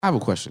I have a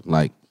question.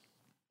 Like,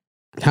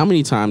 how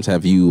many times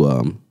have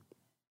you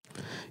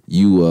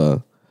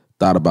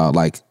thought about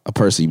like a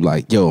person? You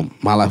like, yo,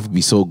 my life would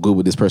be so good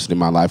with this person in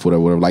my life,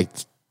 whatever. Like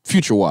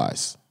future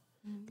wise.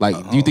 Like,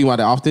 do you think about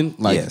that often?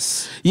 Like,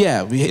 yes.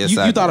 Yeah. Yes,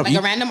 you thought of like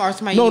a random or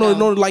somebody. No.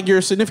 Like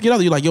your significant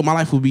other. You're like, yo, my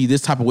life would be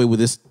this type of way with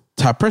this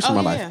type of person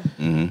in my life.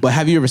 Mm-hmm. But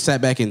have you ever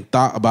sat back and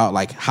thought about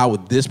like how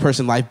would this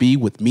person life be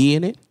with me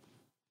in it?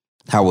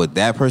 How would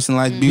that person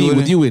like be with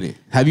with you in it?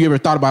 Have you ever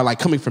thought about like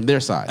coming from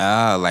their side?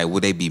 Like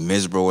would they be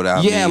miserable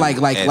without me? Yeah,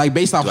 like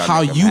based off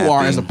how you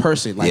are as a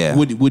person. Like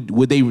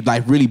would they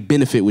like really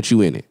benefit with you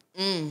in it?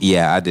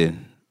 Yeah, I did.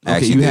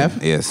 Okay, you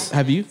have? Yes.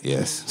 Have you?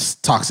 Yes. It's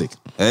toxic.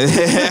 You're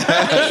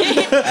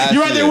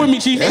right there with me,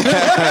 Chief. No,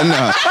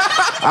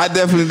 I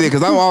definitely did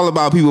because I'm all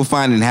about people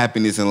finding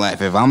happiness in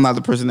life. If I'm not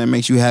the person that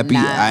makes you happy,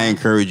 I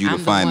encourage you to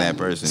find that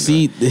person.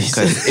 See,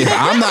 because if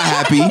I'm not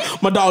happy,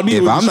 my dog.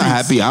 If I'm not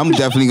happy, I'm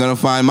definitely gonna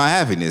find my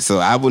happiness. So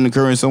I would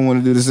encourage someone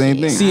to do the same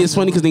thing. See, it's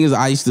funny because the thing is,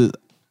 I used to.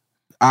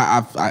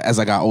 I as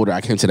I got older,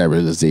 I came to that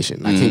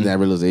realization. I came to that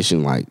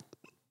realization like.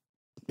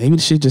 Maybe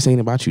the shit just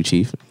ain't about you,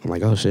 Chief. I'm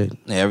like, oh shit.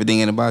 Yeah,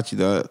 everything ain't about you,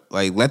 dog.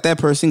 Like, let that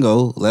person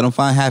go. Let them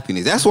find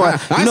happiness. That's why.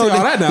 I know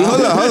that now.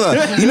 Hold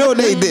on. You know what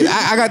they did?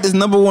 I got this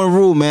number one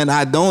rule, man.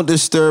 I don't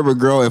disturb a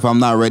girl if I'm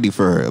not ready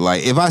for her.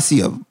 Like, if I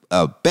see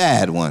a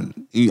bad one,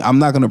 I'm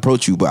not gonna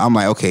approach you. But I'm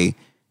like, okay.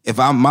 If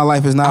my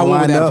life is not I went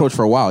lined with that up, approach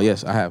for a while.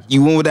 Yes, I have.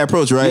 You went with that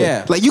approach, right?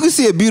 Yeah. Like you can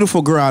see a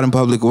beautiful girl out in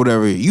public or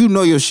whatever. You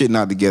know your shit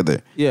not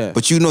together. Yeah.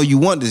 But you know you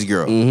want this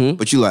girl. Mm-hmm.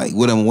 But you like,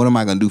 what am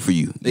I gonna do for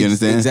you? You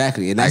understand?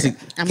 Exactly. And that's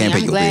I'm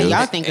glad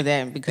y'all think of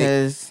that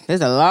because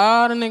there's a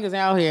lot of niggas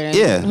out here.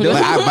 Yeah. But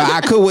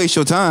I could waste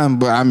your time,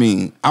 but I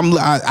mean, I'm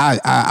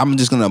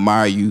just gonna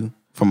admire you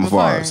from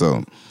afar.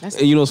 So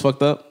and you know what's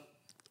fucked up?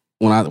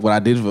 When I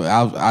did,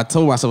 I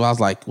told myself, I was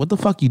like, "What the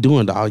fuck you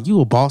doing, dog?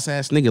 You a boss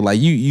ass nigga. Like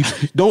you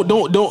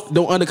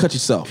don't undercut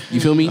yourself. You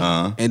feel me?"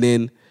 And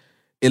then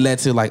it led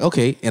to like,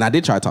 okay, and I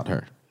did try to talk to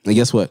her, and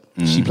guess what?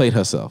 She played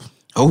herself.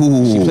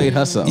 Oh, she played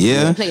herself.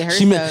 Yeah,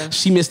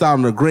 she missed out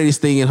on the greatest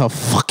thing in her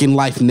fucking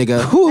life,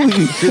 nigga.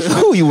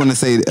 Who you want to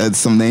say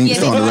some names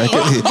on the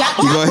record? You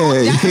go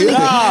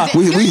ahead.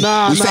 We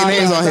say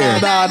names on here.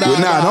 Nah,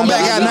 don't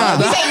back out now.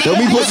 Don't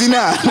be pussy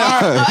now.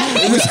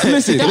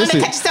 Listen.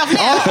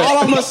 All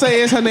I'm gonna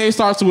say is her name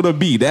starts with a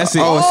B. That's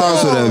it. Oh, it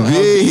starts with a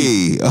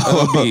B.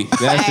 A B.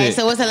 That's it.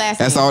 So what's her last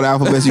name? That's all the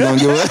alphabets you gonna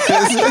give us.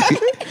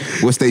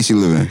 What state she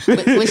live in?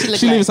 What she look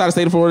she like? live inside the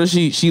state of Florida.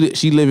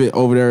 She live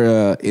over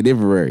there in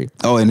Inverary.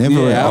 Oh, in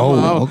Inverary. Yeah,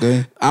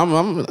 okay.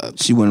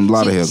 She went in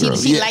Blotterhill, girl.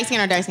 She light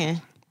skin or dark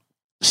skin?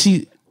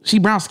 She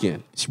brown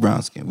skin. She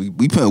brown skin. We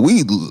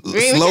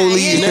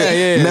slowly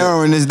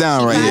narrowing this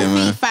down right here,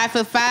 man. 5'5"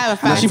 or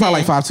 5'10"? She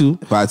probably like 5'2".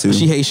 5'2".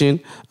 She Haitian.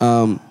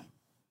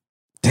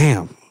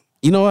 Damn.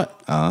 You know what?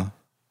 I'm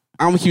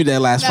gonna keep that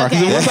last part.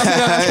 Okay. Once I say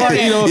that last part,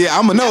 you know. Yeah,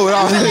 I'm gonna know it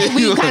all. Like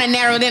we kind of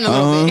narrowed in a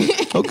little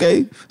bit.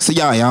 Okay. So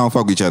y'all don't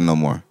fuck with each other no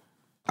more.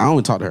 I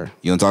don't talk to her.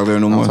 You don't talk to her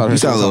no more? You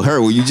sound a little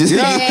hurt when you just you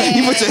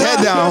put your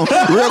head down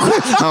real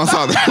quick. I don't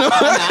talk to her.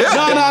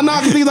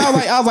 No. Because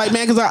I was like,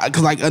 man,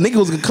 because like a nigga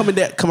was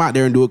gonna come out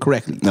there and do it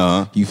correctly.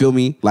 You feel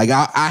me? Like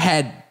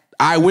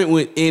I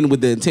went in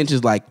with the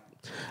intentions like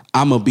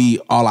I'm gonna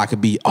be all I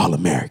could be, all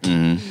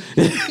American.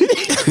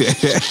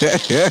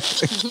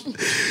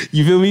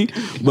 You feel me?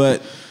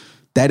 But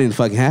that didn't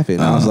fucking happen.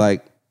 I was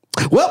like,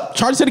 well,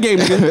 charge to the game,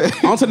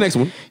 nigga. On to the next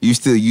one. You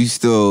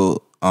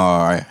still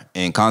are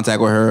in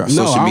contact with her?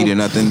 Social media,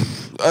 nothing?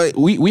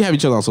 We have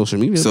each other on social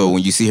media. So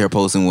when you see her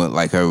posting with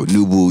like her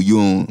new boo, you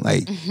don't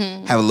like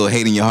have a little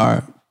hate in your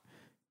heart?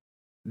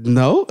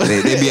 No.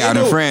 They be out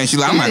in France. She's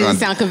like, I'm not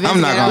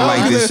gonna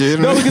like this shit.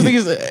 No,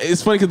 because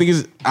it's funny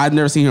because I've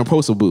never seen her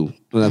post a boo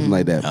or nothing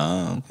like that.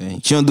 Oh,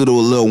 okay. She don't do the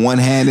little one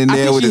hand in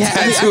there with the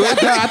tattoo.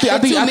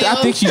 I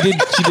think she did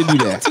do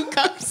that. 2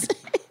 cups.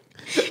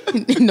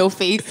 No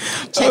face.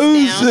 Chest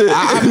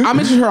down. I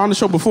mentioned her on the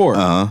show before.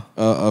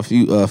 A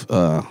few.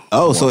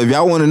 So if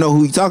y'all want to know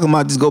who you talking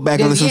about, just go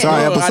back and listen to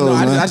our episodes.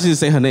 I just didn't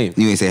say her name.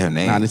 You ain't say her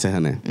name? Nah, I didn't say her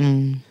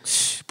name.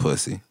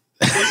 Pussy.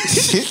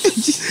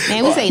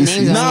 Man, we say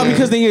names. No,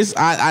 because the thing is,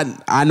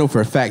 I know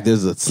for a fact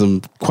there's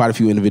quite a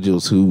few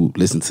individuals who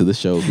listen to the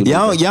show.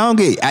 Y'all don't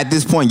get at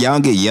this point. Y'all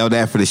don't get yelled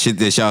at for the shit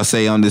that y'all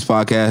say on this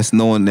podcast.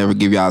 No one never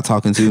give y'all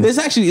talking to.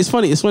 It's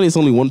funny. It's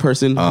only one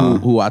person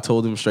who I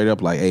told him straight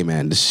up like, hey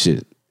man, this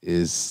shit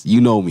is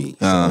me.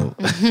 So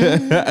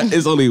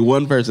it's only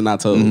one person I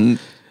told.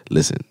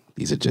 Listen,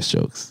 these are just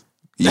jokes.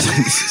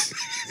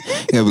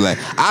 He'll be like,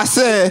 I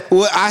said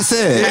what I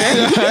said.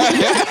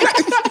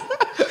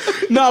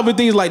 No, but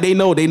things like they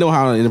know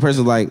how, and the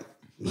person's like,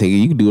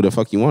 nigga, you can do what the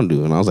fuck you want to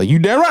do. And I was like, you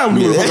damn right I'm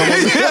doing what the fuck I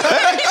want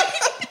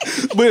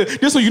to do. But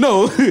just so you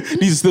know,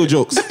 these are still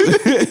jokes.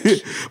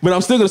 But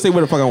I'm still going to say what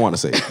the fuck I want to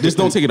say. Just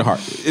don't take it to heart.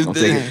 Don't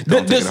take it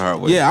the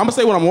hard way. Yeah, I'm going to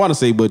say what I want to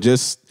say, but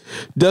just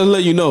doesn't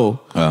let you know.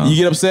 You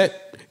get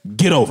upset,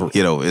 get over it.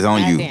 Get over it. It's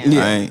on you.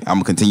 Yeah. Right? I'm going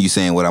to continue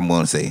saying what I'm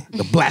going to say.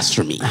 The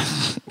blasphemy.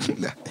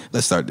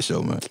 Let's start the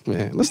show, man.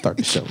 Man, let's start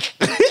the show.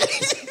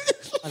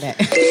 that.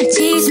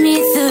 Teach me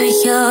through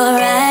your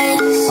eyes.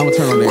 I'm gonna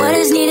turn on there. What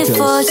is needed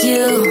for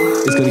you?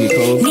 It's gonna get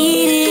cold.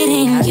 Needed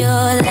in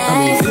your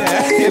life.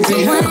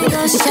 We wanna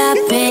go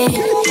shopping.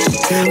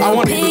 I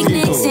want to get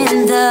Picnics cold.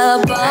 in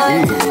the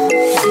bar.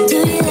 Do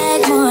you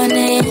like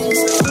mornings?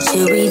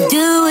 Should we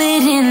do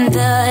it in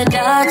the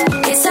dark?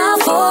 It's all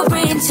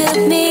foreign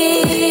to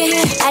me.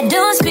 I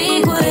don't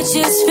speak what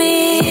you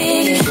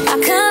speak. I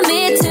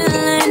commit to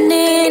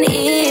learning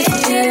if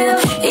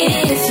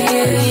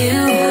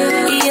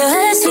you're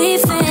a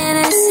sweet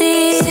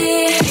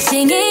fantasy,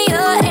 singing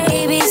your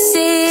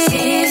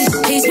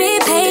ABCs. Please be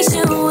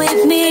patient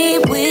with me,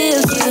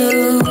 will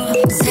you?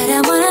 Said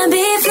I wanna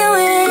be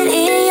fluent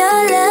in your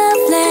love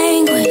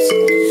language,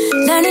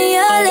 learning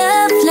your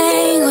love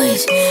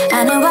language.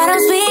 I know I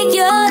don't speak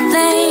your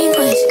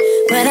language,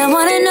 but I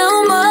wanna know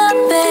more,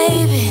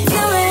 baby.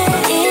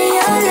 Fluent in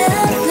your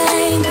love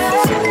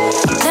language,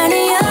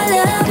 learning your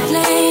love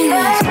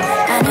language.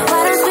 I know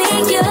I don't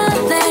speak your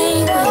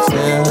language,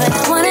 but I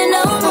wanna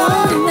know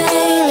more,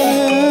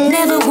 baby.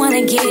 Never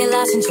wanna get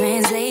lost in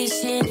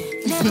translation.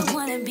 Never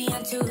wanna be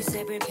on two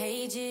separate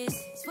pages.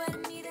 Swear to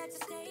me that you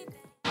stay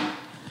back.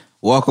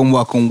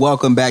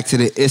 Welcome back to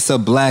the It's a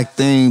Black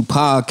Thing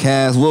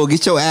podcast. Will,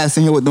 get your ass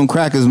in here with them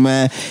crackers,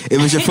 man. If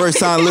it's your first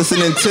time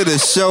listening to the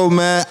show,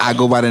 man, I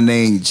go by the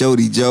name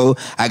Jody Joe.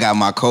 I got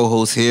my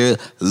co-host here,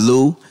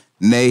 Lou,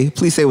 Nay.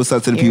 Please say what's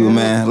up to the people,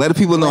 man. Let the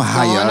people know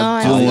how going y'all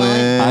on?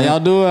 doing. How y'all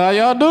doing? How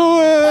y'all doing?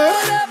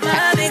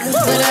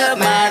 What up,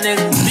 my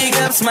nigga? Big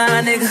ups, my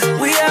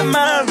nigga. We are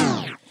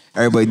my.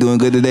 Everybody doing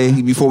good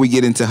today? Before we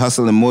get into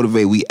Hustle and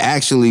Motivate,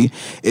 it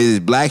is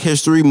Black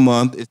History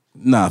Month.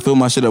 Nah, fill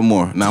my shit up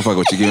more. Nah, fuck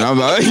what you give me. I'm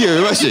like, give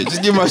me my shit.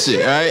 Just give me my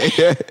shit, all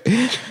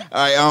right?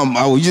 All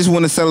right, we just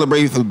want to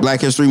celebrate for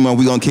Black History Month.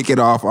 We're going to kick it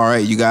off, all right?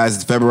 You guys,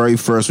 it's February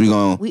 1st. We're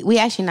going to... We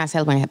actually not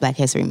celebrating Black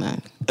History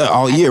Month.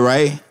 all year,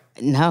 right?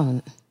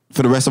 No,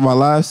 For the rest of our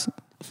lives?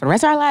 for the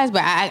rest of our lives.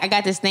 But I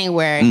got this thing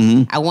where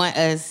I want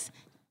us,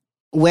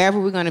 wherever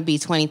we're going to be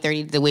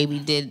 2030, the way we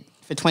did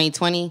for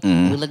 2020, we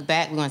look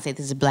back, we're going to say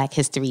this is Black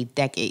History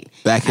Decade.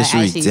 Black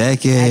History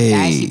Decade.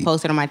 I actually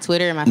posted on my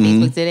Twitter and my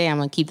Facebook today. I'm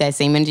going to keep that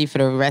same energy for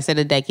the rest of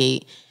the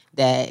decade,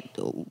 that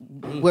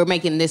we're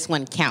making this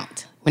one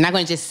count. We're not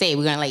going to just say it.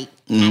 We're going to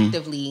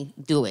actively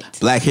do it.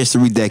 Black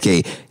History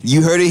Decade.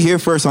 You heard it here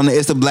first on the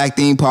It's a Black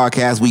Thing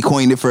podcast. We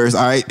coined it first,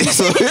 all right?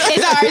 So,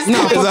 It's ours.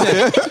 No,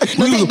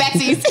 we'll take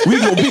backsies. We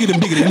go bigger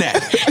than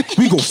that.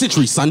 We go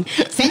centuries, son.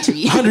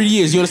 Century. 100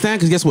 years, you understand?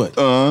 Because guess what?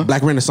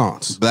 Black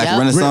Renaissance. Black Yep.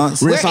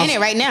 Renaissance. We're in it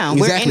right now.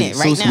 Exactly. We're in it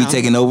right So now. we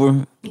taking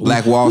over.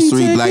 Black Wall We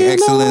Street, Black taking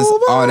Excellence,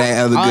 over. all that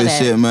other All good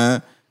that. shit,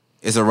 man.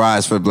 It's a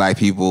rise for Black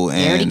people.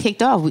 It already And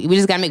kicked off. We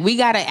just gotta we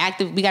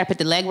gotta put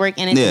the legwork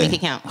in it to make it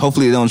count.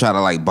 Hopefully they don't try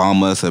to like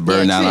bomb us or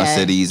burn Yeah, down true our that.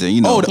 cities or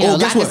know,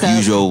 guess lock what? us up.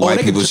 Usual white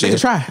they people can, shit. They can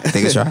try.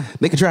 They can try.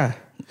 They can try.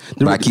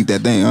 But I keep that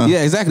thing, huh?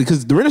 Yeah, exactly.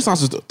 Because the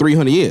Renaissance is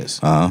 300 years.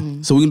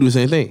 So we can do the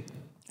same thing.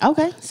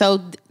 Okay,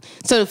 so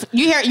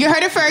you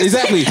heard it first.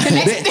 Exactly. The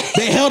next-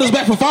 they held us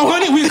back for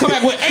 400. We come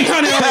back with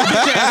 800 on that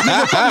bitch ass.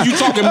 Nigga, what you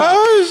talking about?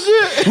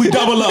 Oh shit! We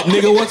double up,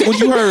 nigga. What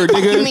you heard,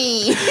 nigga?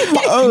 me.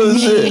 Oh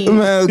shit,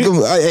 man! Come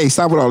on. Hey,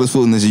 stop with all this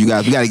foolishness, you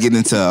guys. We got to get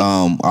into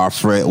our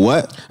friend.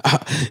 What?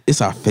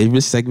 It's our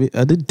favorite segment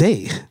of the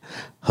day.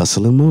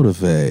 Hustle and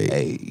Motivate.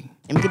 Hey,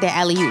 Let me get that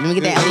alley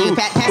oop.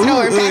 Pass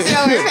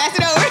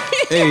it over.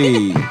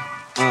 Hey.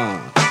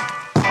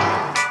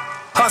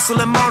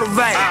 Hustle and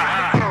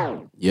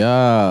motivate.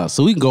 Yeah.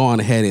 So we can go on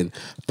ahead and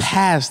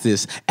pass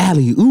this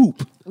alley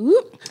oop.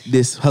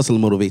 This Hustle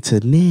and Motivate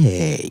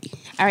today.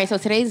 All right, so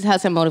today's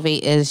Hustle and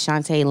Motivate is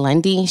Shantae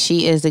Lundy.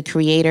 She is the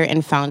creator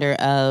and founder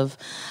of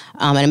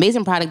an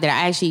amazing product that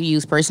I actually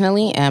use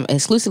personally,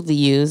 exclusively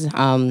use.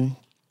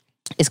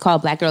 It's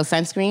called Black Girl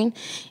Sunscreen,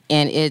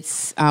 and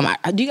it's.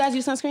 Do you guys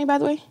use sunscreen, by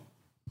the way?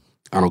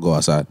 I don't go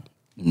outside.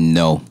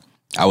 no.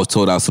 I was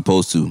told I was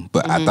supposed to,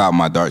 but I thought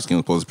my dark skin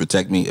was supposed to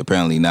protect me.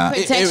 Apparently not.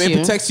 It protects you. It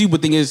protects you,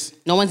 but thing is,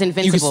 No one's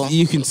invincible.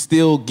 you can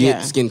still get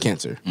Yeah. skin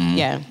cancer.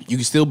 Yeah, You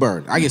can still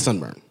burn. I get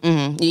sunburn.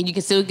 you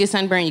can still get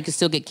sunburn. You can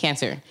still get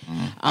cancer.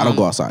 I don't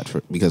go outside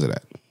because of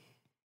that.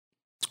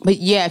 But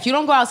yeah, if you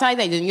don't go outside,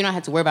 then you don't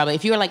have to worry about it.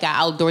 If you're like an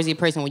outdoorsy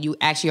person where you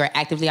actually are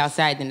actively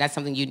outside, then that's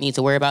something you need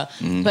to worry about.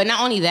 But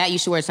not only that, you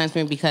should wear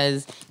sunscreen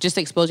because just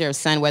the exposure of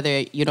sun,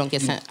 whether you don't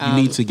get sun, You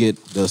need to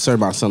get the certain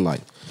amount of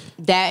sunlight.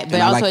 that, but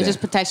And I also like it just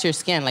that. protects your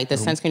skin. Like the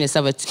sunscreen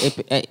itself,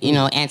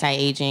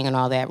 anti-aging and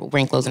all that,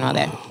 wrinkles and all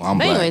that. I'm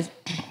but black. anyways.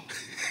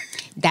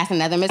 That's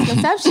another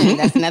misconception.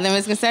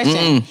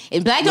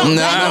 And black don't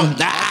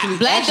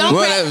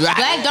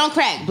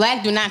crack.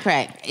 Black do not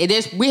crack. It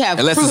is. We have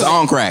Unless proof it's of it.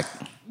 on crack.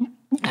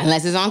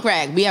 Unless it's on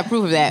crack. We have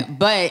proof of that.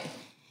 But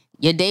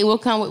your day will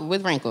come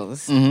with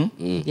wrinkles. Your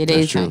day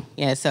That's true. come.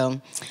 Yeah,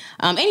 so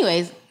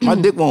anyways. My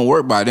dick won't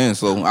work by then,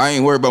 so I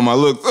ain't worried about my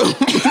look.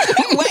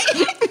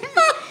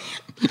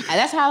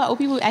 That's how old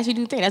people actually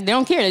do things. They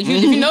don't care. If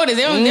you notice,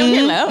 they don't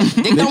care. Like,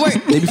 oh, dick don't work.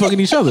 They be fucking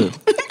each other.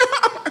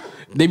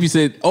 They be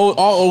said, all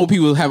old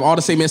people have all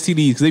the same STDs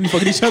because they be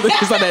fucking each other.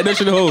 It's like that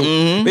industrial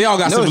hole. They all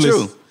got No, it's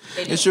syphilis.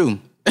 true. It's true.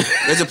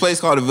 There's a place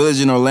called the Village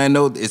in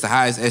Orlando. It's the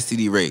highest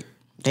STD rate.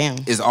 Damn.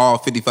 It's all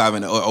 55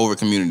 and over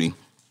community.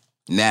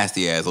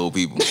 Nasty ass old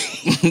people.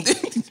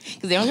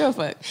 Because they don't give a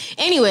fuck.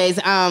 Anyways,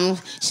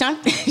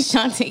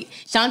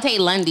 Shantae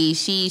Lundy,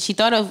 she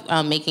thought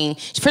of making.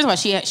 First of all,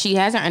 she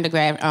has her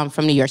undergrad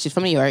from New York. She's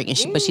from New York, and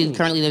but she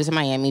currently lives in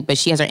Miami. But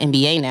she has her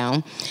MBA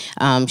now.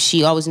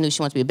 She always knew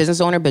she wanted to be a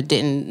business owner, but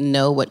didn't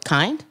know what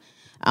kind.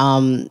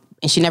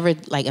 And she never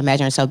like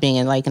imagined herself being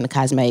in the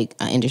cosmetic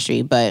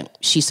industry, but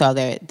she saw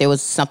that there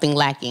was something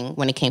lacking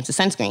when it came to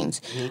sunscreens.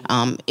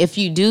 If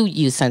you do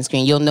use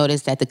sunscreen, you'll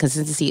notice that the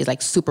consistency is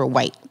like super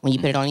white when you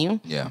put it on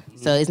you. Yeah.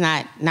 So it's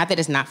not that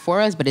it's not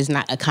for us, but it's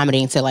not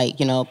accommodating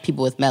to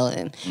people with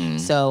melanin.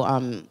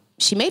 So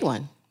she made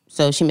one.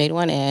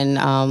 And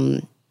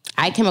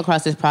I came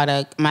across this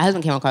product. My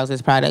husband came across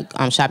this product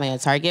shopping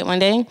at Target one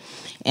day,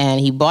 and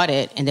he bought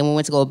it. And then when we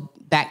went to go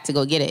back to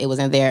go get it, it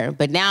wasn't there.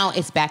 But now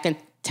it's back in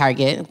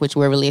Target, which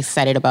we're really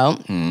excited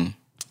about. Hands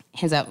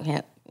up.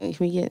 Can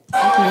we get?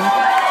 We're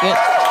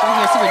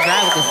super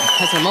dry with this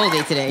Hustle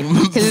Motivate today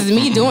because it's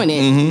me doing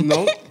it.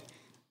 No,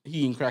 he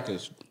eating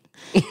crackers.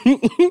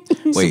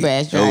 Wait,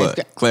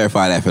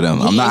 clarify that for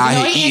them. I'm not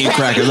out here eating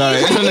crackers. No.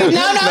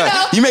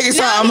 You make it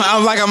sound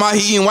I'm like I'm out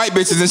here eating white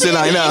bitches and shit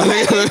like that.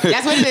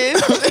 That's what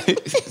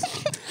it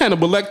is.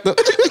 Hannibal Lecter.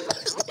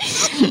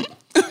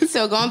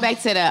 So going back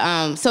to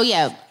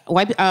the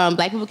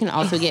black people can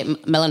also get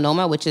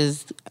melanoma, which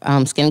is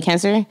skin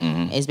cancer.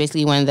 It's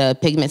basically when the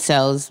pigment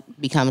cells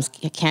becomes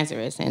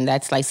cancerous, and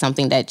that's like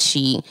something that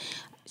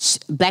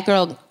Black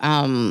Girl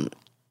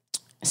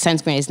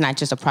sunscreen is not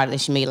just a product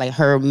that she made. Like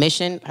her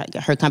mission,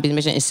 her company's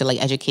mission is to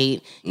like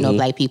educate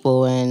black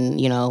people,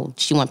 and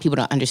she want people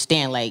to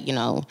understand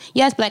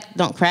yes, black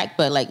don't crack,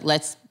 but like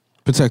let's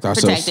protect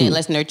ourselves. Protect it.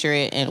 Let's nurture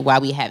it, and while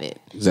we have it.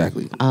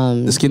 Exactly.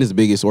 The skin is the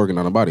biggest organ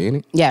on the body, ain't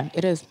it? Yeah,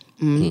 it is.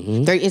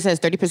 It says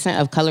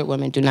 30% of colored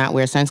women do not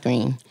wear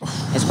sunscreen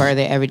as part of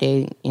their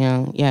everyday.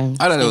 Yeah.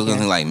 I thought it was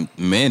something like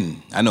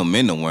men. I know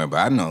men don't wear, but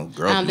I know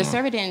girls. The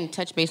survey didn't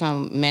touch base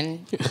on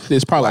men.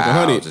 It's probably like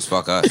 100. Just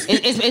fuck us.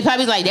 It's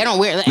probably like they don't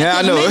wear. Like, yeah,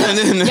 I know. Y'all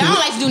don't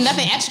like to do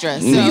nothing extra.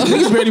 So.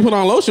 Niggas barely put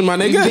on lotion, my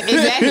nigga.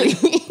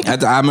 Exactly.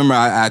 I remember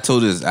I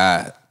told this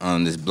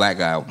black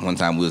guy one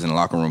time we was in the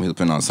locker room. He was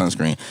putting on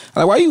sunscreen.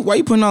 I'm like, why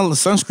you putting on the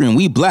sunscreen?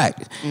 We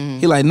black.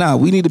 He like, nah,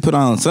 we need to put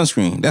on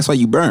sunscreen. That's why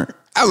you burnt.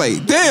 I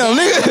like, damn,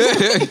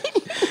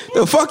 nigga.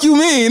 The fuck you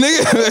mean,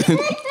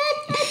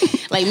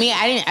 nigga? Like me,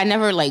 I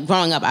never like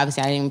growing up.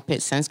 Obviously, I didn't put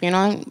sunscreen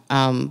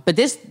on. But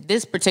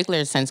this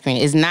particular sunscreen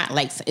is not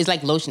like it's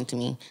like lotion to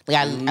me. Like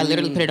I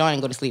literally put it on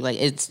and go to sleep.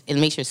 Like it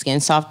makes your skin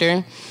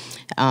softer.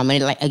 And it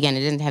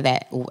didn't have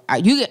that.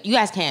 You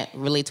guys can't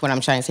relate to what I'm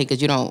trying to say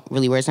because you don't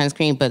really wear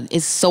sunscreen. But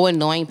it's so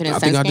annoying putting sunscreen. I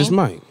think I just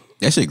might.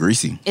 That shit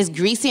greasy. It's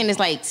greasy and it's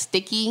like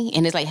sticky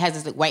and it's like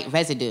has this white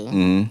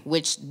residue,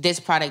 which this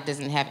product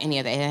doesn't have any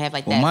of that. It have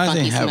like that mine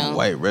funky didn't have smell.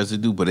 white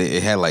residue, but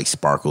it had like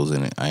sparkles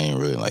in it. I ain't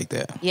really like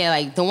that. Yeah,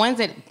 like the ones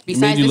that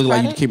besides made you this look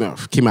product, like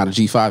you came out of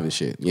G5 and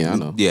shit. Yeah, I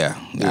know. Yeah.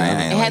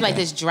 it had like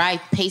this dry,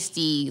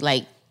 pasty,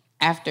 like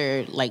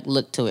after like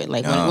look to it.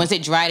 Like once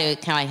it dried, it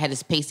kind of like had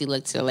this pasty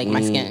look to like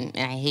my skin,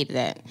 and I hated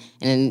that.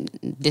 And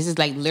this is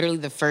like literally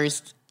the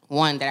first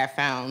one that I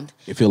found.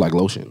 It feel like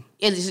lotion.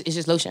 It's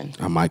just lotion.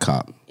 I might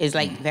cop. It's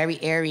like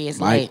very airy. It's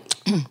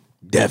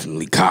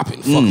definitely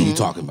copping. Fuck are you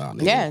talking about,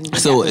 nigga? Yeah.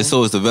 So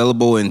it's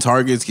available in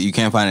Targets. You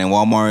can't find it in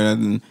Walmart or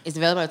nothing. It's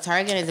available at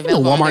Target. It's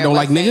available. Walmart don't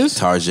like niggas.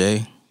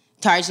 Target.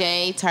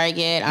 Target.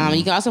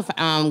 You can also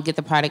get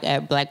the product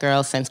at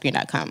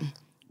blackgirlsunscreen.com.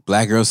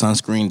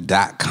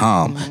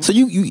 Blackgirlsunscreen.com. So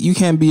you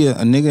can't be a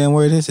nigga and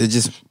wear this? It's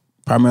just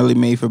primarily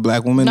made for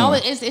black women? No,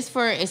 it says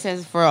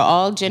for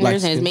all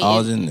genders, and it's made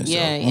all genders.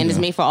 and it's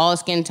made for all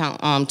skin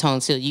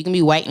tones too. You can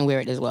be white and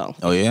wear it as well.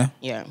 Oh yeah,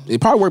 yeah. It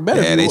probably work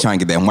better. Yeah, they trying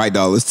to get them white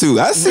dollars too.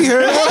 I see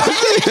her.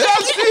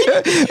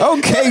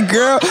 Okay,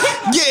 girl,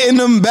 get in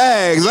them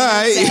bags. All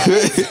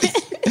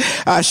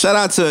right. Shout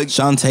out to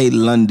Shantae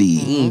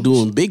Lundy,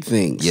 doing big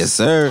things. Yes,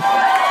 sir.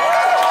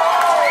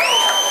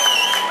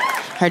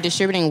 Her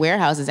distributing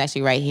warehouse is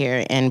actually right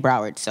here in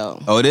Broward.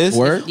 So it is.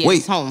 Word? Wait,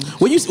 it's home.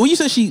 When you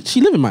said she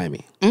live in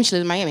Miami? She lives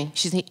in Miami.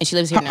 She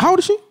lives here now. How old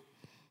is she?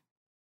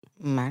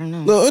 I don't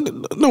know.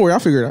 No worry, I'll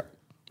figure it out.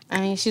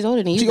 I mean, she's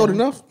older than you. She old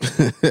enough?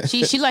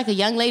 She like a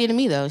young lady to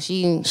me though.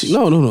 She no. She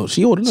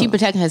old enough. She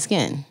protecting her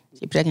skin.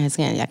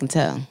 I can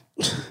tell.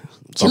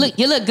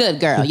 You look good,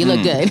 girl. You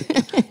look good.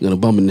 Gonna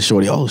bump into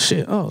shorty. Oh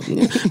shit. Oh,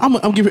 yeah.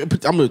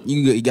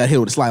 You got hit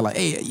with a slide like,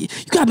 hey, you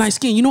got nice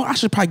skin. You know, I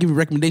should probably give you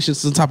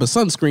recommendations to some type of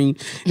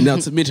sunscreen. And now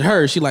to mention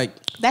her, she like,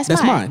 that's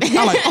mine.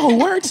 I'm like, oh,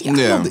 words.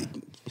 Yeah.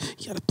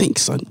 You gotta think,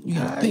 son. You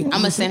gotta think. I'm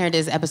gonna send her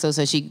this episode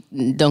so she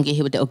don't get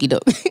hit with the okie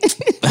doke.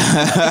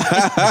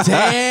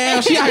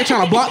 Damn, she out here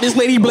trying to block this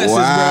lady blessings,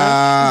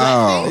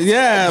 wow. bro.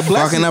 Yeah,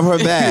 blessings. Fucking up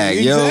her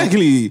bag, yo.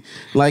 Exactly.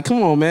 Like,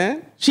 come on,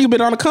 man. She been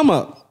on the come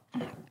up.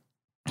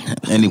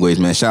 Anyways,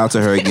 man, shout out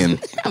to her again.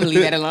 I'm gonna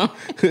leave that alone.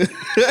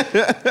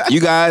 You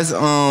guys,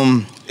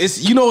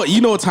 it's you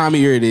know what time of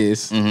year it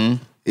is.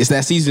 Mm-hmm. It's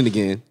that season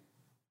again.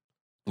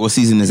 What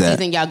season is that?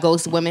 Season y'all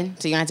ghost women,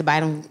 so you don't have to buy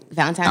them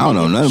Valentine's. I don't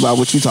know nothing about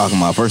what you talking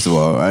about. First of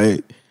all,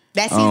 right?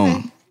 That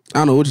season. I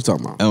don't know what you're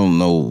talking about. I don't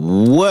know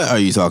what are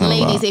you talking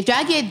Ladies, about. if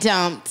y'all get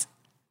dumped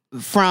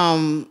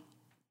from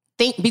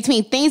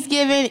between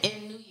Thanksgiving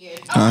and New Year's,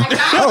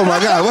 Oh my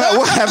God!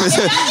 What happened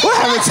to the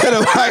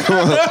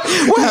microphone?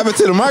 What happened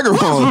to the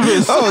microphone?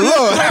 Oh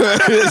Lord!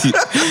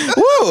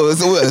 Whoa!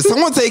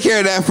 Someone take care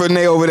of that for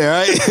Nay over there,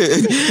 right?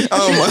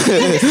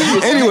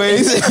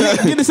 Anyways,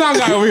 Get the sound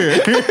guy over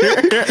here.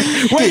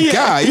 good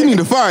God, you need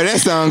to fire that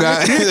sound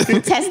guy.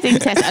 testing.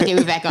 Okay,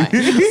 we're back on. So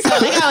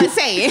like I was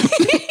saying.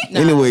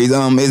 No. Anyways,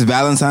 it's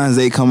Valentine's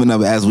Day coming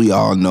up, as we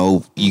all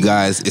know. You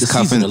guys, it's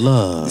cuffing season of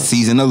love.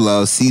 Season of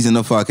love, season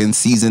of fucking,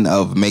 season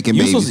of making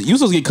You babies.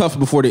 supposed to get cuffed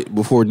before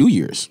New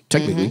Year's,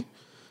 technically.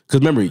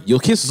 Because remember, your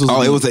kiss was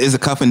supposed to be... It's a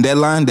cuffing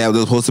deadline that was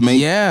supposed to make?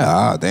 Yeah.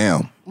 Ah,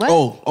 damn. What?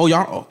 Oh,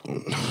 y'all...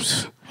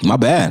 My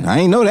bad. I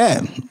ain't know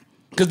that.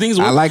 Because things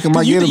I like him.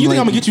 I you get think him. I'm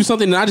going to get you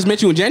something and I just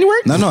met you in January?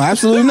 No,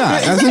 absolutely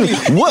not. Absolutely.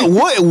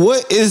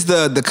 What is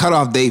the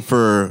cutoff date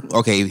for,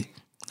 okay,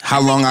 how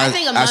long I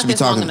think a I month should be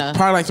is long talking? enough.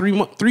 Probably like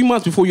 3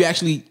 months before you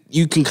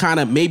can kind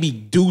of maybe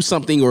do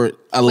something or a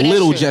that's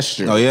little true.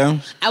 gesture. Oh, yeah?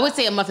 I would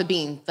say a month of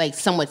being like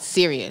somewhat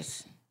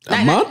serious.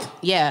 A month?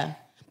 Yeah.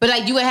 But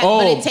like you would have,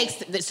 but it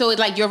takes, so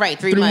like you're right,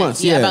 3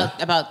 months. yeah.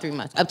 About 3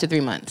 months, up to 3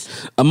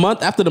 months. A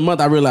month after the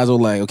month, I realized I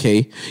was like,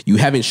 okay, you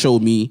haven't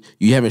showed me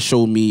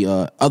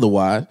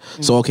otherwise.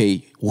 So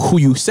okay, who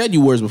you said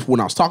you was before when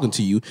I was talking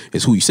to you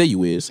is who you say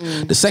you is.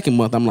 The second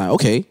month, I'm like,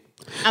 okay,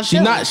 she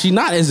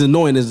not as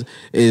annoying as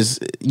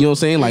you know what I'm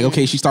saying. Like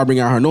okay, she started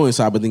bringing out her annoying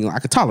side, but then I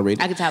could tolerate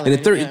it. I could tolerate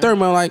And the it, third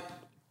month, I'm like,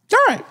 all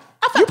right.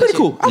 You're pretty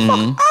cool. I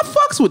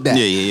fucks with that.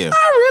 Yeah.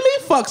 I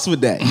really fucks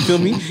with that. You feel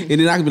me? And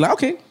then I can be like,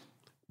 okay.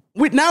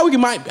 Now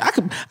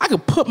I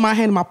could put my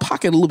hand in my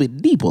pocket a little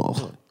bit deeper.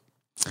 All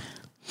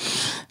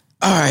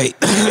right.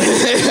 You're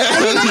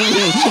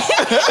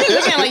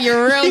looking like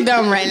you're real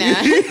dumb right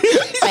now.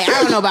 Like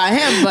I don't know about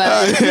him, but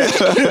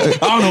I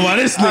don't know about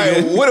this All right,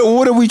 nigga.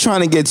 what are we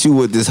trying to get to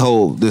with this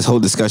whole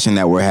discussion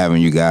that we're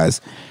having, you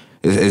guys?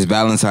 It's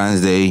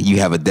Valentine's Day. You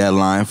have a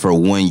deadline for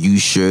when you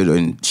should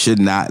and should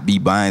not be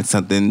buying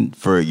something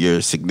for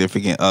your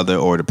significant other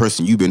or the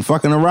person you've been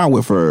fucking around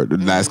with for the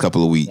last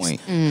couple of weeks.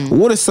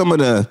 What are some of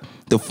the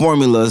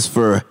formulas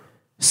for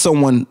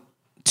someone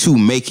to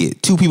make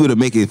it, two people to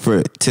make it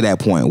to that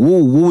point?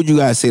 What would you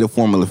guys say the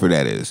formula for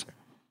that is?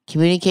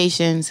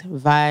 communications,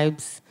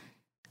 vibes,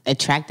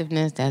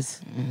 attractiveness,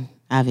 that's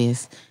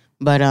obvious.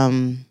 But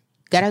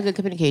gotta have good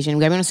communication.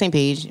 We gotta be on the same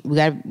page.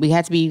 We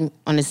had to be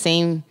on the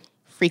same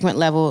frequent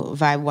level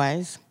vibe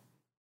wise.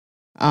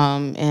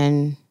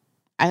 And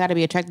I gotta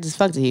be attracted as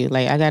fuck to you.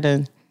 Like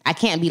I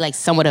can't be like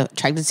somewhat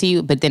attracted to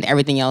you, but then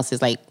everything else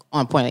is like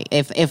on point.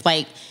 Like, if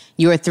like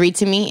you're a 3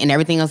 to me and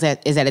everything else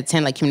is at a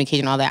 10, like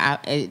communication, all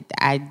that,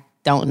 I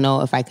don't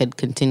know if I could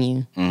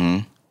continue.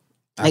 Mm-hmm.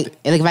 Like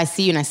if I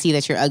see you and I see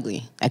that you're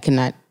ugly, I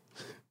cannot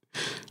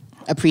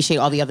appreciate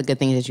all the other good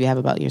things that you have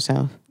about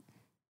yourself.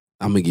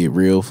 I'm gonna get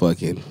real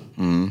fucking.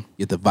 You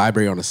have to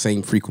vibrate on the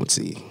same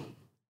frequency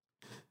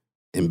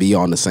and be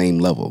on the same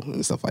level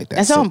and stuff like that.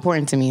 That's so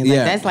important to me. Like,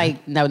 yeah. That's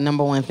like the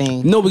number one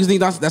thing. No,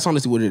 because that's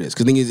honestly what it is.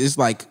 Because it's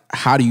like,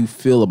 how do you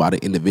feel about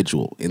an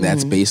individual, and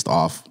that's based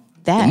off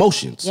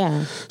emotions.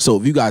 Yeah. So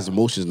if you guys'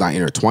 emotions not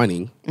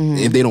intertwining,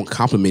 if they don't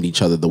complement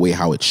each other the way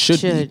how it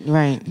should be,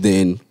 right,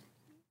 then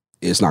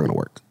it's not gonna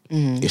work.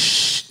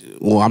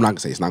 Well, I'm not gonna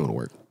say it's not gonna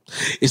work.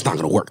 It's not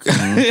gonna work.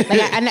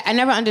 Like I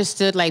never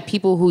understood like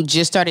people who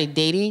just started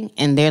dating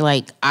and they're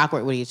like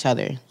awkward with each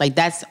other. Like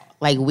that's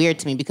like weird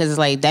to me because it's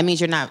like that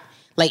means you're not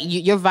like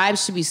your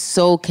vibes should be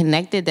so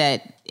connected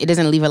that it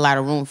doesn't leave a lot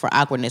of room for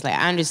awkwardness. Like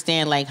I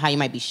understand like how you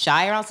might be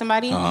shy around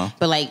somebody,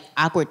 but like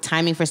awkward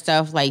timing for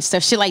stuff, like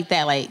stuff shit like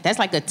that. Like that's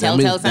like a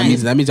telltale sign.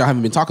 That means y'all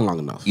haven't been talking long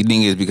enough. You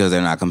think it's because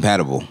they're not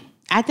compatible?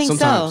 I think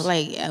Sometimes. so.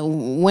 Like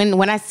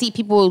when I see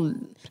people,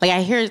 like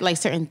I hear like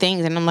certain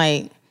things and I'm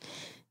like,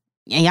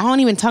 and y'all don't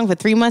even talk for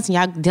 3 months and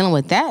y'all dealing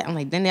with that. I'm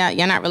like, then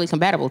y'all not really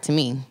compatible to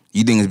me.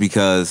 You think it's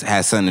because it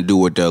has something to do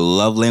with their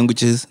love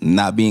languages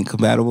not being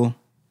compatible?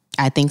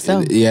 I think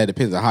so. Yeah, it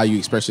depends on how you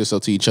express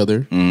yourself to each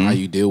other, how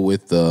you deal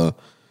with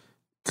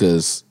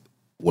because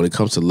when it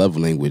comes to love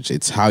language,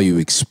 it's how you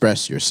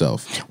express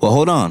yourself. Well,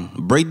 hold on.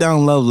 Break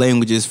down love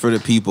languages for the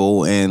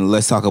people, and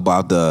let's talk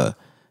about the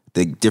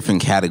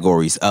different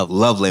categories of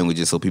love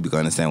languages so people can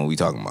understand what we're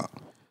talking about.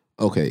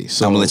 Okay,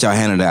 so I'm gonna let y'all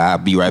handle that. I'll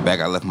be right back.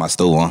 I left my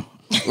stove on.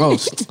 Oh,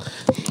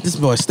 this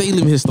boy, stay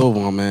leaving his stove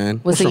on,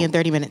 man. We'll see you in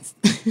 30 minutes.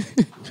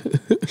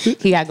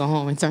 He gotta go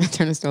home and turn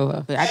the stove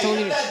off. I told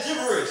you.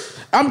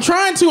 I'm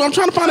trying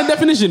to find a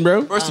definition,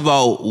 bro. First of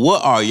all,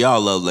 what are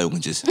y'all love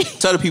languages?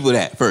 Tell the people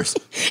that first.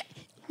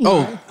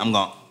 Oh, I'm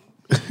gone.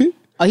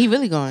 Oh, he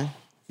really going.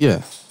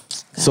 yeah.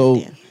 So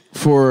damn.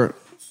 for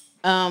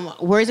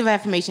Words of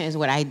affirmation is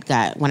what I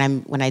got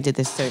when I did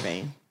this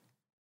survey.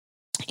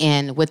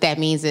 And what that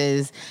means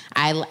is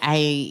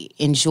I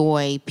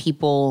enjoy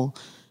people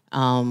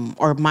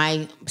or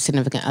my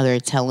significant other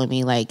telling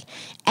me like,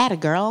 "Add a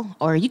girl,"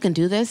 or "You can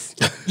do this,"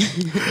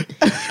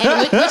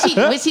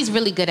 and which he's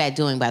really good at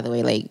doing, by the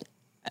way.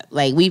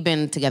 Like we've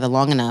been together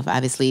long enough.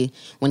 Obviously,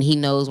 when he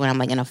knows when I'm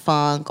like in a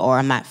funk or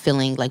I'm not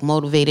feeling like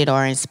motivated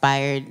or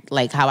inspired,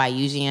 like how I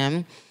usually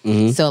am.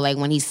 So like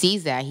when he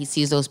sees that, he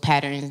sees those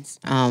patterns,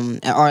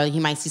 or he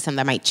might see something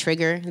that might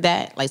trigger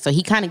that. Like so,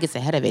 he kind of gets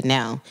ahead of it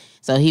now.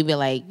 So he'll be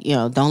like,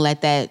 don't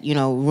let that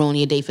ruin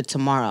your day for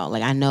tomorrow.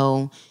 Like I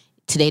know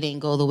today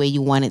didn't go the way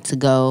you want it to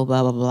go.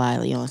 Blah blah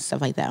blah.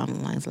 Stuff like that on the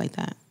lines like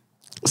that.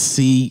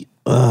 See,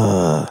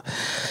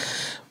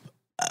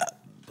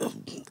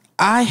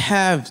 I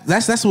have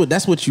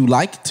that's what you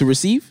like to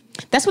receive.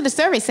 That's what the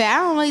survey said. I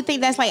don't really think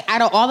that's like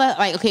out of all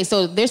the okay.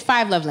 So there's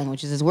 5 love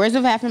languages: it's words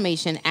of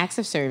affirmation, acts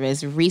of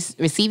service,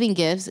 receiving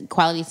gifts,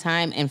 quality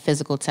time, and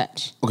physical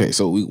touch. Okay,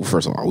 so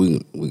first of all,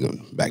 we're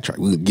gonna backtrack.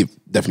 We're gonna give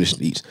definition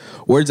to each.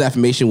 Words of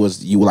affirmation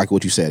was you like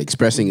what you said,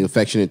 expressing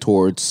affection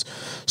towards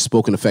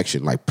spoken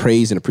affection, like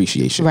praise and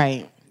appreciation.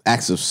 Right.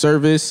 Acts of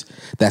service,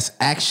 that's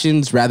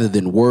actions rather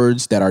than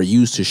words that are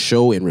used to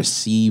show and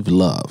receive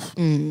love.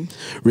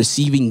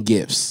 Receiving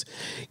gifts.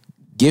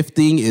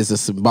 Gifting is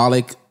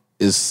symbolic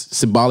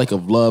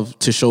of love,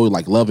 to show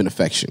like love and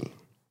affection.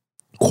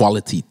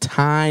 Quality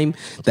time,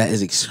 that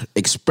is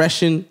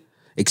expressing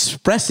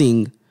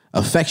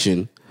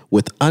affection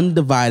with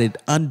undivided,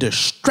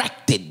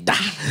 undistracted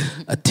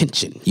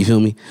attention. You feel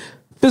me?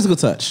 Physical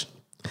touch.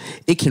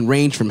 It can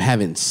range from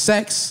having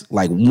sex,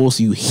 like most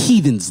of you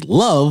heathens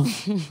love,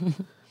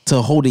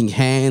 to holding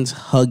hands,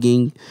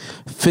 hugging,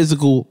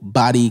 physical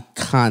body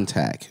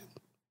contact.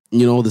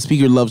 The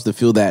speaker loves to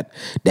feel that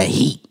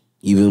heat.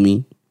 You feel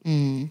me?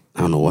 I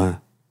don't know why.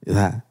 Is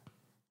that?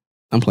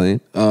 I'm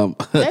playing.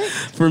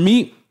 For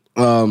me,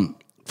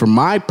 for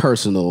my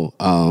personal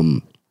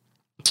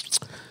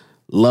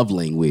love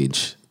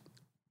language,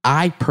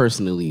 I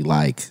personally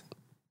like,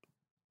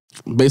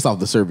 based off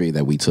the survey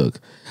that we took,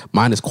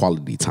 mine is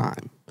quality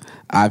time.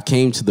 I've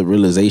came to the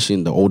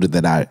realization, the older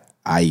that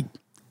I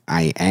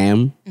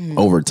am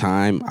over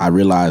time, I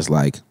realize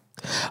like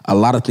a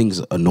lot of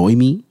things annoy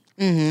me.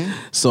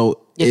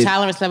 So your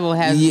tolerance level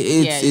has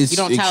you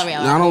don't tolerate a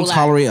lot. I don't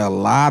tolerate a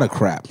lot of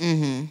crap.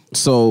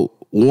 So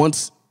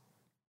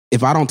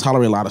if I don't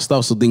tolerate a lot of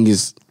stuff, so thing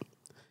is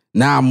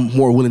now I'm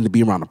more willing to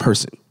be around a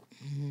person.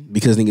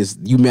 Because thing is,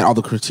 you met all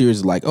the criteria.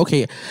 Like,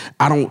 okay,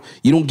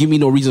 you don't give me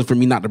no reason for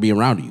me not to be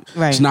around you.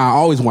 Right. So now I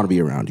always want to be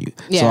around you.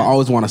 Yeah. So I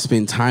always want to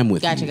spend time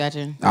with you.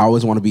 Gotcha. I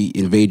always want to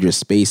invade your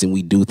space and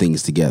we do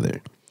things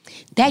together.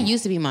 That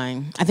used to be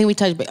mine. I think we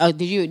touched.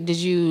 Did you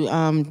do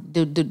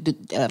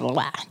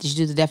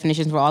the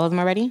definitions for all of them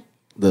already?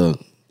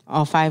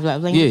 All 5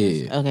 love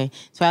languages. Yeah. Okay.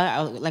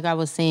 So like I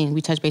was saying,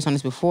 we touched base on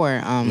this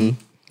before.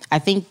 I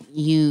think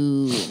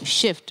you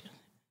shift.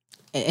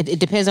 It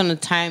depends on the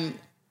time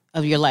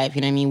of your life,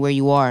 you know what I mean, where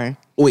you are.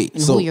 Wait,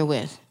 and who you're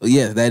with.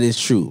 Yeah, that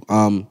is true.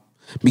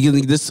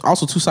 Because there's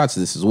also 2 sides to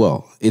this as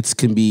well. It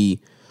can be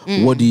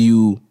what do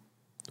you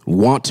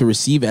want to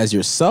receive as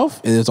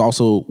yourself, and there's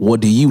also what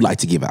do you like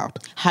to give out.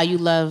 How you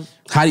love.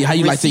 How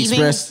you like to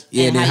express.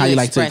 Yeah, and then how you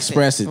like to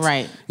express it.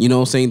 Right. You know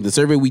what I'm saying? The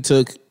survey we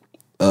took,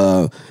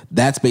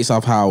 that's based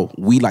off how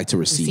we like to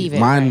receive.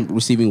 Mine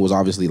receiving was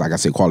obviously, like I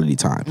said, quality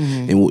time.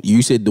 And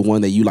you said the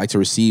one that you like to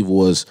receive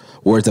was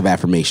words of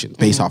affirmation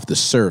based off the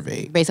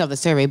survey. Based off the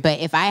survey. But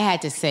if I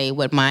had to say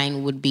what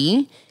mine would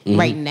be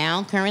right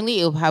now, currently,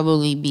 it would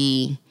probably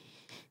be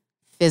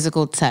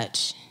physical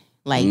touch.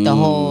 Like the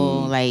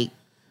whole like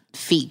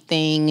feet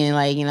thing and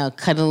like,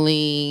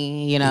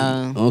 cuddling,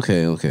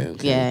 Okay.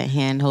 Yeah,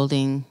 hand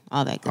holding,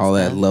 all that good all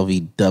stuff. that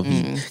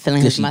lovey-dovey.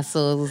 Feeling his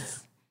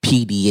muscles.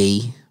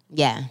 PDA.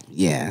 Yeah.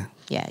 Yeah.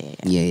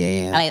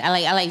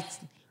 I like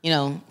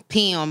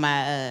peeing on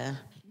my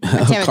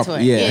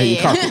territory.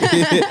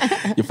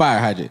 Your fire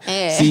hydrant.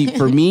 Yeah. See,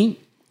 for me,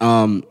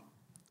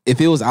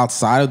 if it was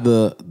outside of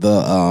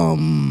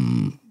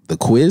the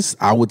quiz,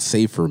 I would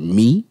say for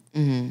me,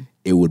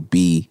 it would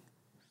be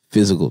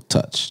physical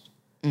touch.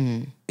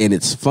 And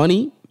it's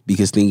funny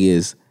because thing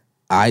is,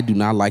 I do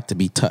not like to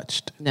be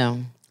touched.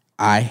 No.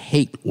 I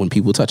hate when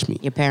people touch me.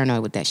 You're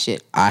paranoid with that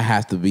shit.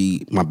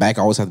 My back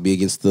always has to be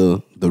against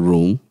the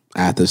room.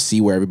 I have to see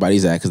where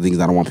everybody's at because things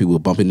I don't want people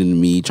bumping into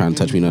me, trying to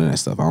touch me, none of that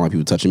stuff. I don't like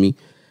people touching me.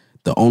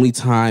 The only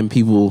time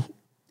people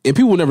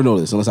will never know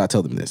this unless I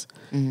tell them this,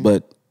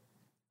 but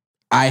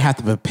I have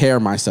to prepare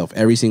myself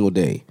every single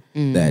day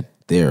that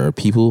there are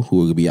people who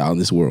are going to be out in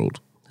this world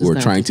who are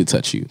trying to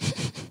touch you.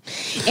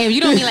 And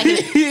you don't mean like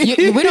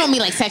we don't mean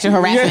like sexual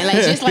harassment,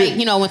 like just like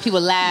when people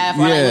laugh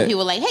or like when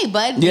people like, hey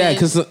bud. Yeah,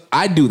 because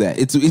I do that.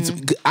 It's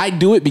I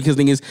do it because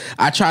the thing is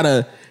I try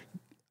to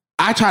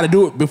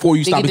do it before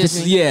you stop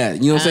because you know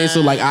what I'm saying.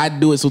 So like I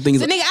do it so things.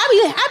 So nigga,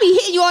 I be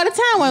hitting you all the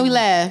time when we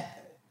laugh.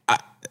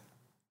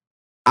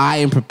 I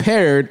am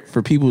prepared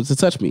for people to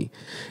touch me.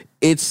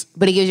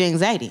 But it gives you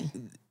anxiety.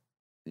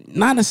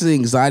 Not necessarily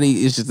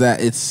anxiety. It's just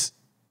that it's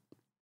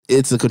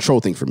a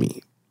control thing for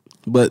me.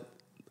 But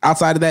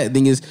outside of that, the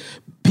thing is,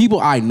 people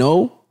I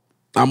know,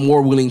 I'm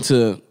more willing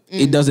to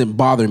it doesn't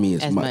bother me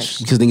as much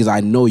because thing is I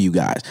know you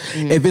guys.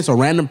 If it's a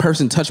random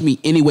person touch me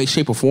any way,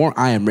 shape, or form,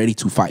 I am ready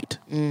to fight.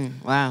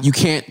 Wow. You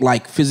can't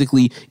like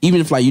physically,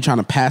 even if like you trying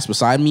to pass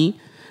beside me,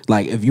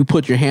 like if you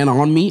put your hand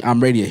on me, I'm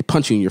ready to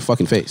punch you in your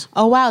fucking face.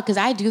 Oh wow, because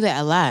I do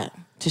that a lot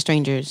to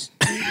strangers.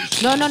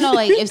 No.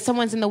 Like if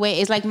someone's in the way,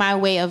 it's like my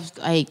way of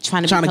like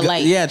trying to be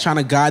polite. Trying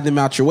to guide them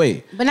out your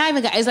way. But not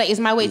even. It's like it's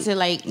my way to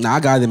like. Nah, I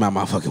guide them out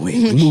my fucking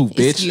way. Move,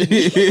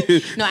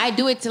 bitch. No, I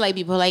do it to like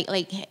be polite,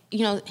 like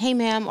you know, hey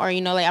ma'am, or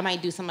you know, like I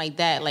might do something like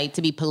that, like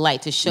to be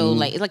polite, to show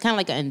like it's like kind of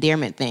like an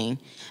endearment thing.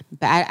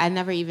 But I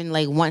never even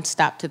like once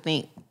stopped to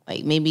think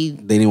like maybe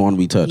they didn't want to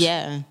be touched.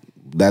 Yeah,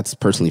 that's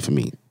personally for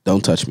me.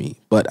 Don't touch me.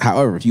 But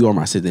however, if you are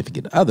my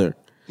significant other,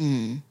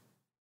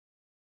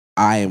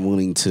 I am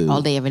willing to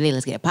all day every day.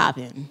 Let's get it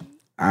popping.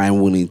 I am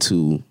willing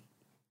to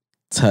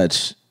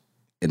touch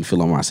and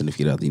feel on my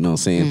significant other. You know what I'm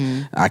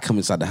saying? I come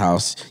inside the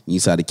house, you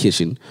inside the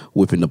kitchen,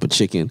 whipping up a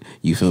chicken.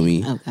 You feel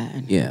me? Oh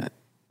God.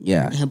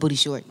 Yeah. Her booty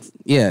shorts.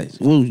 Yeah.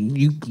 When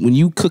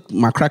you cook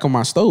my crack on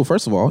my stove,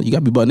 first of all, you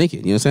gotta be butt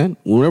naked. You know what I'm saying?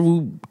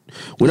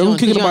 Whenever we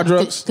kicking about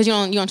drugs, because you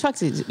don't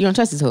trust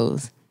his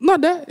hoes.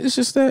 Not that. It's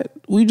just that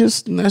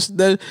that's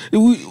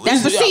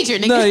procedure,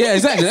 nigga. No, yeah,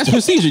 exactly. That's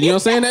procedure. You know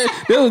what I'm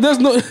saying? There's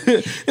no.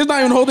 It's not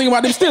even the whole thing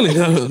about them stealing.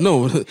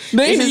 No,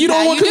 you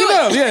don't want to cook it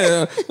up.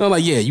 Yeah, I'm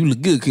like, yeah, you look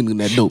good cooking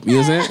that dope.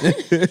 You know what I'm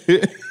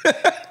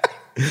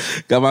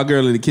saying? Got my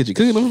girl in the kitchen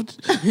cooking up,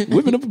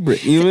 whipping up a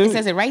brick. You know what I mean? It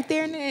says it right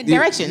there in the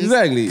directions.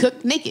 Exactly.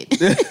 Cook naked.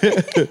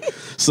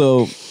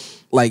 So,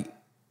 like,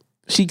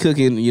 she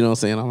cooking. You know what I'm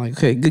saying? I'm like,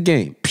 okay, good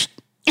game.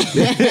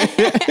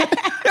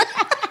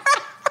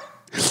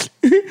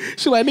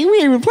 She like, nigga, we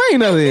ain't even playing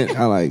nothing.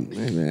 I'm like,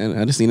 hey, man,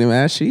 I just seen them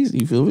ass cheese.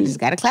 You feel me? Just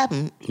gotta clap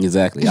him.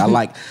 Exactly. I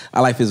like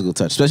physical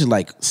touch, especially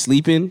like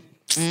sleeping.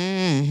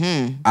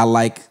 I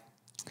like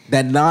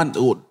that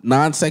non-sexual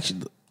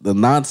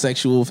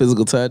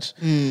physical touch.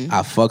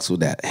 I fucks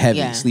with that heavy.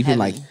 Yeah, Sleeping heavy.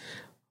 like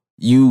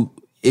you.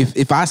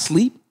 If I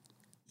sleep,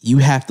 you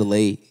have to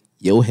lay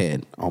your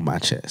head on my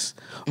chest,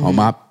 on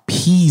my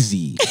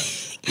peasy,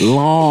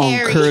 long,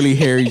 curly,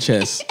 hairy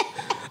chest.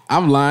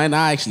 I'm lying.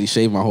 I actually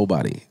shave my whole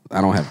body. I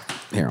don't have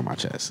hair on my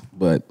chest,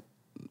 but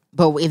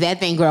if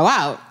that thing grow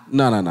out,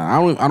 no.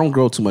 I don't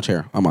grow too much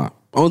hair on my.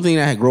 Only thing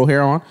that I grow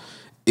hair on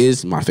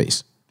is my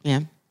face.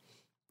 Yeah.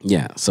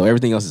 So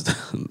everything else is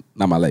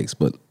not my legs,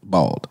 but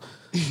bald.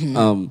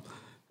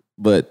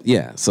 But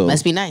yeah. So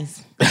must be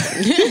nice.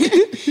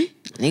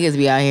 Niggas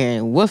be out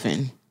here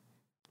woofing.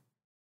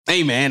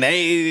 Hey man, to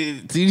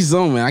each his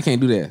own, man. I can't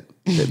do that.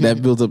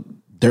 That builds up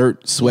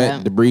dirt,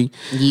 sweat, debris,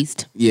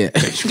 yeast. Yeah.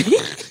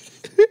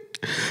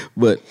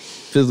 But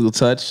physical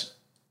touch,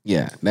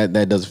 yeah,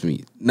 that does it for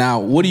me. Now,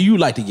 what do you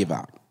like to give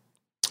out?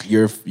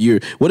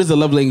 What is the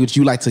love language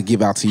you like to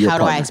give out to your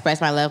partner? How do I express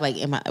my love? Like,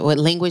 what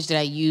language did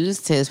I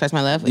use to express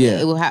my love? Yeah.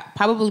 It will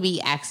probably be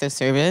acts of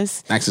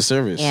service. Acts of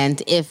service.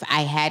 And if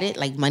I had it,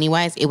 like money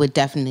wise, it would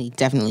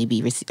definitely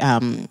be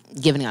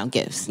giving out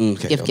gifts.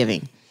 Gift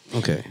giving.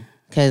 Okay.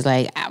 Cause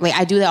like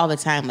I do that all the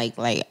time. Like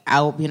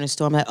I'll be in a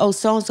store, I'm like, oh,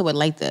 so and so would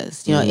like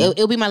this. You know,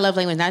 it'll be my love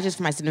language, not just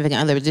for my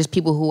significant other, but just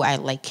people who I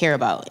like care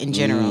about in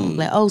general.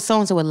 Like, oh, so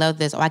and so would love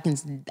this. Or I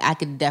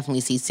could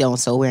definitely see so and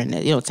so wearing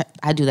it. You know,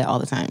 I do that all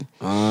the time.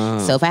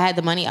 So if I had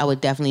the money, I would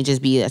definitely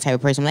just be that type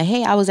of person. Like,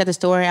 hey, I was at the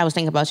store, I was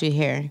thinking about you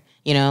here.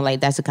 You know, like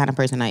that's the kind of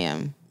person I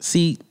am.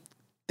 See,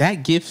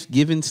 that gift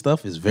giving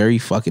stuff is very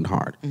fucking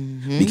hard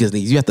because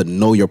you have to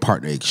know your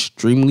partner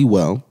extremely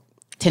well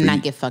to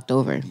not get fucked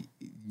over.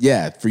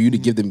 Yeah, for you to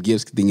give them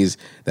gifts, the thing is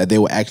that they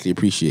will actually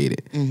appreciate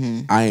it.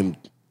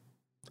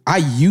 I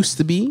used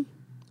to be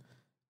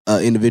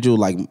an individual,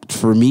 like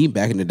for me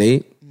back in the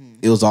day,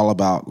 it was all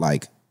about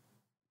like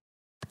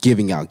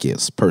giving out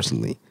gifts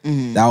personally.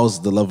 That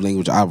was the love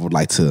language I would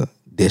like to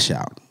dish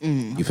out.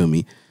 You feel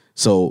me?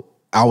 So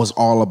I was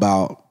all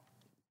about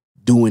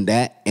doing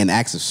that and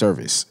acts of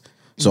service.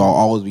 So I'll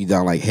always be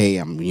down like, hey,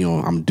 I'm do you,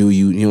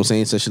 you know what I'm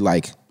saying? Such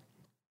like,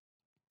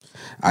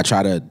 I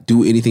try to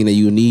do anything that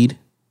you need.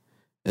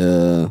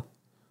 I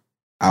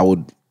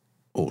would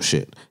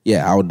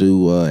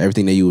do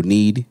everything that you would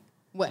need.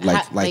 What,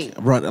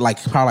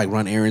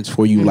 run errands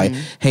for you. Like,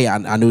 hey,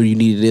 I knew you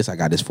needed this. I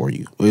got this for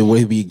you.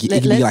 It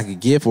could be like a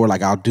gift, or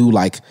like I'll do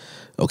like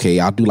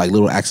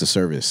little acts of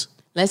service.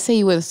 Let's say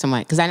you with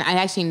someone, because I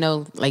actually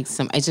know like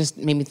some. It just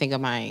made me think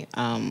of my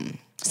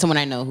someone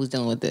I know who's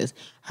dealing with this.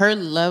 Her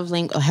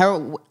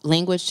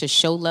language to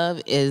show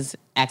love is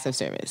acts of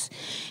service,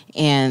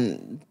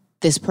 and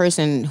this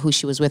person who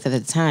she was with at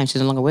the time,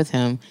 she's no longer with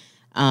him.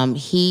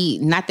 He,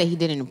 not that he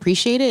didn't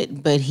appreciate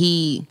it, but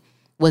he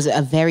was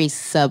a very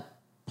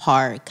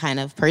subpar kind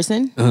of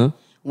person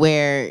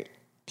where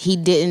he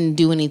didn't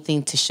do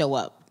anything to show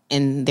up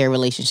in their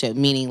relationship.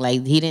 Meaning,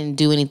 like, he didn't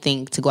do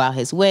anything to go out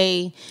his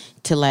way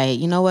to, like,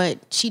 you know what,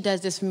 she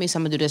does this for me, so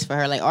I'm gonna do this for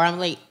her. Like, or I'm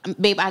like,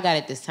 babe, I got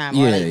it this time.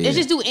 Or like,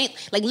 just do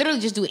literally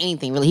just do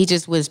anything. Really, he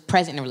just was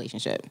present in a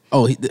relationship.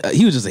 Oh,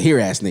 he was just a here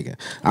ass nigga.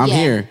 I'm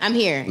here.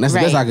 That's the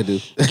best I could do.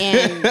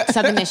 And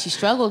something that she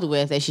struggled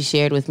with, that she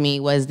shared with me,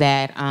 was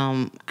that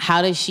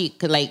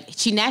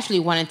she naturally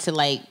wanted to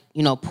like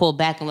pull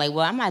back and like,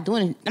 well, I'm not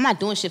doing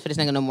shit for this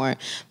nigga no more.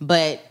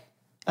 But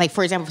like,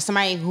 for example, for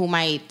somebody who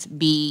might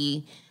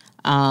be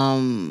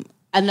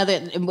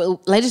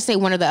let's just say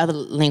one of the other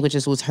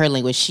languages was her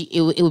language.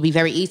 It would be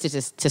very easy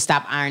to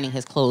stop ironing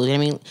his clothes. You know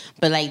what I mean?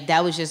 But like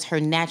that was just her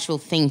natural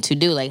thing to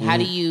do. Like, how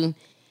do you,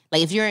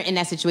 like, if you're in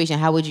that situation,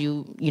 how would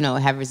you,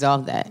 have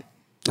resolved that?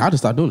 I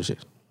just stopped doing the shit.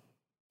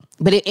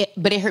 But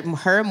it hurt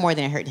her more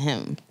than it hurt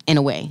him in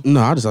a way.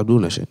 No, I just stopped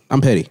doing that shit.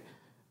 I'm petty.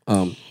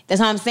 That's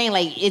what I'm saying.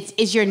 Like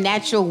it's your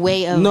natural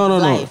way of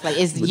life. Like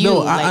it's you.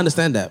 No, I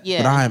understand that.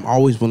 Yeah. But I am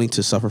always willing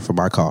to suffer for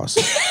my cause.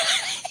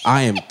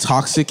 I am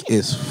toxic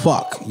as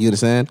fuck. You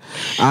understand?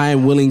 I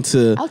am willing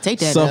to. I'll take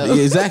that. Suffer.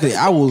 Exactly.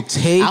 I will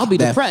take. I'll be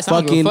that depressed.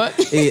 Fucking I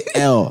don't give a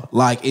L.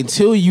 Like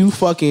until you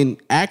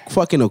fucking act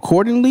fucking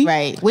accordingly.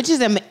 Right. Which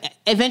is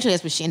eventually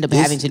that's what she ended up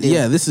having to do.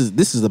 Yeah. This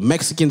is a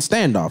Mexican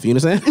standoff. You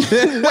understand?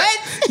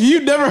 What?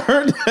 You never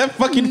heard that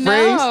fucking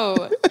phrase?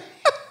 No.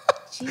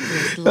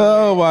 Jesus Lord.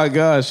 Oh my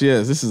gosh,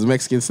 yes, this is a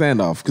Mexican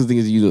standoff. Because the thing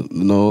is, you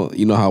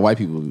know how white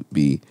people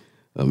be,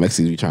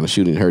 Mexicans be trying to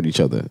shoot and hurt each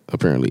other.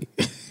 Apparently,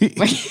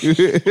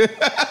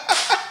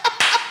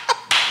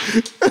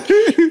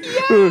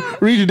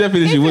 read your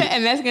definition. A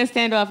Mexican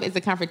standoff is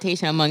a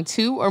confrontation among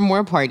two or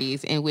more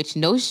parties in which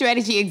no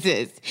strategy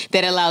exists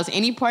that allows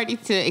any party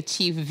to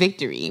achieve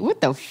victory.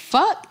 What the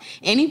fuck?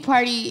 Any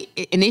party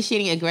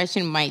initiating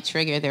aggression might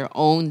trigger their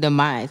own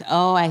demise.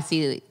 Oh, I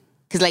see.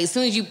 Because like as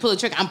soon as you pull a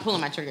trigger, I'm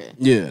pulling my trigger.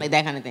 Yeah. Like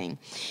that kind of thing.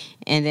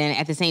 And then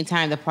at the same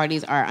time, the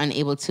parties are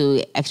unable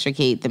to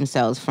extricate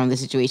themselves from the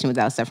situation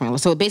without suffering.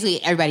 So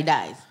basically everybody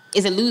dies.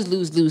 It's a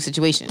lose-lose-lose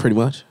situation. Pretty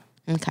much.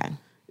 Okay.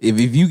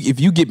 If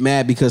you get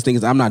mad because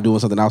things I'm not doing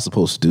something I was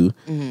supposed to do,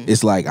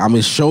 it's like I'm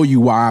gonna show you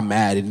why I'm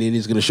mad, and then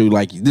it's gonna show you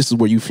like this is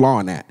where you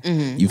flawing at.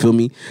 You feel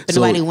me? But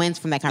nobody wins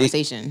from that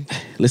conversation.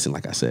 Listen,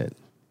 like I said,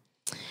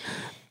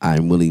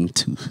 I'm willing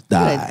to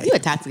die. You a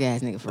toxic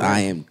ass nigga for real. I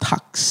am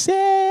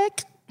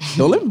toxic.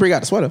 Don't let me bring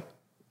out the sweater.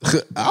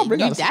 I'll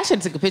bring out. I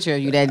should have took a picture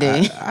of you that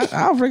day.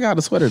 I'll bring out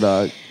the sweater,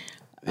 dog.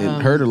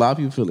 It hurt a lot of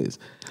people's feelings,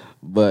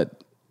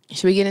 but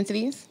should we get into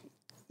these?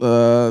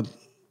 Well,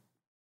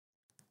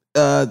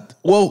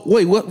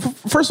 wait. What?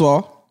 First of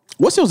all,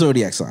 what's your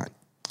zodiac sign?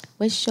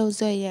 What's your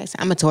zodiac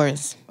sign? I'm a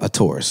Taurus. A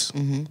Taurus.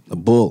 A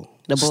bull.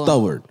 The bull.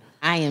 Stubborn.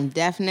 I am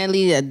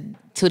definitely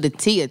to the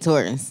T a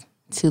Taurus.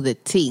 To the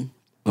T.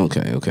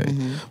 Okay.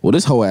 Well,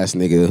 this whole ass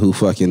nigga who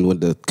fucking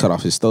went to cut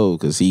off his stove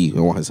because he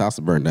want his house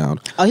to burn down.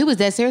 Oh, he was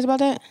that serious about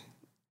that?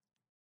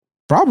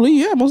 Probably,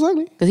 yeah, most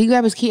likely. Because he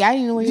grabbed his key. I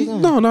didn't know where he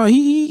was going. No,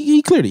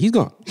 he cleared it. He's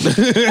gone.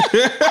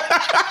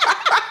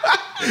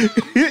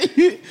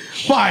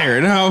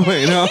 Fired.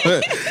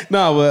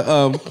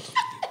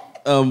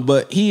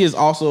 But he is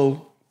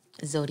also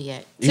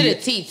Zodiac to the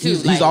T too.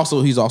 He's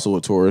also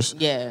a Taurus.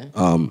 Yeah.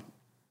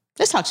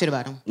 Let's talk shit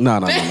about him. No.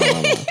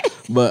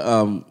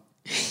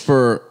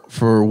 But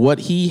for what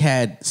he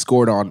had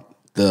scored on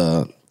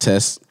the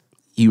test,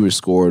 he was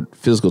scored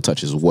physical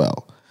touch as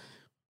well.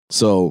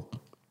 So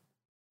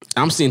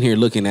I'm sitting here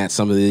looking at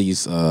some of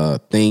these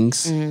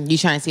things. You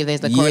trying to see if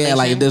there's a correlation? Yeah,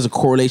 like if there's a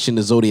correlation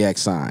to zodiac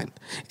sign.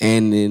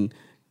 And then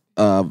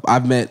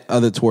I've met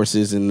other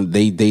Tauruses, and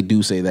they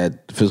do say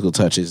that physical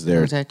touch is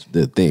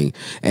the thing.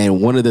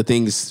 And one of the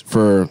things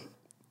for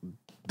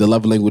the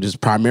love language is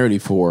primarily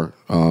for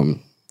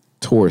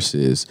Taurus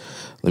is,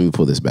 let me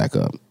pull this back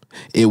up.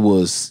 It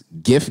was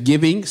gift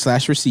giving /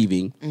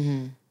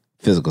 receiving,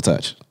 physical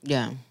touch.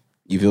 Yeah.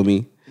 You feel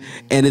me?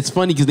 And it's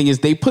funny because the thing is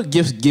they put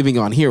gift giving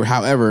on here.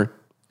 However,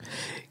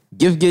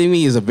 gift giving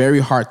is a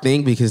very hard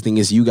thing because the thing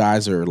is you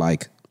guys are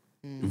like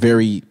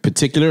very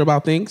particular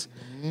about things.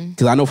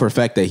 Because I know for a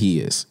fact that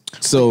he is.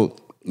 So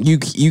you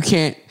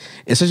can't,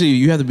 essentially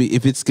you have to be,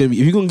 if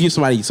you're gonna give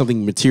somebody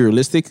something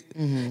materialistic,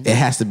 it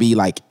has to be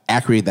like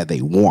accurate that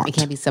they want. It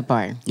can't be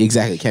subpar.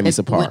 Exactly, it can't be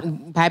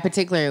subpar. By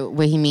particular,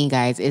 what he mean,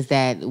 guys, is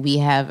that we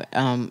have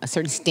a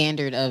certain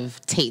standard of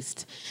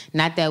taste.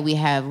 Not that we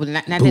have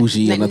not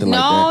bougie that, or nothing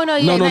no, like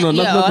that. No,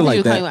 nothing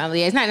like that.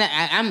 It's not.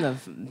 I'm the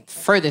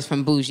furthest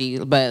from bougie,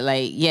 but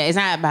like, yeah, it's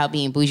not about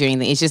being bougie or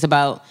anything. It's just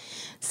about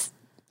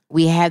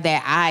we have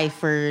that eye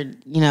for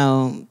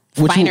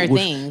finer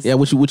things. Yeah,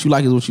 what you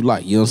like is what you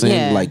like. You know what I'm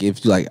saying? Yeah. Like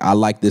if you like, I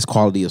like this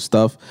quality of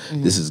stuff.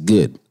 This is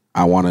good.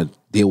 I want to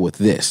deal with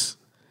this.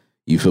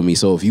 You feel me?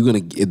 So if you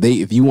want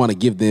to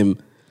give them,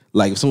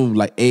 like if someone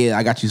like, hey,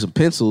 I got you some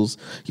pencils,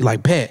 you're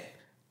like, bet.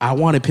 I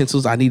wanted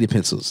pencils. I needed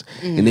pencils,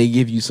 and they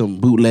give you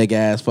some bootleg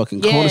ass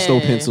fucking corner store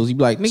pencils. You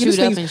be like, nigga, this Chewed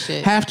up and thing's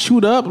shit. half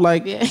chewed up.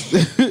 Like,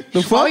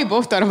 the fuck? Oh, we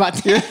both thought about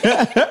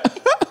that.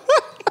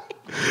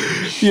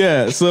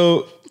 Yeah.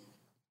 So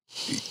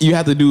you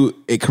have to do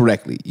it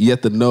correctly. You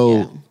have to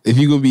know if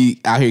you're gonna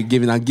be out here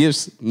giving out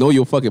gifts, know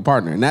your fucking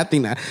partner. And I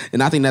think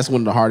that's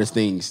one of the hardest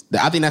things.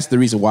 I think that's the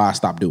reason why I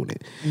stopped doing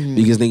it.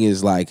 Because the thing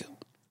is like,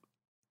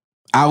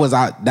 that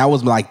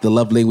was like the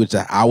love language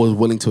that I was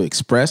willing to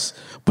express,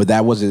 but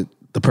that wasn't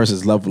the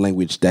person's love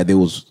language that they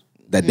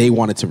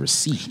wanted to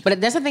receive. But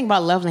that's the thing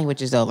about love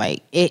languages, though.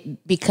 Like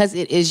because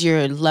it is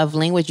your love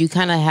language, you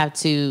kind of have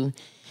to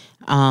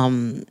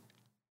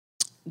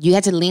you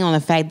had to lean on the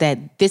fact that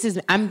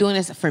I'm doing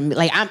this for me.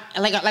 Like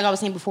I was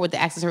saying before with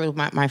the access with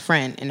my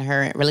friend in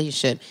her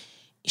relationship.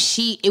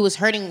 It was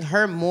hurting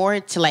her more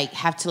to like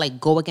have to like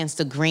go against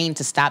the grain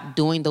to stop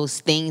doing those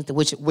things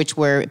which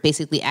were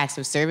basically acts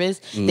of service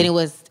than it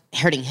was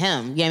hurting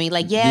him. You know what I mean?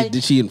 Like, yeah.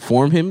 Did she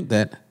inform him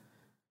that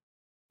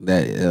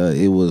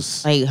it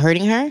was like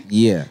hurting her?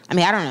 Yeah. I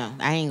mean, I don't know.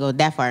 I ain't go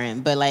that far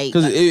in, but like,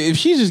 because if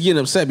she's just getting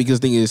upset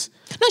because the thing is,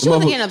 no, she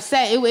wasn't getting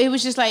upset. It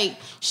was just like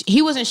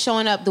he wasn't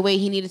showing up the way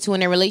he needed to in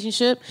their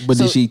relationship. But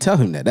did she tell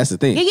him that? That's the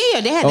thing. Yeah.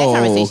 They had that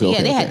conversation.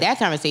 Okay, they had that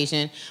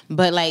conversation.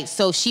 But like,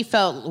 so she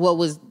felt what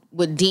was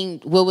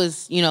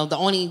the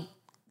only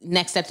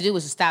next step to do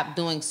was to stop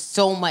doing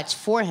so much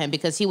for him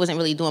because he wasn't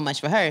really doing much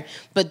for her.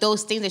 But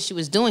those things that she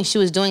was doing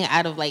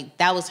out of like,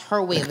 that was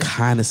her way of the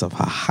kindness of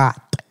her heart.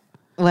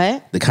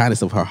 What? The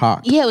kindness of her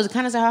heart. Yeah, it was the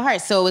kindness of her heart.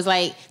 So it was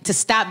like, to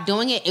stop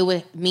doing it, it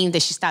would mean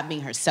that she stopped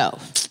being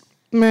herself.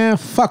 Man,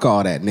 fuck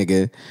all that,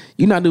 nigga.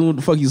 You're not doing what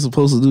the fuck you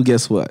supposed to do,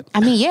 guess what? I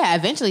mean, yeah,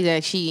 eventually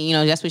that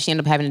that's what she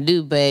ended up having to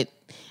do, but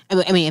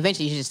I mean,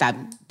 eventually you should just stop.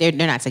 They're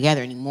not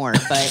together anymore,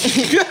 but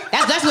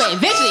that's what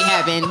eventually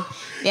happened.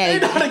 Yeah, they're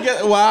not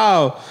together.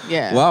 Wow.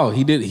 Yeah. Wow.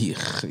 He did.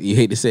 You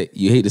hate to say it.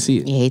 You hate to see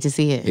it. You hate to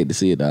see it. Hate to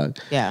see it, dog.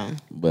 Yeah.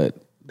 But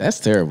that's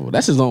terrible.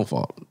 That's his own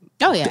fault.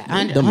 Oh yeah,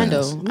 He's a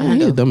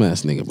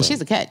dumbass nigga, bro.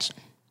 She's a catch.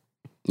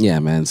 Yeah,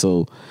 man.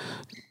 So,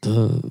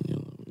 does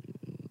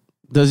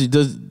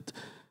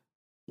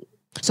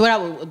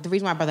So the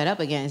reason why I brought that up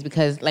again is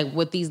because like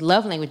with these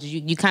love languages,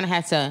 you kind of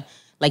have to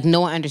like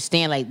know and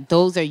understand like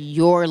those are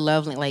your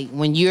love like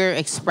when you're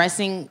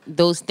expressing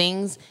those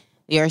things,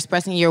 you're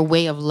expressing your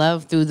way of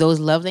love through those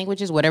love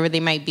languages, whatever they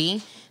might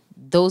be.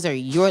 Those are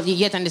you have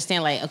to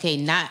understand like, okay,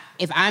 not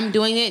if I'm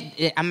doing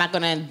it, I'm not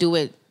gonna do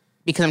it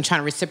because I'm trying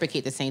to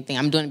reciprocate the same thing.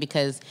 I'm doing it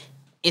because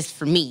it's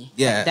for me.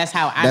 Yeah, like, that's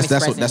how I'm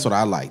expressing. That's what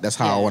I like. That's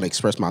how I want to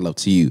express my love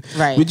to you.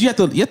 Right. But you have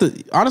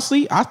to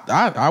honestly,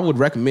 I would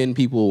recommend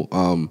people.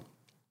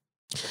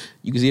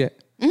 You can see that.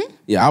 Mm-hmm.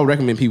 Yeah, I would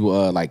recommend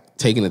people like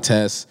taking a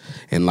test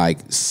and like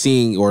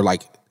seeing or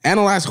like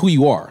analyze who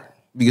you are,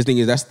 because the thing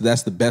is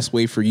that's the best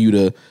way for you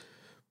to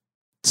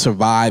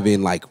survive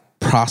and like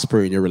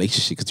prosper in your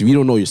relationship. Because if you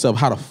don't know yourself,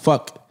 how the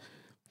fuck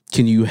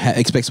can you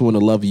expect someone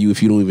to love you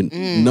if you don't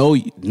even know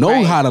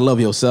right. how to love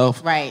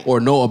yourself, right? Or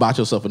know about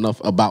yourself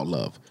enough about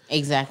love?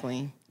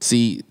 Exactly.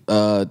 See,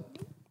 the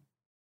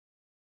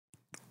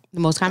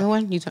most common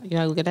one. You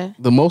look at that.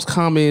 The most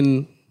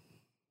common.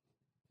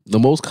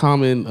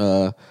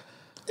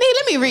 Hey,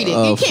 let me read it.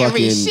 You can't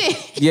read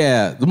shit.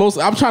 Yeah,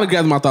 I'm trying to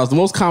gather my thoughts. The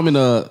most common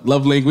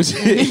love language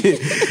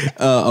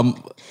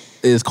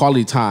is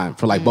quality time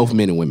for like both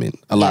men and women.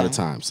 A lot of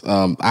times,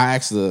 I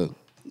asked the.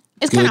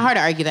 It's kind of hard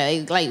to argue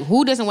that. Like,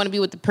 who doesn't want to be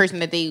with the person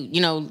that they,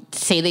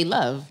 say they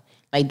love?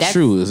 Like that's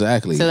true,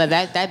 exactly. So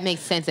that makes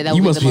sense. That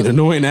you must be an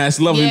annoying ass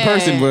loving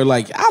person. Where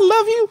like I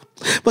love you,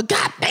 but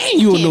god dang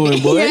you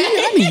annoying boy.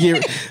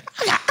 I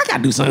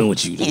gotta do something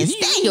with you. Can't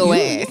stand your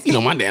ass.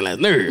 My damn last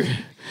nerve.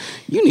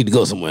 You need to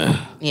go somewhere.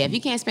 Yeah, if you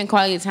can't spend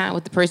quality time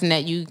with the person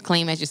that you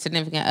claim as your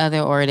significant other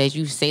or that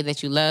you say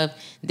that you love,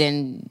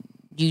 then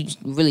you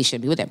really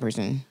should be with that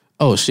person.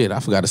 Oh shit, I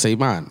forgot to say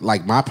mine.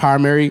 Like my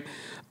primary.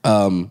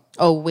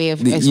 Way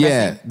of expressing.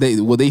 Yeah,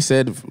 they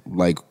said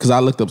like because I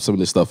looked up some of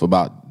this stuff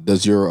about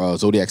does your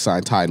zodiac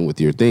sign tie in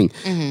with your thing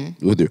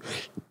with your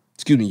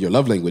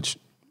love language,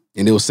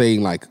 and they were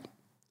saying like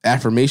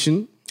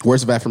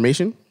words of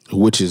affirmation,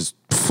 which is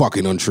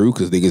fucking untrue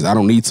because thing is I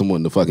don't need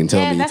someone to fucking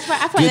tell me. That's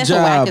right. I feel like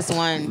that's the wackest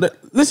one.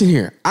 Listen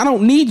here, I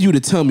don't need you to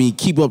tell me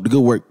keep up the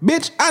good work,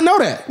 bitch. I know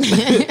that. No,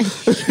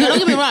 don't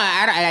get me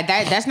wrong.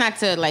 That's not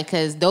to like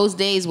because those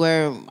days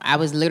where I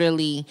was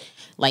literally.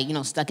 Like,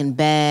 stuck in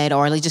bed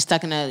or like just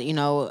stuck in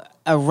a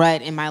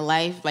rut in my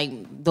life. Like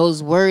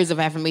those words of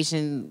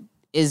affirmation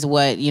is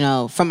what,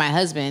 from my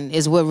husband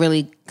is what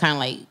really kind of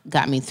like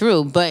got me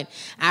through. But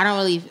I don't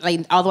really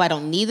like, although I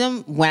don't need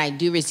them, when I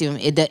do receive them,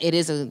 it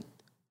is a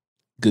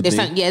good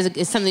thing.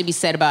 It's something to be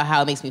said about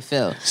how it makes me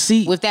feel.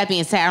 See, with that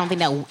being said, I don't think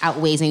that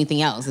outweighs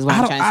anything else is what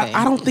I'm trying to say.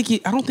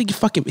 I don't think you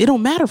fucking, it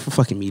don't matter for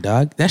fucking me,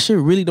 dog. That shit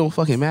really don't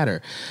fucking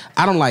matter.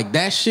 I don't like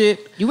that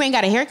shit. You ain't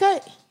got a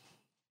haircut?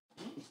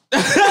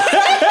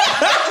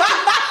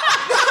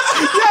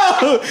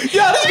 Yo,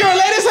 this girl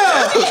late as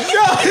hell. You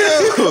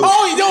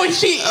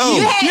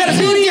had a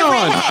hoodie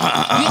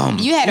on.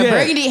 You had a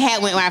burgundy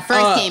hat when I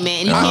first came in,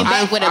 and you came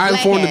back with a black hat. I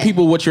informed the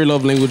people what your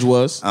love language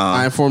was.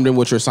 I informed them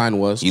what your sign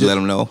was. You let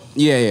them know?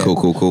 Yeah.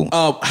 Cool.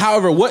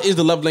 However, what is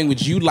the love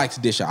language you like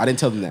to dish out? I didn't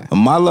tell them that.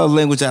 My love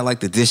language I like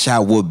to dish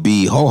out would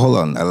be, hold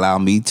on, allow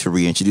me to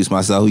reintroduce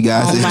myself. You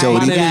guys, it's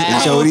Jody.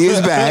 Jody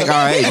is back. All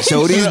right,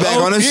 Jody is back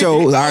on the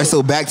show. All right,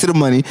 so back to the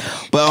money.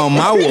 But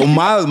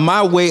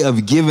my way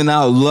of giving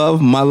out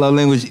love, my love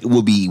language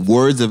will be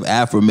words of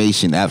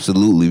affirmation,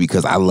 absolutely,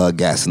 because I love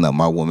gassing up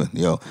my woman.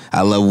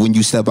 I love when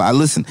you step out.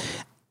 Listen,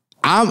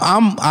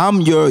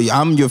 I'm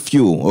your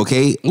fuel,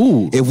 okay?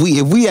 Ooh. If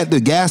we at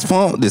the gas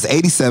pump, there's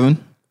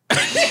 87.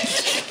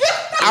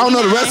 I don't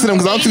know the rest of them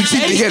because I'm too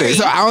cheap to get it.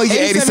 So I only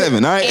get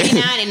 87. All right.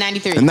 89 and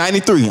 93.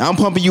 93. I'm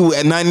pumping you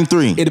at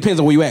 93. It depends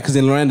on where you at, because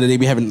in Atlanta they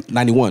be having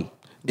 91.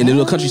 In the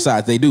little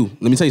countryside, they do.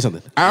 Let me tell you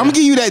something. I'm gonna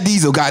give you that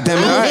diesel, goddamn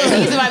it. All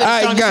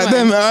right,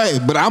 goddamn it. All right,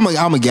 but I'm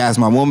gonna gas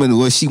my woman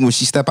when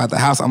she step out the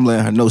house. I'm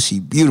letting her know she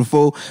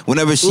beautiful.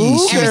 Whenever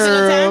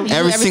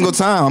every single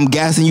time, I'm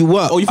gassing you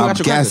up. Oh, you forgot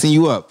I'm gassing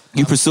you up.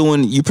 You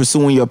pursuing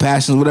your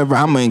passions, whatever.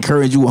 I'm gonna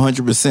encourage you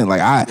 100%.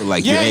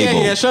 Like you're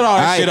able. Yeah. Shut all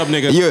that shit up,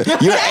 nigga. You're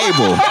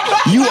able.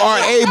 You are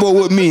able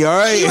with me. All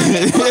right.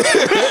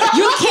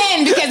 You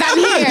can, because I'm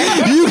here.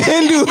 You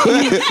can do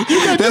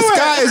it. The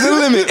sky is the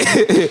limit.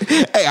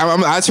 Hey,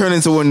 I turn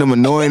into one of them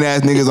annoying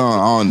ass niggas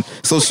on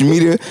social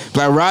media.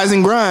 Like rise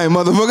and grind,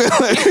 motherfucker.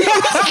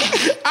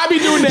 I be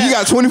doing that. You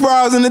got 24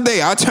 hours in the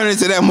day. I turn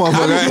into that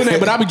motherfucker. I be doing that,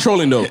 but I be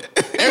trolling though.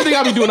 Everything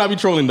I be doing, I be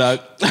trolling,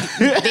 dog.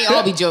 They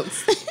all be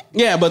jokes.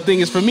 Yeah, but thing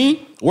is, for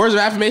me, words of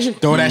affirmation,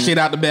 throw that shit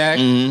out the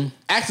bag.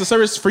 Acts of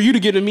service for you to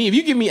give to me. If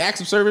you give me acts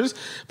of service,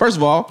 first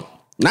of all,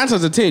 9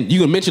 times out of 10, you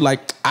gonna mention like,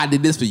 I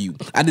did this for you.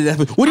 I did that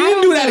for you. Well, you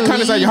didn't do that to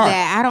kindness out your heart.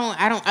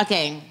 I don't.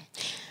 Okay.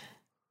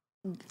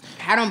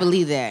 I don't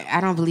believe that. I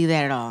don't believe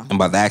that at all.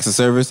 About the acts of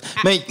service,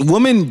 man.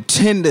 Women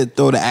tend to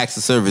throw the acts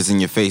of service in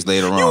your face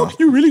later on.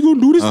 You really gonna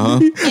do this for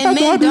me? And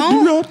men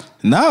don't.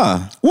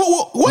 Nah.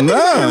 What nah,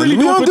 niggas really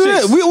we don't do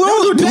that. We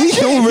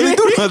don't really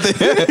do nothing.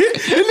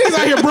 These niggas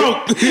out here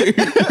broke.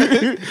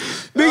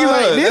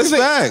 That's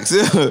facts.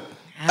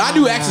 I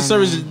do acts of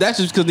service. That's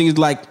just because niggas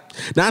like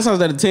 9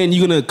 times out of 10,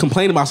 you're gonna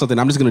complain about something.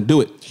 I'm just gonna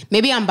do it.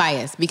 Maybe I'm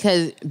biased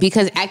because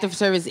act of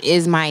service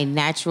is my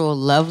natural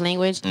love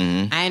language.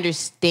 I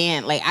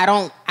understand. Like I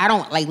don't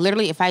like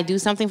literally. If I do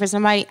something for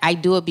somebody, I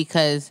do it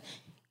because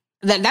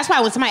that's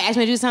why when somebody asks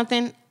me to do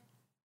something,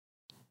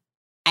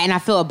 and I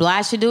feel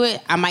obliged to do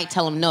it, I might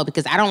tell them no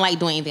because I don't like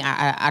doing anything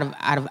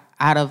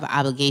out of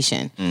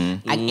obligation.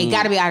 It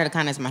got to be out of the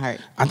kindness of my heart.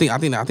 I think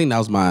that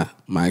was my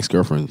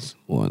ex-girlfriend's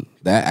one.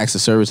 That acts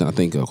of service and I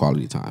think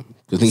quality time.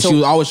 Because she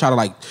would always try to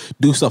like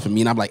do stuff for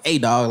me, and I'm like, hey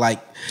dog, like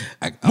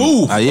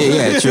move.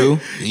 Yeah, true.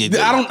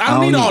 I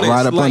don't need all this.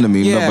 Right up like, under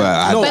me, yeah,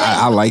 but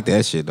I like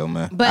that shit though,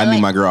 man. But I need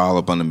like, my girl all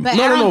up under me. But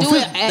I don't do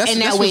it in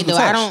that way though.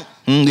 I don't.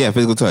 Yeah,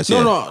 physical touch.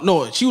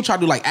 No. She would try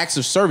to do like acts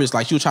of service.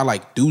 Like she would try to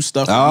like do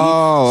stuff for me.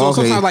 So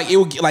okay. Sometimes like it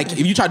would like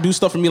if you try to do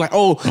stuff for me, like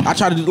I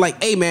try to do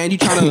like, hey man, you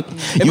trying to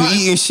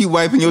eating, she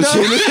wiping your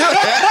shit.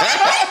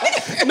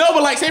 No,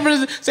 but like say for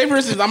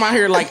instance, I'm out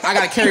here like I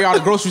gotta carry all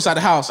the groceries out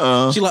the house.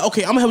 She like,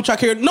 okay, I'm gonna help you try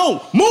to carry.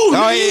 No, move.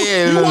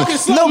 You walking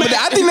slow. No, but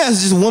I think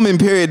that's just woman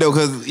period though,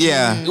 because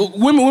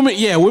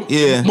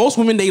women. Most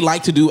women they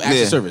like to do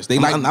acts of service. They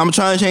like. I'm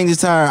trying to change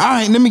this tire. All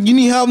right, you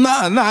need help?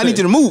 Nah, I need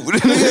you to move.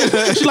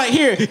 She like,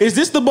 here, is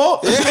this the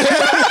bolt?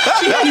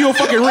 She gave you a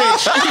fucking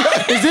wrench.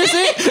 Is this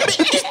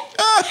it?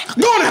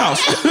 Go in the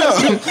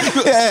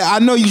house. Yeah, I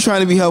know you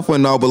trying to be helpful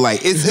and all, but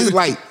like it's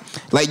like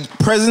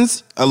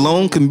presence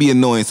alone can be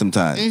annoying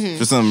sometimes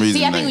for some reason.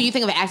 See, I think when you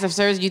think of acts of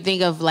service, you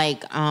think of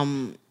like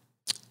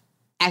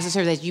acts of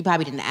service that you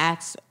probably didn't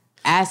ask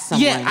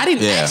someone. Yeah, I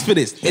didn't ask for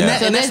this,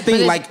 and that's the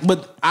thing. Like,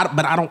 but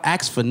I don't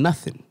ask for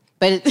nothing.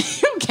 But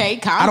okay,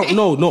 calm. I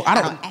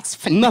don't ask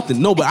for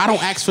nothing. No, but I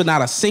don't ask for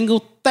not a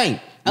single thing.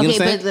 You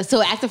okay, but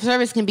so active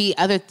service can be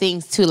other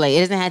things too. Like it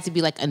doesn't have to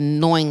be like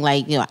annoying.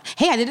 Like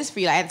hey, I did this for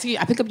you. I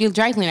pick up your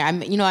dry cleaner. I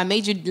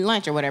made you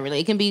lunch or whatever.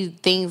 Like, it can be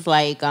things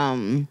like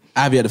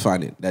I've yet to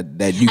find it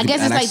that you. I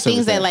guess it's like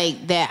things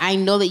that I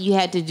know that you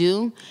had to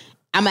do.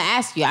 I'm gonna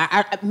ask you.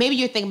 Maybe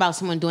you're thinking about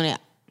someone doing it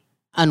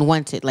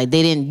unwanted. Like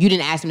you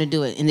didn't ask them to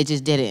do it and they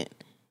just did it.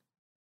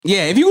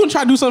 Yeah, if you're gonna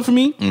try to do something for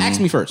me, ask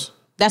me first.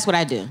 That's what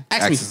I do.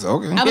 Ask me.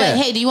 Okay. I'm like,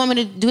 hey, do you want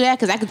me to do that?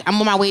 Because I'm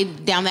on my way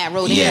down that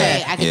road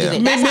anyway. I can do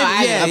that. That's how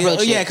I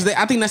approach it. Yeah, because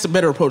I think that's a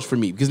better approach for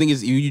me. Because the thing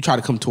is, you try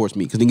to come towards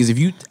me. Because the thing is, if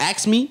you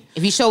ask me,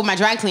 if you show my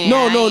dry cleaner,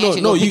 no,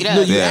 you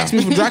asked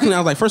me for dry cleaning. I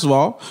was like, first of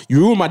all, you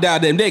ruined my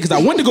goddamn day because I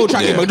went to go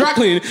try to get my dry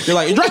cleaning. They're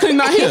like, your dry cleaning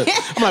not here.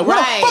 I'm like, where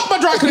the fuck my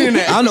dry cleaning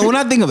at? I don't know. When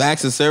I think of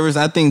acts of service,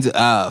 I think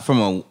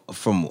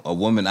from a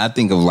woman, I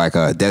think of like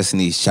a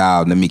Destiny's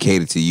Child, let me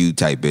cater to you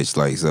type bitch.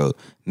 Like so.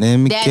 Let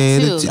me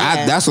cater to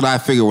that's what I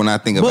figure when I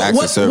think of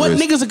acts of service. What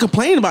niggas are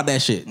complaining about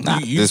that shit?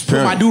 You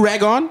put my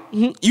do-rag on?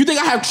 Mm-hmm. You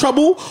think I have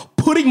trouble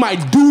putting my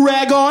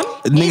do-rag on?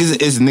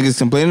 Is niggas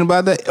complaining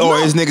about that? Or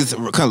is niggas,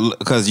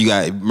 because you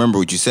got, remember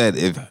what you said,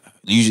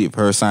 if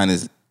her sign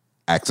is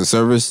acts of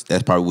service,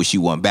 that's probably what she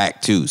want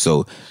back too.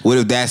 So what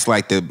if that's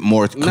like the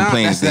more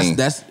complaining thing?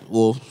 That's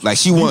well, like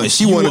she want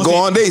to go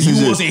on dates.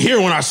 You wasn't here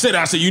when I said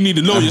you need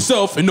to know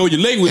yourself and know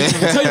your language.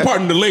 Tell your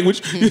partner the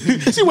language.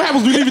 See what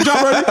happens when you leave your job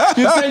early?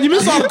 You know what I'm saying? You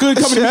miss all the good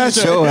coming to me.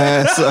 Shut your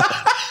ass up.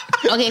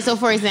 Okay, so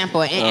for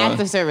example, in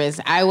active service,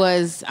 I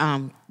was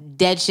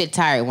dead shit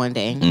tired one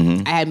day.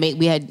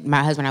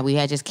 My husband and I, we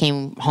had just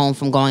came home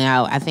from going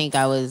out. I think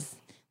I was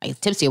like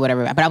tipsy or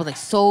whatever. But I was like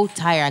so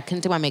tired. I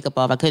couldn't take my makeup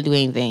off. I couldn't do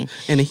anything.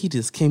 And then he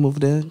just came over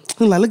there. He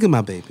was like, look at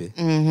my baby.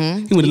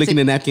 Mm-hmm. He went licking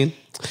the napkin.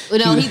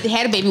 No, he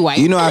had a baby wipe.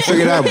 You know, I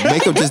figured out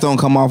makeup just don't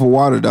come off of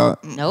water, dog.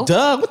 Nope.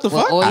 Doug, what the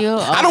fuck? Oil.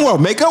 I don't wear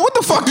makeup. What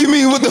the fuck you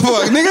mean? What the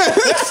fuck,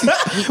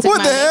 nigga?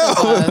 What the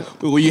hell?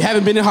 Well, you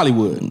haven't been in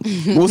Hollywood.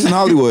 What's in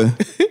Hollywood?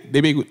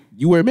 They make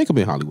you wear makeup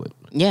in Hollywood.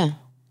 Yeah.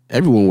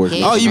 Everyone wears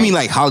Yeah. makeup. Oh, you mean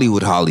like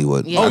Hollywood?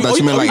 Yeah. I thought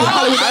you meant like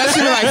Hollywood. I thought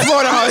you meant like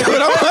Florida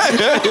Hollywood.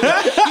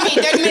 You mean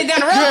 30 minutes down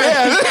the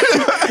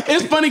road?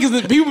 It's funny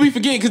because people be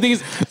forgetting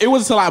because it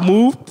wasn't until I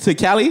moved to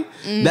Cali.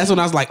 That's when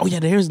I was like, oh yeah,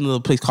 there's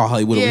another place called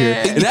Hollywood over here.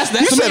 Yeah. And that's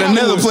You said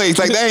another place.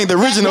 Like that ain't the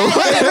original.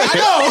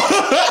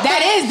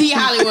 That is the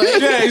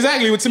Hollywood. Yeah,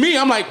 exactly. But to me,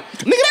 I'm like,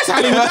 nigga, that's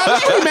Hollywood.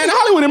 Hey, man,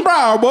 Hollywood and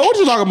Broward, boy. What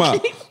you talking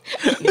about?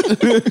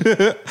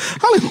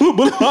 Hollywood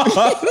Boulevard.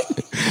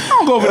 I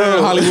don't go over there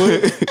in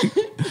Hollywood.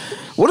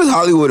 What is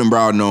Hollywood and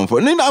Broward known for?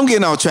 I'm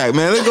getting off track,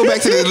 man. Let's go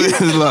back to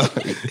this love.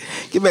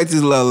 Get back to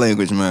this love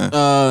language, man.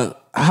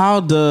 How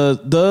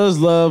does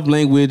love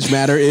language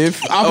matter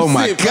if Oh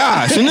my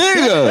gosh,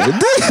 nigga.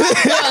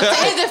 To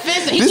his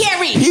defense, he can't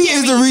read. He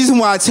is the reason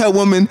why I tell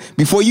women,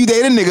 before you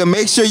date a nigga,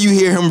 make sure you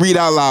hear him read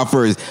out loud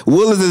first.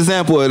 Will is an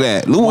example of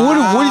that. What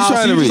are you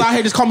trying to read? Just out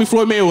here, just call me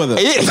Floyd Mayweather.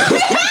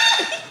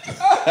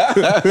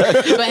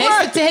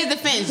 But to his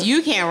defense,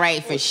 you can't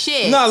write for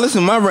shit. No,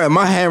 listen,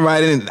 my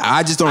handwriting,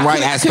 I just don't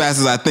write as fast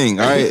as I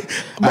think, all right?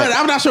 But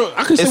I'm not sure.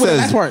 I couldn't It say what the says,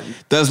 last part.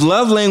 does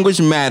love language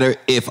matter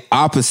if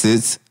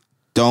opposites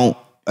don't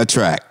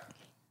attract?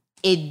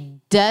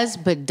 It does,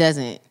 but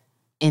doesn't.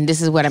 And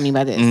this is what I mean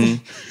by this.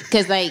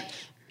 Because like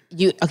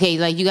you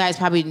guys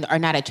probably are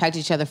not attracted to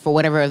each other for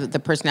whatever the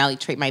personality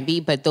trait might be,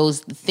 but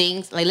those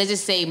things, like let's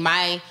just say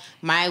my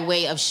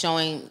way of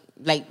showing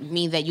like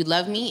me that you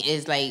love me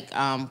is like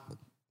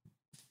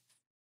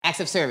acts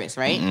of service,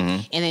 right?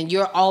 And then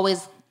you're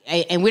always,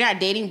 and we're not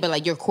dating, but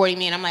like you're courting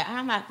me, and I'm like,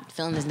 I'm not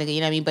feeling this nigga, you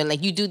know what I mean? But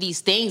like you do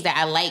these things that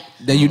I like.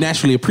 That you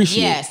naturally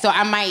appreciate. Yeah, so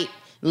I might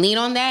lean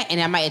on that, and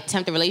I might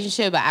attempt a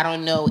relationship, but I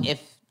don't know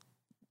if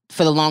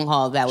for the long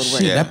haul that would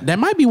work. Shit, that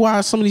might be why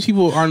some of these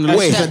people aren't in the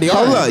Wait, relationship that they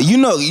hold are. up.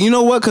 You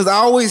know what? Because I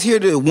always hear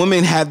that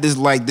women have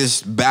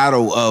this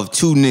battle of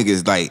two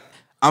niggas. Like,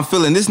 I'm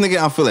feeling this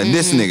nigga, I'm feeling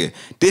this nigga.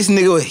 This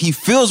nigga, he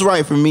feels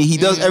right for me. He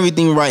does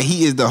everything right.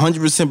 He is the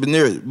 100%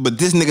 veneer, but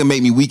this nigga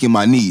make me weak in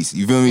my knees.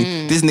 You feel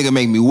me? This nigga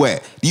make me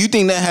wet. Do you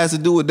think that has to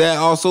do with that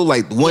also?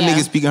 Like, one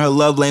nigga speaking her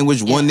love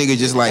language, one nigga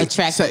just like...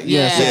 Attractive.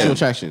 Sexual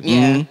attraction.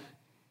 Yeah.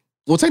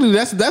 Well, technically,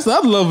 that's the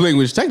other love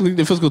language. Technically,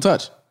 the physical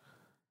touch.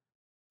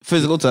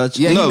 Physical touch.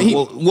 Yeah, no, he-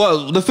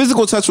 well, the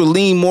physical touch will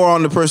lean more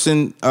on the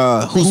person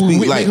who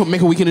speaks like... make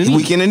her weak in the knees.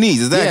 Weak in the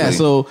knees, exactly. Yeah,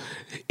 so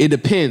it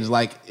depends.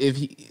 Like, if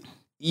he...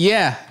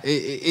 Yeah,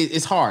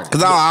 it's hard.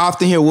 Because I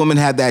often hear women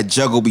have that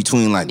juggle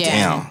between like,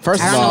 damn.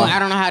 First I of don't all, know. I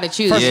don't know how to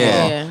choose. First of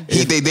all, Yeah.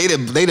 They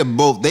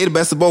the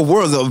best of both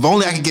worlds. If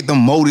only I could get them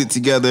molded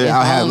together,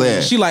 I'll have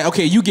that. she like,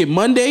 okay, you get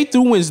Monday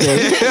through Wednesday,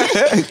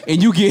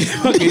 and you get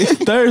fucking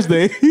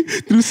Thursday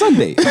through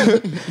Sunday.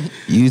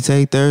 You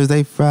take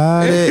Thursday,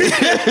 Friday.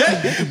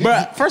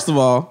 But first of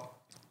all,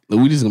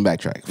 we just gonna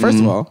backtrack. First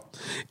of all,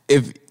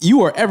 if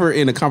you are ever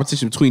in a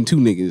competition between two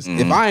niggas,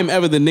 if I am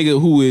ever the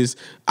nigga who is,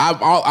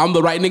 I'm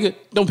the right nigga,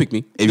 don't pick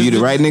me. If you the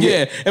right nigga?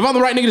 Yeah. If I'm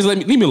the right nigga, just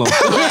leave me alone.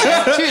 True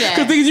that.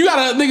 Because you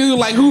got a nigga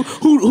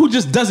who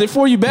just does it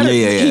for you better.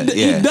 Yeah.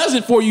 He does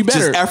it for you better.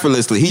 Just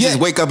effortlessly. He just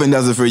wake up and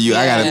does it for you.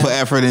 I gotta put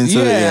effort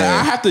into it.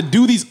 I have to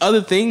do these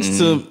other things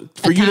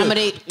for you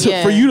Accommodate,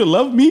 for you to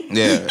love me.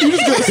 Yeah. You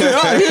just gonna sit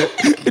out here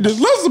and just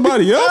love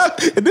somebody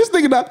else, and this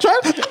nigga not trying.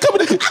 I come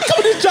in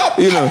this job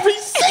every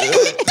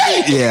single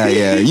day.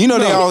 Yeah. You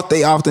know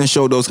they often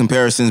show those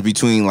comparisons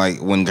between like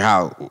when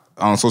how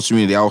on social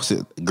media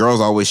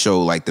girls always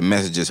show like the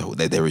messages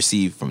that they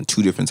receive from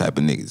two different type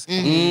of niggas.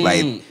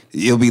 Like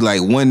it'll be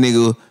like one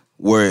nigga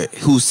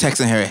who's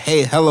texting her,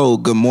 hey, hello,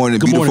 good morning,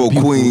 beautiful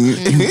queen.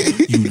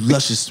 You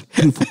luscious,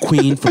 beautiful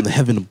queen from the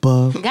heaven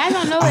above. Guys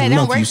don't know that. I It don't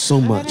love work. you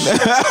so much.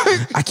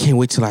 I can't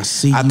wait till I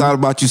see you. I thought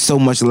about you so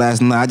much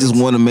last night. I just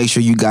want to make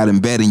sure you got in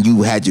bed and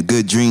you had your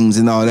good dreams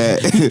and all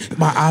that.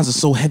 My eyes are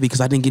so heavy because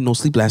I didn't get no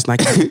sleep last night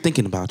 'cause I'm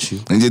thinking about you.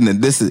 And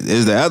then there's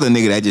the other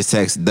nigga that just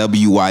texts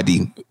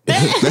WYD.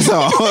 That's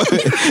all.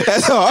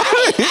 That's all.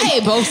 I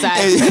hate both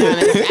sides. To be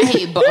honest. I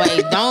hate both.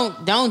 Like,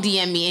 don't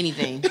DM me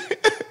anything.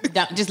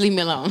 Just leave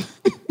me alone.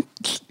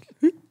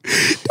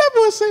 That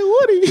boy say,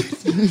 Woody.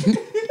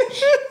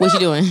 What you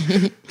doing?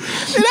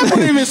 That boy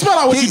didn't even spell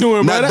out what you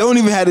doing, bro. Don't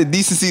even have the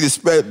decency to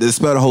spell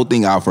the whole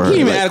thing out for her. He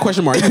didn't even Like, add a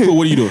question mark. He put,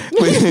 what are you doing?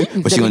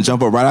 but she gonna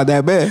jump up right out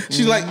that bed.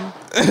 She's like,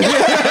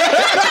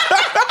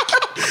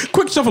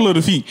 quick shuffle of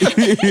the feet.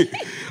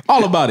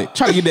 All about it.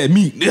 Try to get that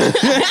meat.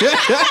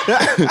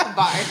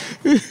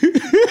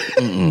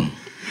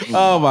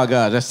 Oh my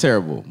God, that's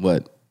terrible.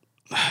 But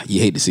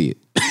you hate to see it.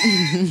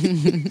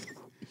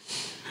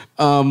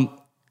 So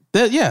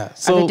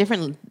Are there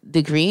different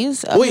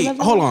degrees? Of wait, love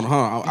hold on.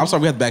 I'm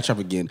sorry, we have to backtrack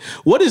again.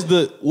 What is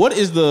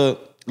the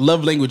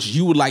love language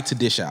you would like to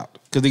dish out?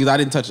 Because I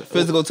didn't touch it.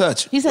 Physical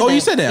touch. He said Oh, that.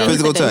 you said that. Yeah, he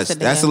Physical said that, he touch. said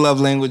that, That's yeah. a love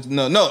language.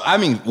 No. I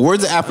mean,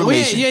 words of Oh, yeah,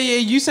 affirmation. yeah.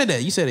 You said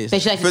that. You said it.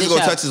 That you like to Physical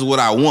dish out. touch is what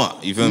I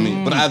want. You feel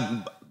me?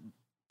 But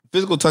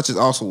physical touch is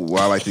also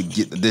what I like to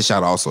get the dish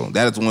out. Also,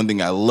 that is one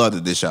thing I love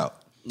to dish out.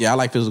 Yeah, I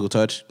like physical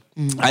touch.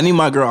 I need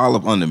my girl all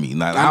up under me.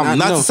 Like, I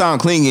not know. to sound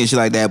clingy and shit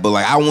like that, but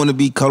like I want to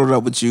be cuddled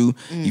up with you.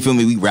 You feel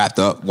me? We wrapped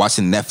up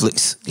watching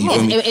Netflix. You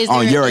feel me? Is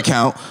On there- your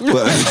account.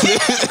 But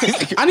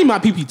I need my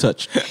pee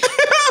touch.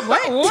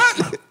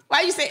 What?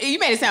 Why you say? You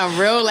made it sound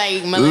real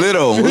like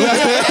little. Not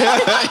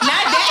that.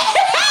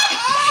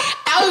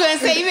 I was gonna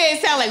say you made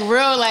it sound like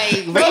real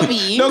like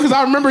rapey. No, because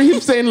I remember him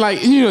saying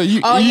like, you know,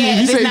 you. Oh yeah,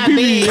 you it's say not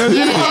pee-pee.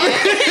 big.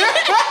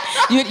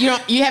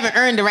 You haven't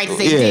earned the right to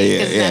say dick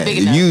because it's not big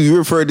enough. You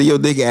refer to your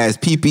dick as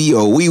pee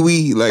or wee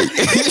wee, like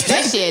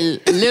That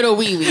shit little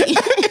wee wee.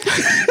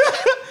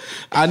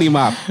 I need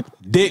my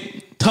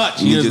dick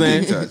touch. You know what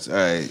I'm saying? touch. All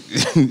right.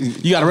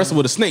 You got to wrestle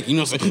with a snake. You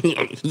know what I'm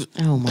saying?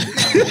 Oh my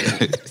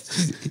god.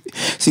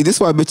 See, this is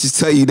why bitches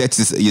tell you that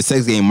your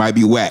sex game might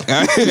be whack.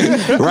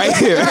 Right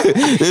here.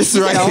 This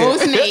You right got a whole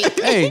here. snake.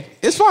 Hey,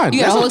 it's fine. You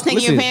got a whole That's snake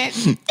in your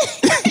listen,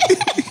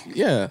 pants.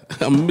 Yeah,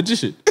 I'm a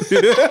magician.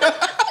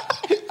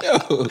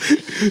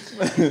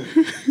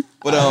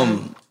 But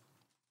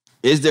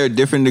is there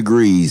different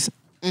degrees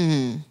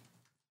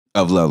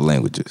of love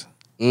languages?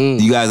 Do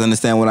you guys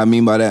understand what I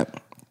mean by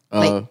that?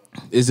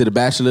 Is it a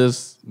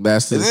bachelor's,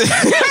 master's,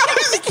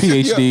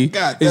 PhD? Yo,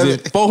 God Is damn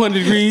it 400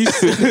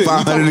 degrees?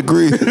 500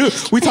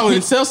 degrees. We talking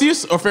in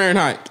Celsius or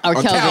Fahrenheit Or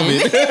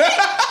Kelvin.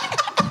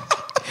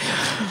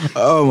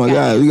 Oh my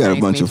God, we got a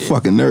Nice bunch of bitches.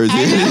 fucking nerds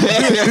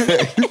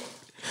here.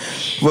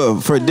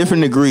 But for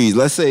different degrees,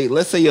 let's say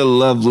your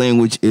love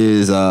language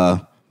is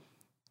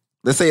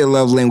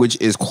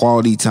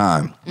quality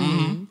time.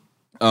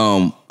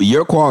 Your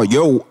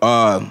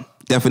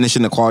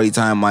definition of quality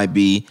time might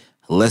be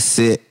let's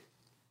sit,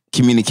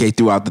 communicate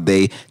throughout the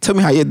day. Tell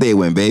me how your day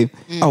went, babe.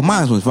 Oh,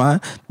 mine was fine.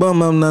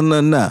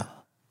 No.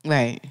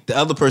 Right. The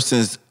other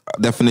person's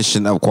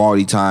definition of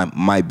quality time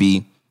might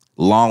be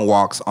long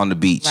walks on the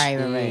beach.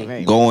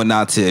 Right. Going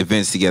out to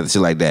events together,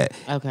 shit like that.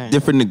 Okay.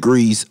 Different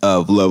degrees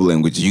of love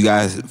language. You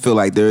guys feel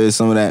like there is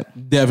some of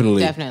that?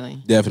 Definitely. 'Cause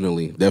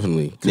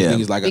Yeah.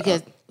 things like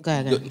Because go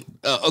ahead.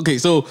 okay,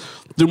 so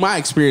through my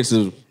experience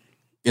in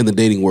the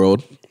dating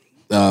world,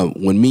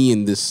 when me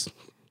and this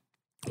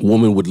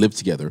woman would live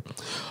together,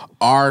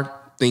 our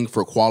thing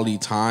for quality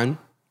time,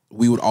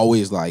 we would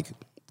always like,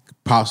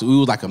 possibly, we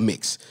was like a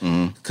mix.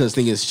 Because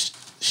the thing is,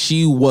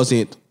 she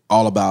wasn't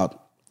all about.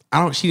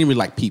 She didn't really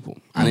like people.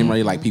 I didn't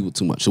really like people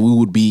too much. So we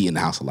would be in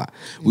the house a lot.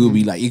 We would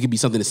be like, it could be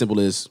something as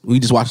simple as we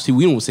just watch TV.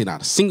 We don't say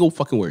not a single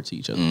fucking word to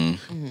each other.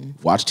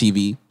 Watch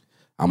TV.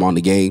 I'm on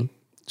the game.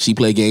 She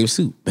play games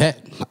too.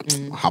 Bet.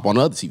 Hop on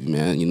the other TV,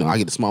 man. You know, I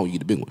get the small one, you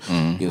get the big one. You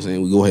know what I'm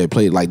saying? We go ahead and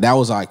play it. Like, that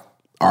was like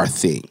our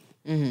thing.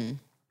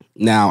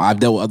 Now, I've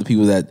dealt with other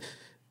people that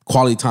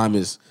quality time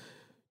is,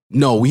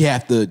 no, we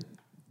have to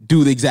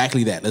do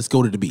exactly that. Let's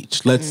go to the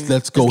beach. Let's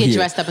go get here.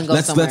 dressed up and go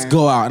Let's somewhere.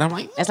 go out. And I'm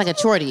like, That's like a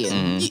chore to you.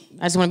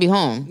 I just want to be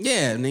home.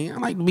 yeah, nigga, I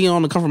like to be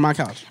on the comfort of my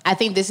couch. I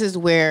think this is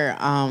where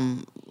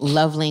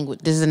love language.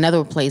 This is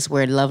another place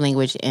where love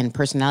language and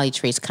personality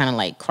traits kind of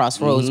like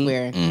crossroads.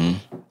 Where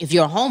if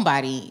you're a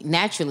homebody,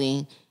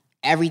 naturally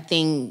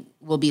everything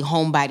will be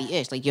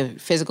homebody-ish. Like your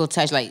physical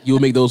touch, like You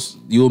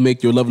will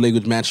make your love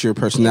language match your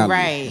personality.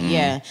 right,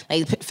 yeah.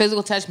 Like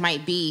physical touch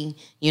might be,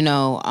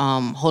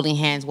 holding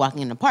hands,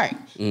 walking in the park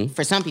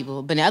for some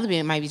people, but the other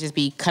people might just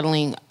be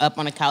cuddling up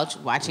on a couch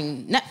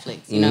watching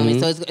Netflix. You know what I mean?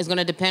 So it's going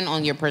to depend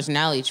on your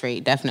personality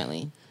trait,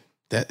 definitely.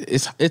 That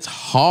it's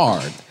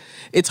hard.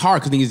 It's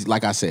hard because,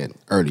 like I said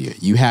earlier,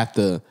 you have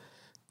to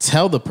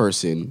tell the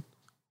person.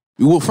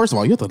 Well, first of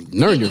all, you have to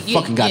learn your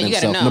fucking goddamn you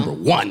gotta self. know. Number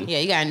one. Yeah,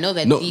 you gotta know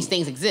that No. these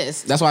things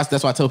exist. That's why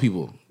I tell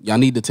people, y'all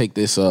need to take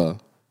this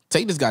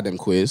goddamn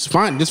quiz.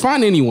 Find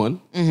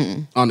anyone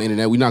on the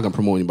internet. We're not gonna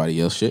promote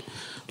anybody else shit.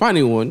 Find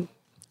anyone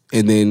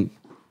and then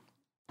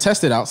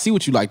test it out, see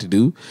what you like to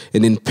do,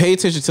 and then pay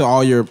attention to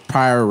all your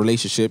prior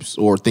relationships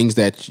or things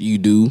that you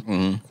do.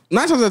 9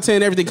 times out of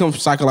 10, everything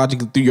comes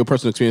psychologically through your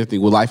personal experience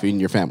with life and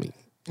your family.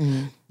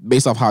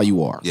 Based off how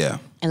you are. Yeah.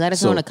 And let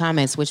us know in the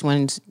comments which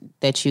ones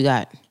that you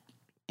got,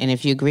 and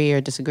if you agree or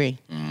disagree.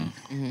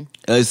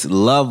 Is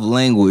love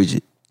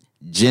language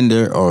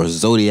gender or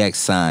zodiac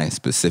sign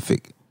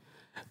specific?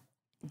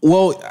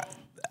 Well,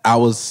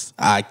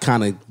 I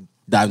kind of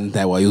dived into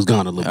that while he was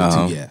gone a little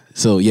bit too. Yeah.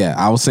 So yeah,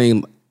 I was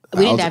saying.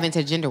 We didn't dive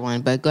into gender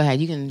one, but go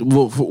ahead. You can.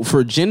 Well,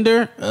 for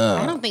gender,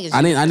 I don't think it's.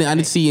 I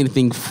didn't see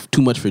anything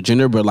too much for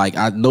gender, but like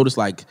I noticed,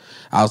 like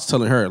I was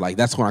telling her, like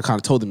that's when I kind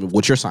of told them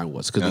what your sign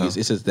was, because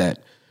it says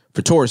that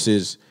for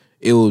Tauruses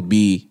it would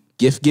be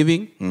gift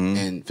giving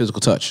and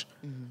physical touch.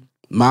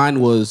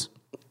 Mine was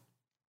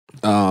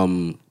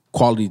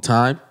quality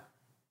time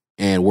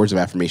and words of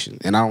affirmation,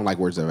 and I don't like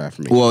words of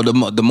affirmation. Well,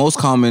 the most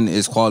common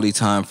is quality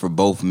time for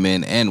both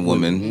men and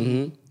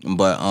women,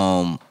 but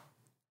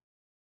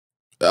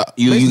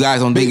you guys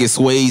don't think it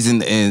sways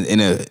in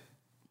a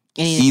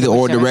either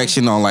or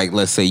direction on, like,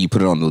 let's say you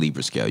put it on the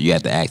Libra scale. You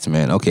have to ask,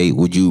 man, okay,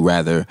 would you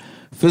rather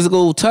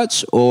physical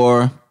touch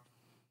or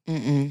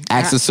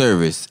acts of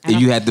service?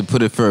 If you had to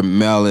put it for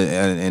male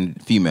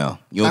and female.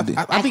 I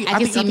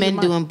can see men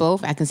doing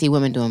both. I can see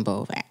women doing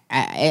both.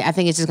 I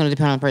think it's just going to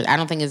depend on the person. I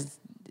don't think it's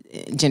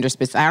gender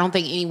specific. I don't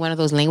think any one of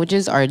those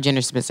languages are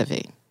gender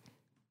specific.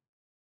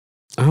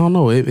 I don't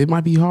know. It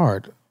might be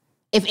hard.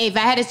 If I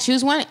had to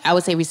choose one, I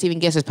would say receiving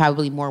gifts is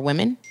probably more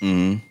women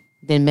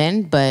than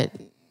men, but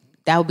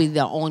that would be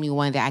the only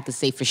one that I could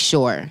say for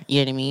sure. You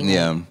know what I mean?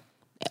 Yeah.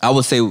 I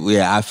would say,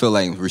 I feel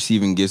like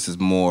receiving gifts is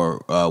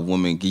more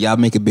women. Y'all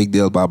make a big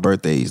deal about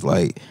birthdays.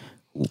 Like,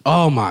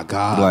 oh my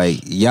God. Like,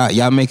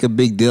 y'all make a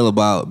big deal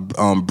about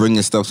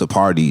bringing stuff to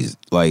parties.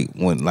 Like,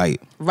 when,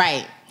 like.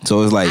 Right.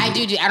 So it's like.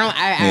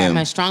 I'm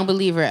a strong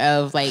believer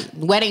of, like,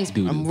 weddings,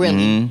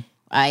 really.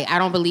 I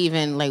don't believe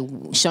in, like,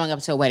 showing up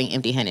to a wedding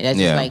empty-handed. That's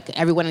just like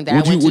every wedding that I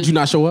went to. Would you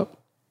not show up?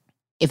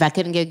 If I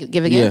couldn't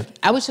give a gift,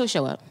 I would still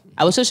show up.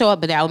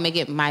 But I would make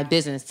it my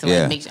business to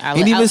like make sure.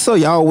 And even so,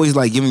 y'all always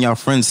like giving y'all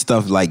friends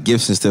stuff like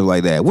gifts and stuff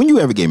like that. When you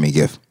ever gave me a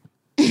gift?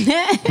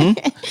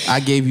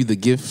 I gave you the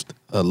gift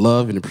of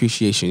love and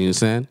appreciation. You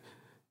understand?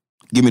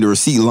 Give me the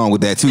receipt along with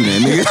that too,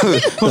 then, nigga.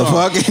 The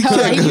fuck? You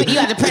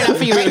got to print out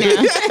for you right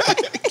now.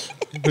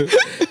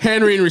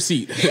 Handwritten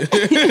receipt.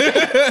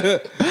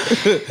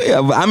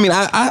 Yeah, but I mean,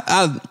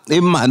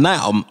 it might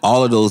not.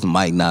 All of those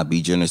might not be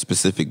gender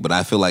specific, but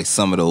I feel like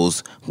some of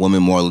those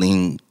women more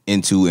lean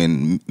into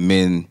and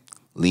men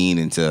lean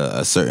into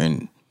a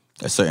certain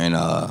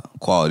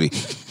quality.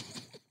 Is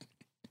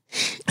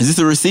this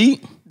a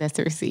receipt? That's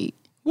the receipt.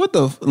 What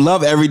the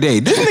love every day?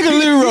 This nigga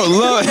literally wrote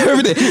love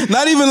every day.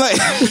 Not even like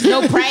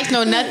no price,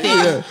 no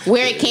nothing.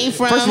 Where it came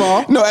from. First of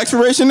all, no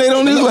expiration date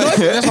on this.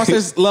 That's why it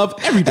says love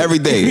every day. Every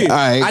day. All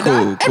right,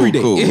 cool. Every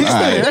day. All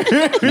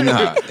right.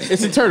 Nah.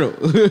 It's eternal.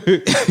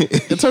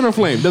 Eternal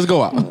flame. Let's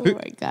go out. Oh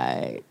my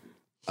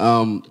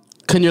God.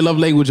 Can your love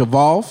language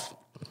evolve?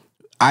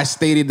 I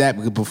stated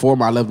that before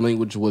my love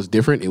language was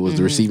different. It was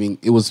the receiving.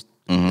 It was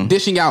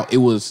dishing out. It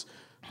was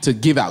to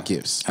give out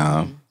gifts.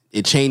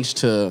 It changed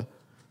to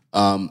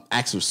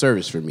acts of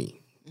service for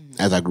me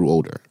as I grew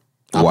older.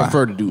 I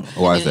prefer to do.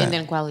 Why is that? And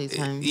then quality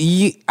time.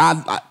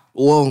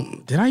 Well,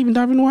 did I even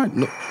dive into why?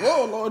 No.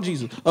 Oh Lord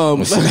Jesus.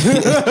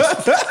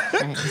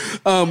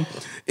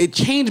 It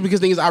changed because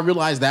thing is I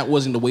realized that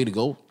wasn't the way to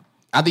go.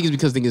 I think it's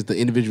because thing is the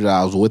individual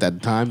that I was with at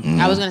the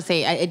time. I was gonna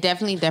say it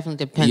definitely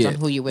depends on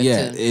who you're with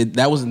too.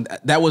 That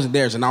wasn't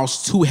theirs, and I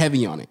was too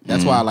heavy on it.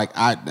 That's why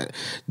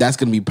that's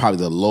gonna be probably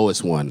the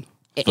lowest one.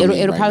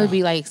 It'll probably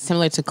be like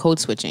similar to code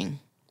switching.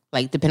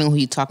 Like depending on who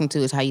you're talking to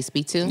is how you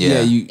speak to.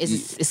 Yeah,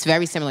 it's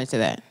very similar to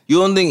that. You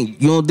don't think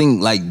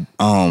like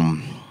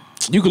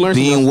you can learn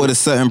being with a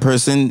certain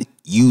person,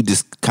 you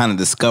just kind of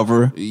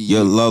discover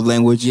your love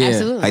language. Yeah,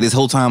 absolutely. Like this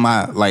whole time,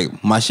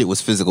 my shit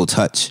was physical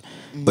touch.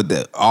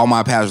 But all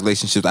my past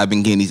relationships, I've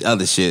been getting these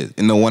other shit,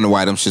 and no wonder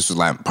why them shits was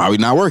like probably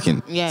not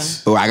working. Yeah.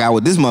 But I got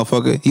with this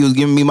motherfucker, he was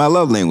giving me my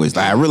love language.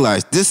 Like I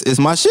realized this is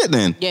my shit.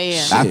 Then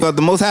I felt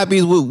the most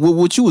happy with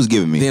what you was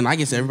giving me. Then I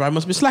guess everybody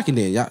must be slacking.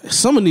 Then y'all,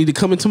 someone need to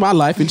come into my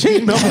life and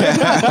change. No,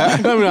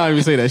 let me not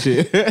even say that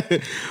shit.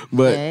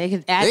 But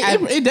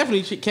it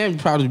definitely can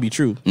probably be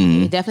true.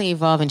 It definitely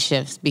evolves and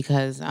shifts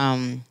because.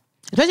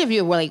 Especially if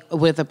you're like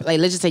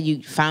let's just say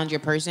you found your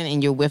person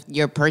and you're with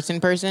your person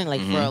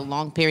like for a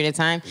long period of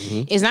time,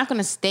 it's not going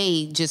to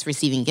stay just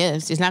receiving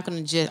gifts. It's not going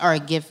to just or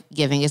gift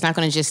giving. It's not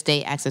going to just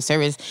stay acts of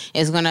service.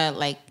 It's going to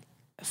like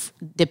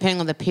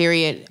depending on the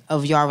period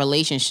of your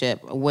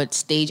relationship, what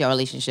stage your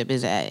relationship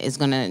is at, is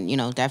going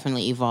to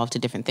definitely evolve to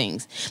different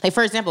things. Like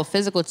for example,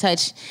 physical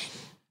touch.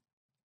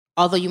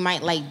 Although you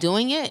might like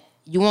doing it,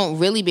 you won't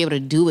really be able to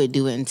do it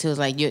until it's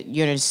like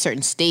you're at a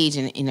certain stage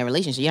in a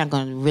relationship. You're not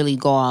going to really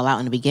go all out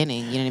in the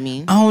beginning. You know what I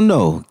mean? I don't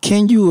know.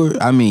 Can you?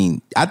 I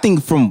mean, I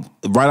think from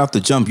right off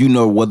the jump, you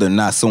know whether or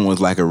not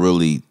someone's like a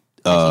really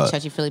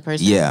touchy-feely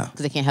person. Yeah,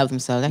 because they can't help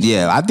themselves.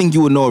 I think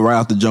you would know it right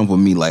off the jump with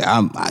me. Like I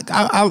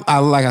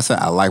like I said,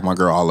 I like my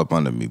girl all up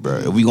under me, bro.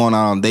 If we going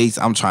out on dates,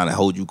 I'm trying to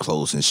hold you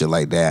close and shit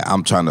like that.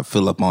 I'm trying to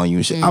fill up on you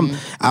and shit. I'm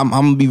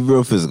gonna be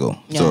real physical.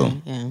 He's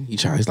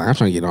like, I'm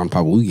trying to get on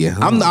top of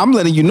weekend. I'm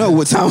letting you know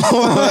what time.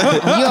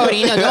 You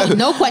already know.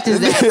 No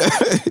questions there.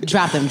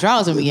 Drop them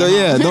draws when we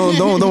get home.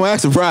 Don't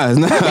act surprised.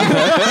 When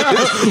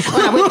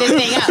I whip this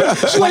thing out.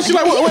 She's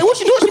like, wait, what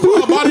you doing? She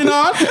put her body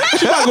on.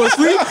 She about to go to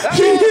sleep.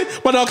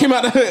 My dog came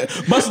out,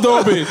 bust the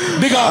door open.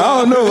 I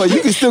don't know. You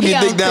can still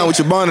get dick down with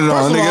your bonnet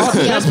on,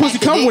 nigga. That pussy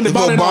come when the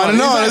bonnet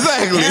on.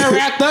 Exactly. Hair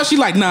wrapped up. She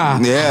like, nah.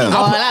 Yeah.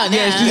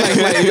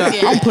 She's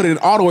like, I'm putting it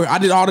all the way. I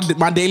did all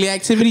my daily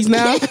activities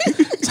now.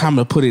 Time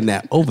to put in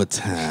that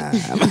overtime.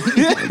 I'm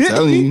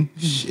telling you,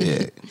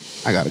 shit.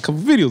 I got a couple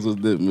videos of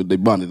them with their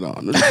bonnet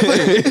on.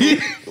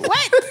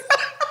 What?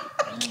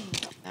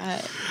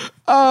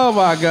 Oh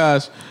my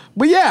gosh.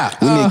 But yeah.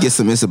 We need to get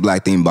some It's a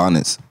Black Thing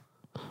bonnets.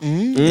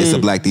 It's a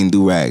Black Thing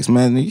do-rags.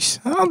 Man,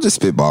 I'm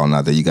just spitballing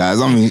out there, you guys.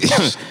 I mean,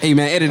 hey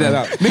man, edit that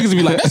out. Niggas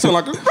be like, that sound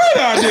like a great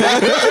idea.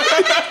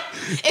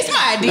 It's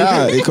my idea.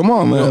 Nah, come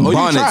on, man. Oh, you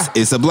Bonnets, try.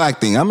 it's a black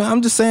thing.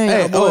 I'm just saying.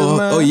 Hey, boys,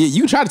 man. yeah,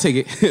 you try to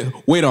take it.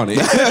 Wait on it.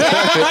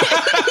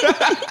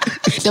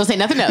 Don't say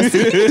nothing else.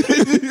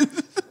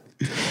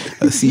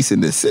 A cease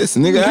and desist,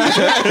 nigga.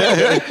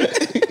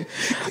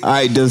 All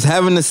right, does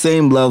having the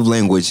same love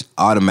language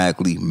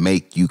automatically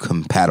make you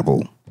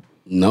compatible?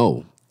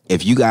 No.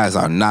 If you guys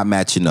are not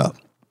matching up,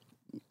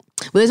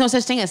 But there's no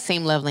such thing as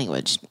same love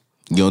language.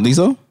 you don't think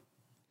so?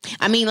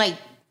 I mean, like,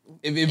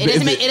 it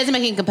doesn't make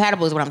it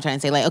incompatible is what I'm trying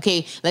to say. Like,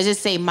 okay, let's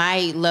just say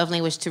my love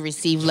language to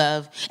receive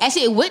love.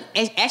 Actually,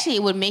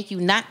 it would make you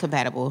not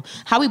compatible.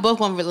 How we both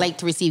want to like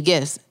to receive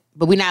gifts,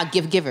 but we're not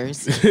gift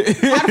givers. How the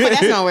fuck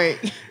that's gonna work?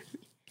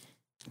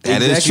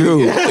 That is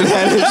true.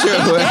 That is true.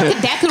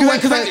 That could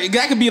work.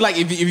 That could be like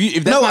if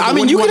that's No, not the I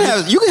mean one you can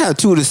want have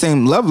two of the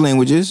same love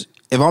languages.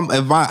 If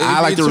I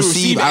like to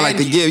receive, I like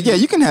to give. Yeah,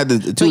 you can have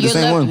the two of the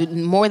same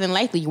one. More than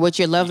likely, what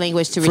your love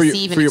language to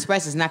receive and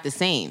express is not the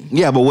same.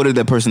 Yeah, but what if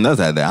that person does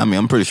have that? I mean,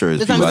 I'm pretty sure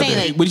it's That's people what I'm out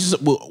saying. there.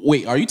 Like,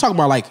 wait, are you talking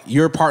about like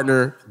your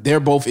partner? They're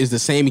both is the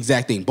same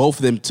exact thing. Both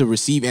of them to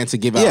receive and to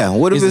give out. Yeah,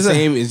 what if is it's the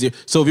same?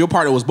 So if your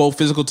partner was both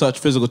physical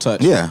touch.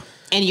 Yeah.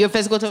 and your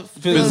physical touch.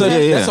 Yeah.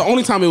 That's the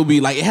only time it would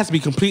be like it has to be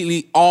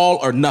completely all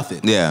or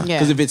nothing. Yeah. Yeah.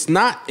 Because if it's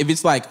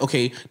like,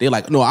 okay, they're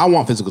like, no, I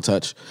want physical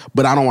touch,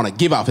 but I don't want to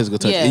give out physical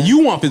touch. Yeah. And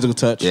you want physical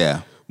touch.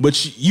 Yeah.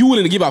 But you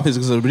willing to give out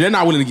physical touch, but they're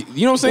not willing to.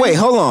 You know what I'm saying? Wait,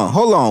 hold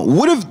on.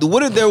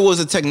 What if there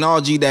was a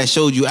technology that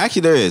showed you?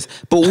 Actually, there is.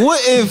 But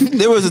what if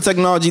there was a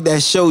technology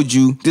that showed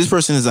you this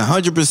person is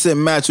 100%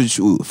 match with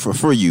you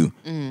for you?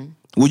 Mm-hmm.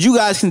 Would you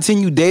guys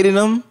continue dating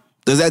them?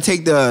 Does that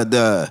take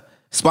the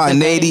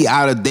spontaneity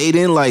out of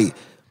dating? Like,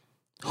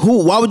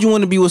 why would you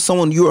want to be with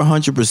someone you're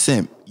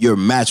 100% your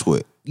match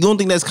with? You don't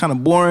think that's kind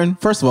of boring?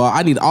 First of all,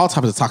 I need all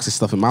types of toxic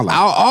stuff in my life.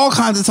 All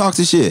kinds of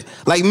toxic shit.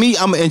 Like me,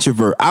 I'm an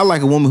introvert. I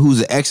like a woman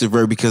who's an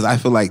extrovert because I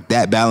feel like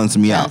that balances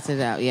me out. Balances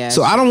out, yeah.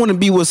 So I don't want to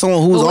be with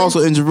someone who's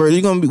also introvert.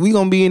 We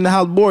gonna be in the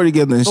house bored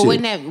together and But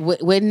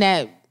shit. wouldn't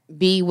that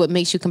be what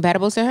makes you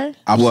compatible to her?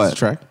 Opposites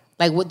attract.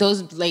 Like what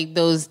those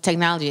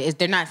technology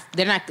they're not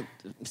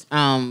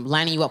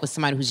lining you up with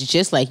somebody who's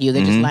just like you.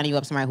 They're just lining you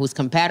up with somebody who's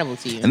compatible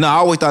to you. And no, I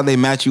always thought they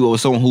match you up with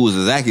someone who was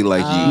exactly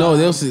like you. No,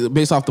 they'll see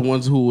based off the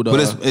ones who would.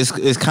 But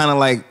it's kind of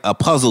like a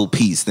puzzle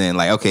piece. Then,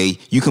 like, okay,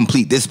 you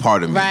complete this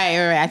part of me.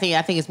 Right. I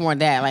think it's more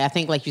that. Like I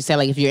think, like you said,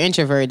 like if you're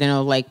introvert, then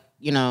it'll like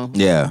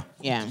Yeah.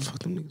 yeah. Fuck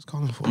them niggas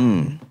calling for.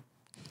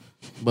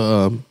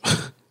 But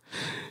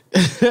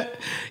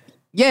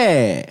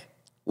yeah,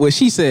 what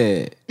she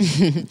said.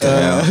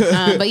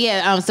 But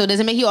yeah. So does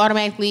it make you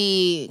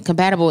automatically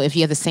compatible if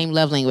you have the same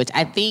love language?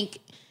 I think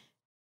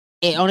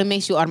it only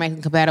makes you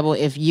automatically compatible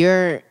if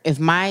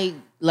my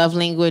love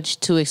language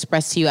to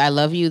express to you I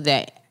love you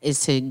that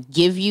is to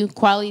give you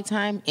quality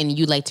time and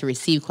you like to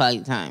receive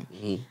quality time.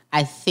 Mm-hmm.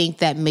 I think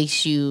that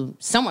makes you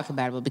somewhat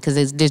compatible because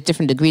there's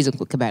different degrees of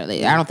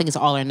compatibility. I don't think it's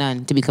all or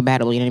none to be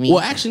compatible. You know what I mean?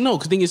 Well, actually, no.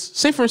 Because the thing is,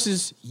 say for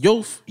instance,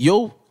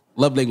 your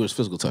love language is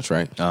physical touch,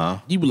 right?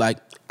 You be like,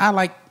 I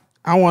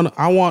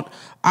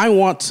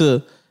want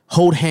to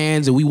hold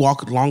hands and we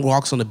walk long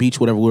walks on the beach,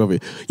 whatever.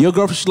 Your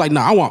girlfriend, she's like,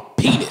 nah, I want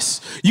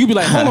penis. You be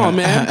like, hold on,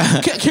 man.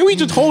 Can we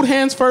just hold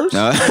hands first?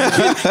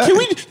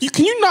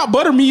 Can you not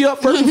butter me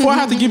up first before I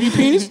have to give you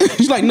penis?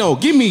 She's like, no,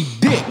 give me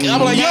dick.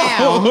 I'm like,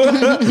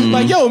 yo,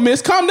 like, yo,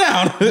 miss, calm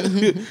down.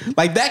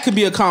 Like that could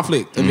be a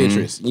conflict of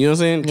interest. You know what I'm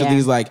saying? Because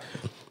he's like.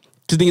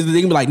 Because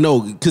they can be like, no,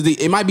 because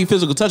it might be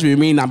physical touch, but it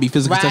may not be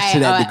physical touch to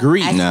that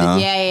degree.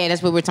 Yeah,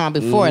 that's what we were talking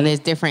about before.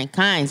 There's different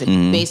kinds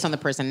based on the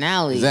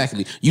personality.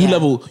 Exactly. You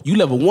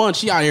level 1,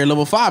 she out here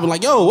level 5, and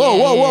like, yo,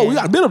 whoa, we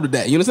got to build up to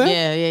that. You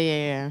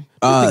understand?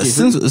 Yeah.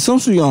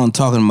 Since we on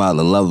talking about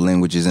the love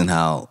languages and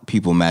how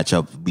people match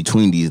up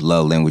between these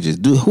love languages,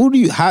 which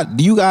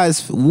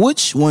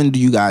one do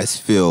you guys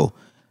feel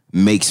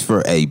makes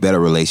for a better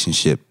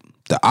relationship?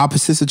 The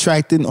opposites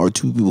attracting or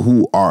two people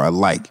who are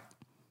alike?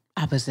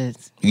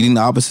 Opposites. You think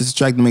the opposites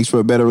attracting makes for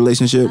a better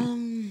relationship?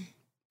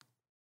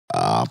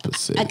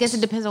 Opposite. I guess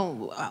it depends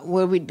on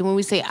when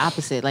we say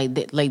opposite, like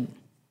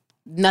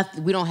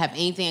nothing. We don't have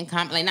anything in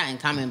common. Like not in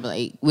common, but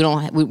like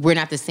we're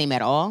not the same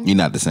at all. You're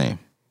not the same.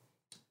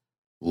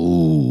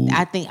 Ooh.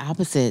 I think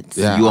opposites.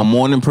 Yeah. You a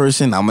morning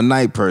person. I'm a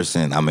night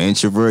person. I'm an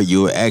introvert.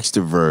 You're an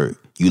extrovert.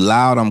 You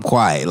loud. I'm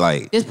quiet.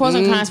 Like there's pros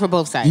and cons for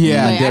both sides.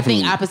 Yeah, but definitely. I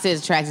think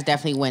opposites attracts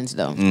definitely wins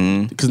though.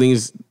 Because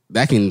things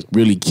that can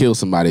really kill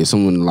somebody. If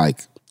someone like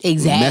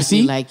Exactly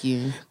messy, like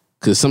you.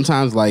 Because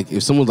sometimes, like,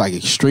 if someone's like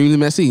extremely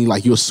messy,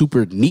 like you're a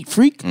super neat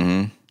freak,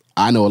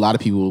 I know a lot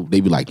of people,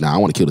 they be like, nah, I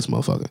want to kill this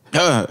motherfucker.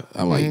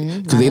 I'm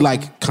like, because they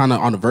like kind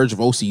of on the verge of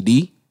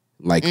OCD,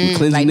 like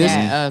cleanliness, like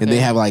that. Okay. and they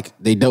have like,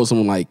 they dealt with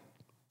someone like,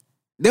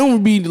 they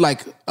don't be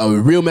like a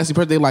real messy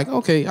person. They're like,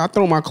 okay, I'll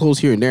throw my clothes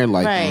here and there.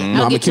 Like, Right. no,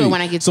 I'll I'm get to it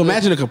when I get so to it.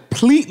 imagine a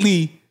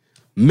completely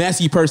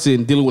messy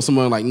person dealing with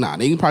someone like, nah,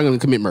 they probably gonna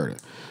commit murder.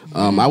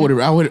 I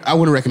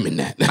wouldn't recommend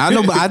that. I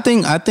know, but I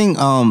think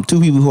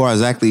two people who are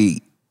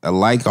exactly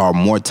alike are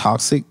more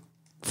toxic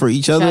for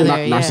each other.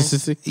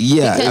 Narcissistic.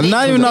 Yeah, Because I'm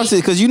not even narcissistic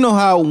because you know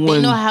how when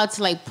they know how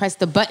to like press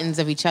the buttons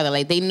of each other.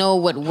 Like they know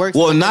what works.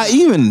 well, for not them.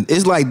 even.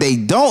 It's like they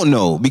don't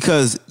know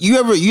because you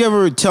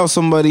ever tell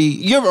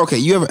somebody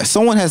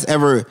someone has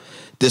ever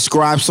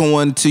described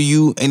someone to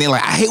you and they're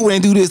like, I hate when they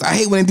do this, I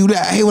hate when they do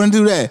that, I hate when they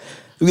do that.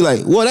 You be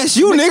like, well, that's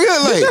you,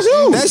 nigga. Like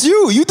that's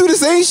you. You do the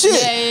same shit.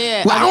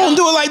 Yeah. Well, I don't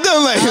do it like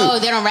them. Like Oh,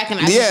 they don't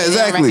recognize. Yeah, exactly.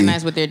 They don't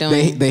recognize what they're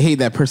doing. They hate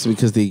that person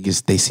because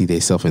they see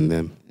themselves in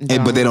them.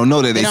 but they don't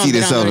know that they see don't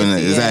themselves in it.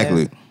 really see it.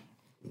 Exactly.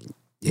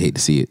 You hate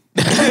to see it.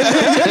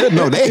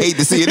 No, they hate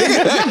to see it.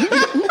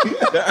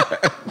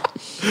 Nigga.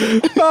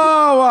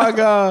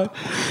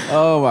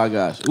 Oh my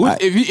gosh.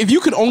 If you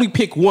could only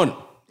pick one,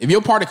 if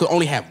your partner could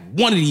only have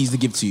one of these to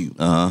give to you,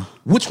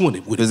 which one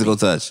would it Physical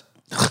touch.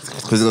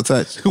 Physical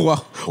touch. be? Well,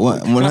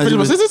 What? can I finish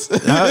my sentence?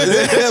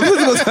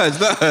 Physical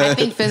touch. I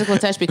think physical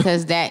touch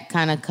because that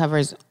kind of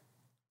covers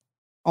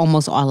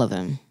almost all of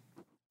them,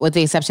 with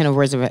the exception of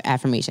words of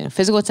affirmation.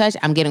 Physical touch,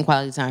 I'm getting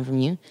quality time from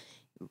you.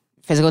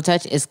 Physical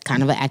touch is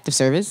kind of an act of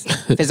service.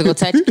 Physical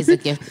touch is a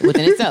gift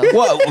within itself.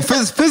 Well,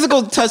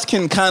 physical touch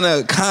can kind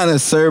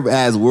of serve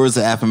as words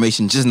of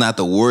affirmation, just not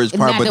the words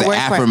part, Not but the word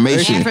part.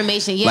 affirmation.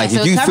 Affirmation, yeah. Like So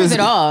if it you covers it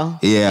all.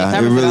 Yeah, it It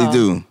covers it really all.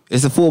 do.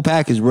 It's a full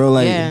package, bro.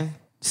 Like, Yeah.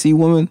 see,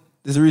 woman,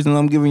 this is the reason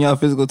I'm giving y'all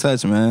physical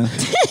touch, man. Right?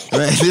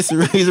 This is the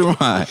reason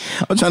why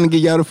I'm trying to get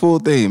y'all the full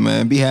thing,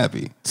 man. Be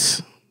happy.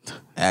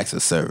 Acts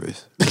of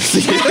service. Yo,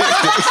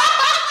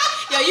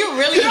 you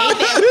really hate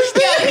that.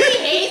 Yo, he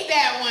hates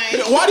that one.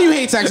 Why do you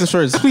hate tax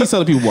insurance? Please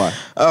tell the people why.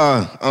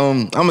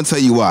 I'm gonna tell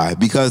you why.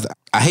 Because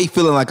I hate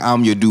feeling like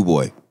I'm your do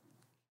boy.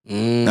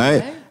 All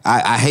right?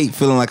 I hate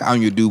feeling like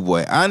I'm your do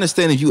boy. I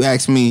understand if you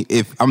ask me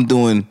if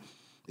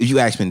you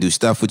ask me to do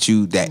stuff with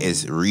you that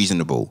is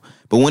reasonable.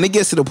 But when it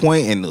gets to the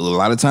point, and a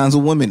lot of times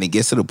with women, it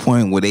gets to the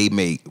point where they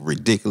make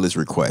ridiculous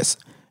requests.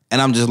 And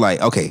I'm just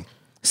like, okay,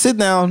 sit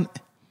down,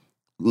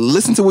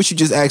 listen to what you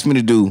just asked me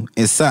to do,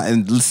 and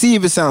see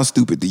if it sounds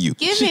stupid to you.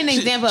 Give me an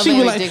example of She be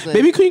being like, ridiculous.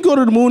 baby, can you go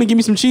to the moon and give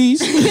me some cheese?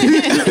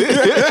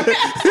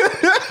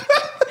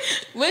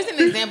 What's an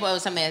example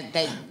of something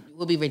that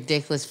would be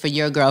ridiculous for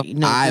your girl?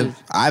 No,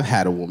 I've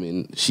had a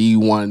woman. She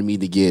wanted me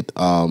to get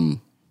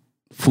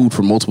food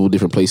from multiple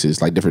different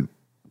places, like different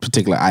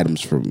particular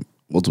items from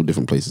multiple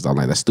different places. I'm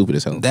like, that's stupid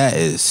as hell. That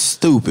is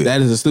stupid.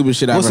 That is the stupid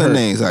shit I've What's ever her heard.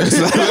 name? so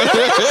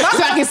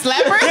I can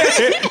slap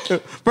her.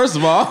 First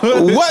of all,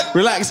 What?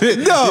 Relax.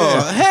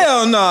 No,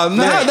 hell no.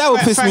 That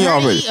would piss for me her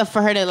off to already. eat, or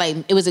for her to like,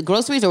 it was it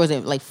groceries or was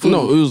it like food?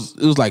 No, it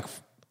was like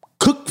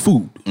cooked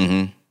food.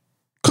 Mm-hmm.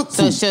 Cooked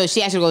So food.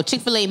 she actually go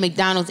Chick-fil-A,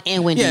 McDonald's,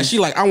 and Wendy's. Yeah, she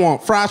like, I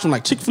want fries from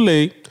like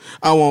Chick-fil-A,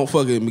 I want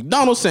fucking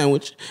McDonald's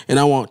sandwich, and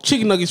I want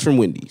chicken nuggets from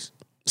Wendy's.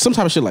 Some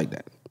type of shit like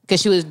that. because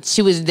she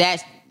was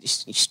that.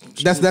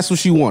 That's what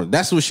she wanted.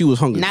 That's what she was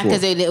hungry Not for.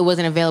 because it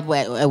wasn't available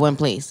at one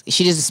place.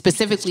 She just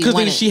specifically Because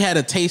wanted. she had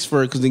a taste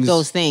for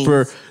Those things.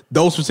 for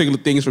those particular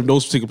things from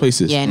those particular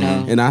places. Yeah, I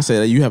know. And I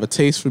said, you have a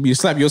taste for me to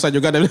slap you upside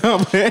your goddamn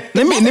mouth, man.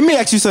 Let me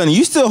ask you something.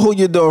 You still hold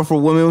your door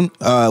for women?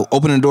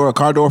 Open a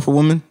car door for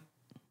women?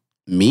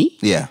 Me?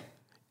 Yeah.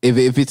 If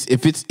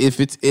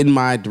it's in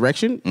my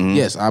direction,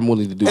 yes, I'm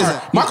willing to do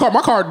it. My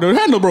car don't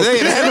have no broke. Hey,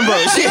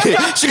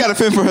 she got a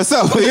fend for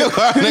herself. Your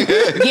car,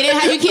 nigga. Get in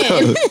how you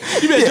can.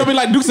 You better jump in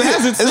like Dukes of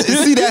Hazzards.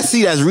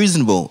 See, that's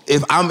reasonable.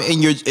 If I'm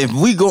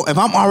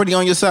already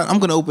on your side, I'm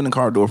gonna open the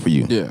car door for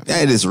you. Yeah.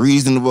 That is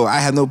reasonable. I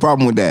have no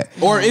problem with that.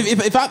 Or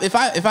if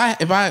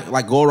I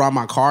like go around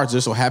my car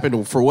just so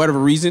happen for whatever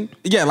reason,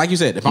 yeah, like you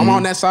said, if I'm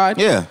on that side,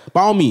 Yeah.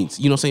 by all means,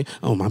 you know what I'm saying?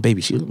 Oh, my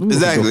baby, she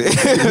Exactly.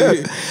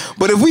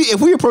 But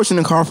if we approaching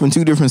the car from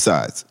two different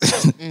sides,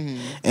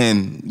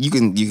 and you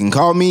can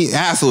call me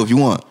asshole if you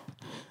want,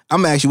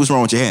 I'm gonna ask you what's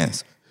wrong with your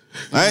hands.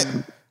 All right?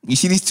 You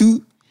see these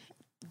 10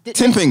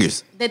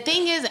 fingers. The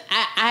thing is,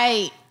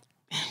 I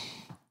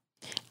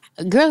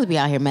girls be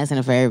out here messing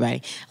up for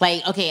everybody.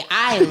 Like, okay,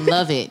 I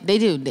love it. They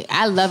do.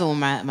 I love it when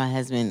my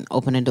husband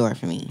open a door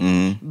for me.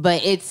 Mm-hmm.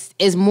 But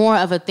it's more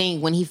of a thing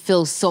when he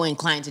feels so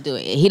inclined to do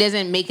it. He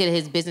doesn't make it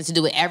his business to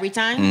do it every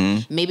time.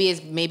 Mm-hmm.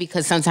 Maybe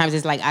because sometimes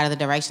it's like out of the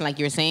direction, like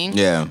you were saying.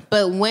 Yeah.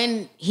 But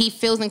when he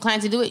feels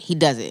inclined to do it, he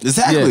does it.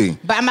 Exactly. Yeah.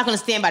 But I'm not going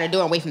to stand by the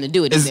door and wait for him to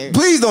do it either.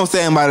 Please don't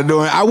stand by the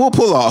door. I will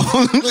pull off.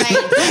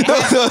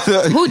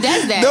 Like, who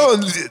does that? No,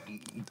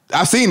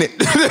 I've seen it.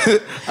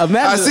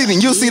 I've seen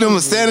it. You'll see them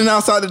standing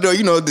outside the door.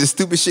 You know, this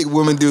stupid shit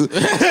women do.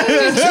 Just waiting.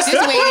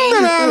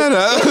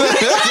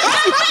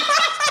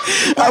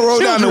 I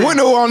rolled down the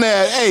window on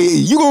that. Hey,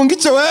 you gonna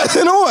get your ass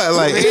in or what?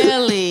 Like,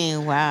 Really?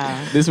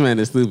 Wow. This man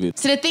is stupid.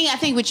 So the thing, I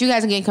think what you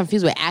guys are getting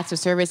confused with acts of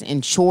service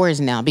and chores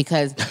now,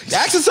 because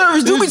acts of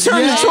service do be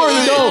turning Yeah, to chores.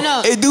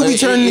 no. It do be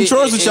turning to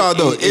chores with y'all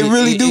though. It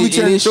really do be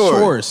turning to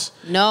chores.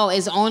 no,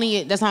 it's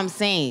only, that's what I'm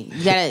saying.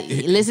 You gotta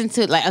listen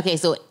to, like, okay,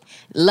 so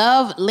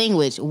love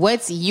language.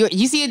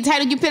 You see the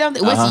title you put up?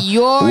 What's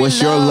your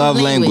love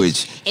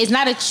language? It's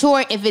not a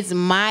chore if it's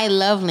my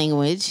love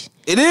language.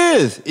 It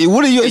is.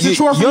 What are It's a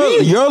chore for me.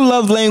 Your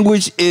love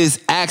language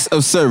is acts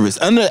of service.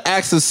 Under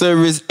acts of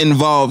service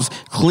involves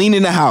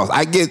cleaning the house.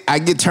 I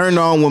get turned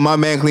on when my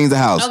man cleans the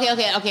house. Okay.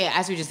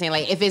 I see what you're saying.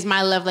 Like, if it's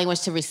my love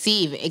language to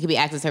receive, it could be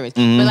acts of service.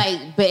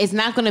 But it's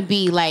not gonna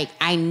be like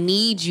I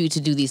need you to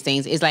do these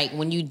things. It's like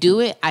when you do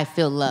it, I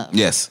feel love.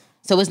 Yes.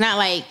 So it's not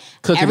like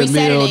Cooking every a meal,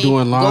 Saturday,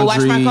 doing go wash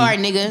my laundry. car,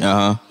 nigga.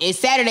 Uh-huh. It's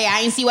Saturday, I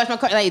ain't see you wash my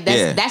car. Like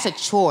that's a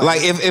chore. Like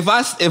if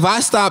I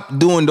stop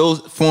doing those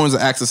forms of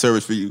acts of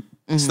service for you,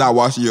 stop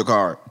washing your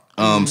car,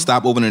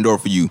 stop opening the door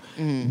for you,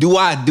 do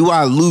I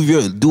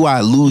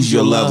lose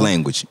your love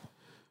language?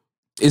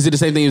 Is it the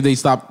same thing if they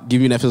stop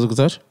giving you that physical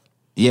touch?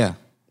 Yeah.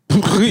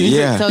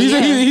 Yeah. So,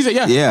 He said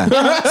yeah. Yeah.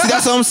 See,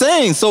 that's what I'm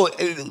saying. So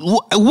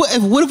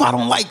what if I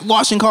don't like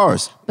washing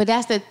cars? But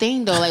that's the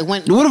thing though. Like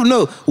when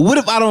What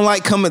if I don't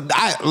like coming?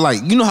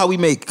 You know how we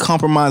make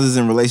compromises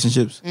in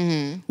relationships.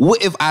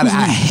 What if I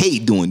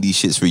hate doing these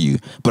shits for you,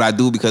 but I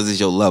do because it's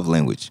your love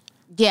language?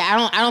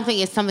 yeah, I don't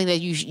think it's something that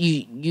you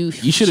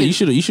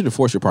should have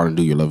forced your partner to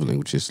do your love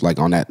languages like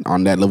on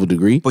that level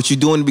degree. But you're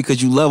doing it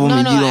because you love them No,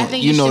 and no, you I don't.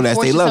 think You know should that's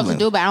force they yourself love to them.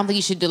 do, but I don't think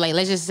you should do like.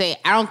 Let's just say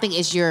I don't think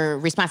it's your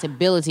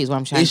responsibility. Is what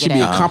I'm trying It to should get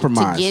be at. a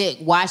compromise. To get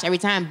it washed every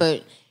time,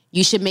 but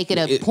you should make it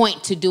a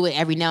point to do it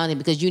every now and then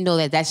because you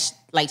know that's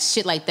like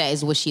shit like that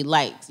is what she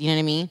likes. You know what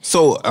I mean?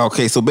 So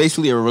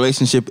basically a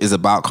relationship is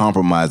about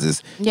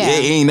compromises. Yeah.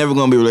 It ain't never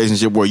gonna be a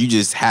relationship where you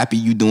just happy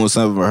you doing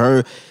something for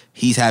her,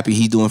 he's happy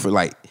he's doing for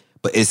like.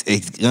 But it's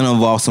gonna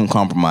involve some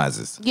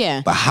compromises.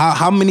 Yeah. But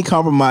how many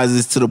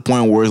compromises to the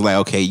point where it's like,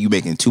 okay, you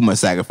making too much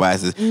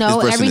sacrifices. No,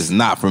 this person is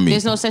not for me.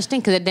 There's no such thing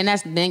because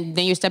then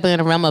you're stepping in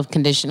the realm of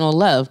conditional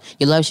love.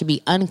 Your love should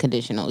be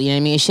unconditional. You know what I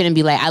mean? It shouldn't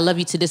be like I love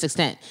you to this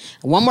extent.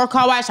 One more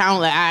car wash,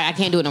 I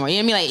can't do it no more. You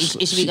know what I mean?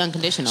 Like it should be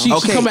unconditional.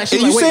 Okay, come back,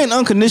 she's you like, wait. saying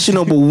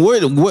unconditional, but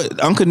what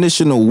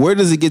unconditional? Where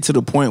does it get to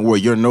the point where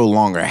you're no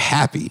longer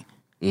happy?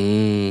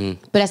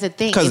 but that's the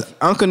thing. Because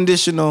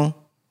unconditional.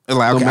 It's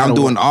like, okay, matter I'm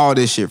doing what. all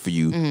this shit for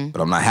you, but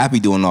I'm not happy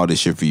doing all this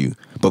shit for you.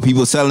 But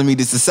people telling me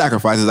this is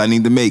sacrifices I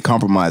need to make,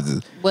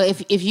 compromises. Well,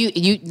 if you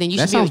then you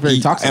That should sounds be. very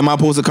toxic. Am I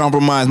supposed to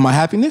compromise my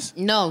happiness?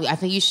 No, I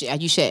think you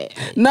should. You should.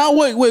 No,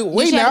 wait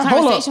You should now. have a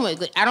Hold up. conversation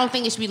with. I don't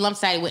think it should be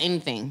lump-sided with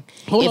anything.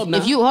 Hold up now.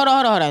 If you hold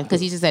on,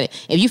 because you just said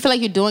it. If you feel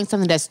like you're doing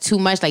something that's too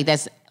much, like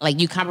that's like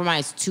you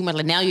compromise too much,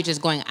 like now you're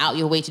just going out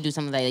your way to do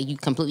something that you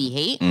completely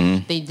hate.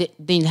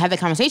 Then have that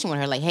conversation with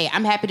her, like, hey,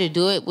 I'm happy to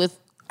do it with.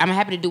 I'm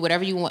happy to do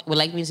whatever you would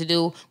like me to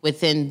do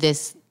within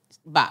this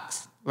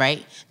box,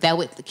 right? That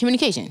with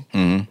communication.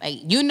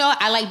 Like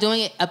I like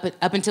doing it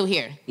up until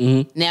here.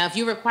 Now, if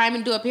you require me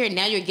to do up here,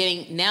 now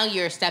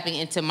you're stepping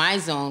into my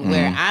zone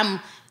where I'm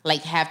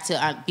like have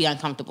to be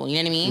uncomfortable. You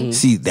know what I mean?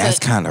 See, that's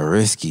So- kind of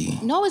risky.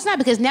 No, it's not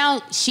because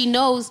now she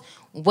knows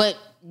what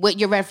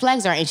your red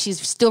flags are, and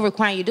she's still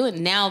requiring you to do it.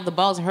 Now the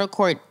ball's in her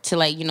court to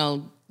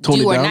Tone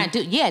do it or down? not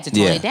do. Yeah, to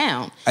tone it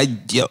down.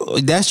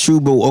 That's true,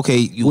 but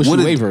okay. Would she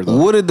waver, though?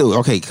 What it do?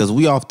 Okay, because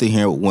we often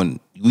hear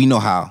when we know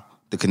how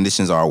the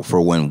conditions are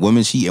for when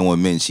women cheat and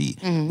when men cheat.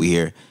 We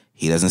hear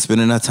he doesn't spend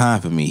enough time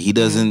for me. He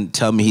doesn't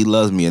tell me he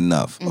loves me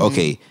enough.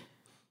 Okay,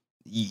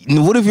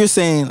 what if you're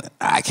saying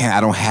I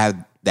don't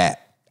have that.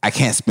 I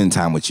can't spend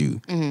time with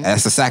you.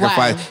 That's a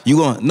sacrifice.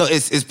 Why?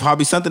 It's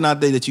probably something out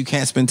there that you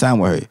can't spend time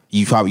with her.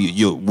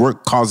 Your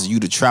work causes you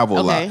to travel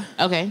a lot.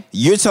 Okay.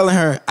 You're telling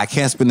her, I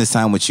can't spend this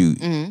time with you.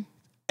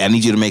 I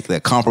need you to make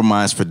that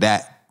compromise for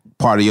that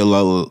part of your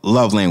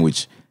love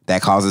language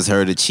that causes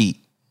her to cheat.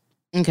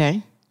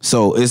 Okay.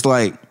 So it's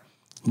like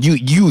you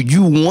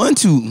want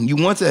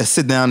to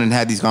sit down and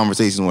have these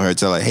conversations with her.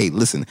 Tell her, hey,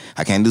 listen,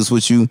 I can't do this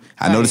with you.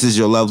 I know this is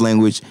your love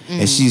language,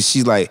 and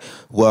she's like,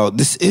 well,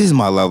 this is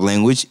my love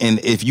language, and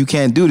if you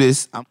can't do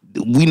this,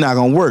 we not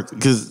gonna work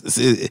because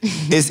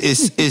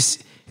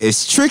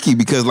it's tricky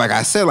because, like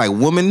I said, like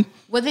women.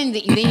 Well, then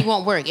you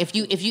won't work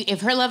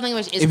if her love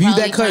language is If you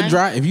quality that cut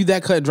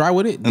time, dry,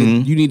 with it,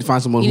 then you need to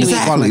find someone who's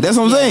Exactly. That's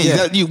what I'm saying.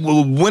 Yeah.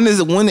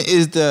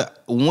 That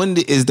when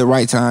is the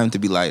right time to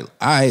be like,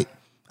 all right,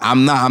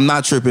 I'm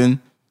not tripping.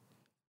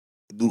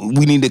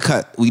 We need to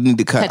cut.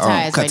 Cut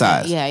ties right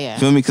now. ties. Yeah.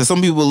 Feel me? Because some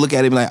people look at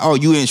it and be like, oh,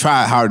 you ain't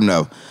tried hard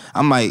enough.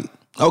 I'm like,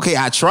 okay,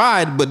 I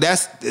tried, but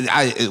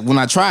when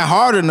I try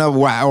hard enough,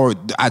 or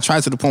I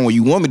try to the point where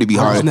you want me to be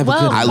hard, never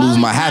good. I lose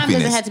my quality time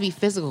happiness. doesn't have to be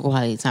physical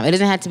quality time. It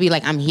doesn't have to be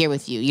like I'm here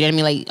with you. You know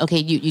what I mean? Like, okay,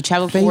 you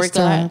travel for work a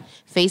lot.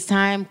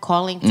 FaceTime,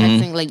 calling,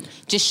 texting, like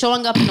just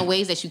showing up in the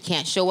ways that you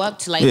can't show up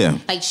to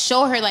like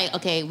show her like,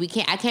 okay,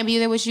 I can't be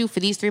there with you for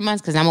these 3 months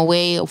because I'm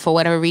away for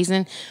whatever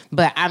reason,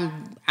 but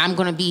I'm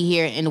gonna be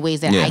here in the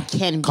ways that I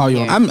can Call be you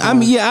here. on-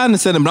 I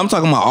understand it, but I'm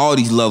talking about all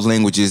these love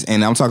languages,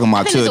 and I'm talking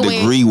about think to a there's a way-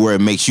 degree where it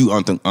makes you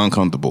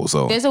uncomfortable.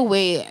 So There's a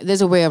way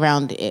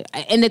around it.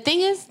 And the thing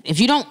is, if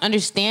you don't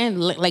understand,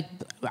 like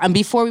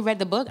before we read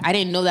the book, I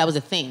didn't know that was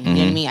a thing. You know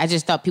what I mean? I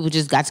just thought people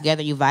just got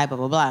together, you vibe, blah,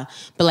 blah, blah.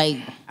 But like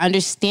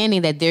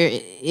understanding that there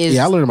is...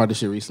 Yeah, I learned about this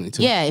shit recently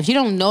too. Yeah, if you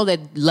don't know that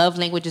love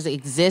languages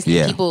exist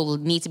and people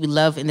need to be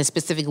loved in a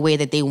specific way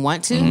that they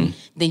want to,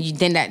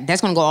 then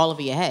that's going to go all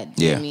over your head.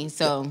 You know what I mean?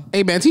 So...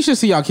 Hey, man, teach this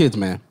to y'all kids,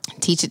 man.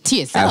 Teach it to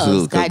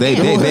yourselves.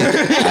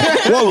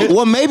 Absolutely.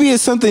 Well, maybe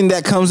it's something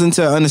that comes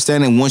into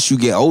understanding once you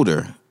get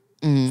older.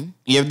 You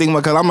ever think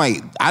about, because I'm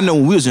like, I know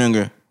when we was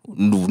younger,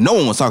 no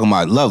one was talking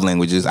about love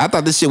languages. I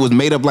thought this shit was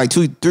made up like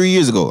 2-3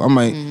 years ago. I'm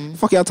like,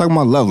 fuck y'all talking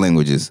about love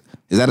languages?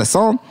 Is that a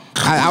song?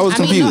 I was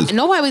confused. Mean,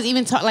 nobody was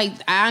even talking. Like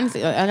I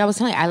honestly, like I was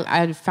telling you,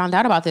 I found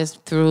out about this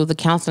through the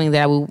counseling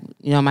that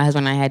my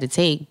husband and I had to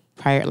take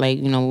prior. Like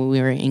when we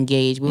were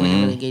engaged, we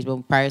weren't really engaged,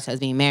 but prior to us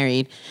being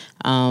married,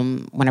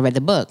 when I read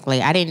the book,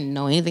 like I didn't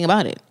know anything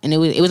about it, and it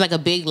was like a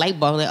big light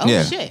bulb. Like,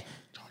 oh shit.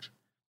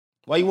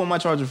 Why you want my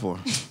charger for?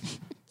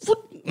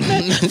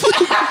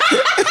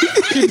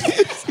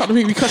 How do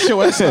we cut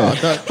your ass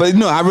off? But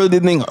no, I really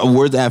did think a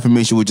word of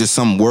affirmation was just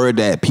some word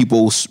that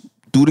people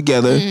threw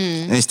together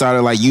and they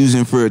started like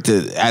using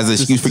as an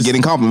excuse for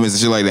getting compliments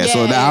and shit like that. Yeah,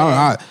 so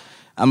that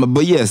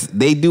but yes,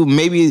 they do.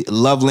 Maybe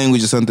love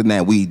language is something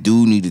that we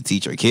do need to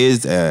teach our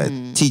kids,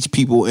 teach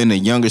people in a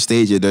younger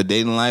stage of their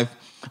dating life,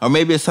 or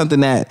maybe it's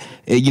something that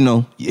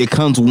it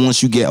comes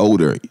once you get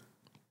older.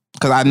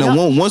 Because I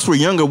know once we're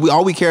younger,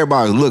 all we care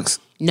about is looks.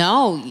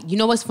 No, you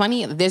know what's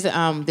funny? There's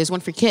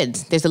one for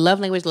kids. There's a love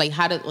language, like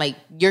how to like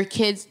your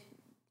kids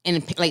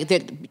and like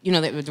the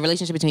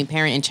relationship between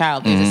parent and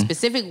child. There's a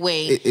specific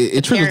way.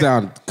 It trickles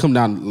down, come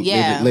down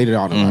later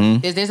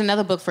on. There's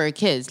another book for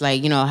kids,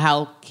 like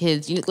how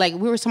kids like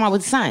we were talking about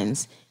with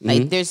sons.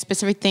 Like there's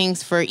specific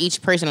things for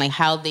each person, like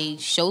how they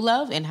show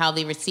love and how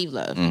they receive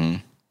love.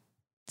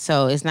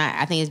 So it's not.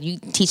 I think you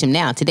teach them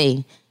now,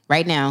 today,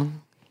 right now.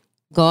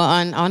 Go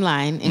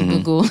online and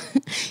Google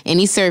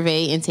any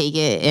survey and take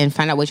it and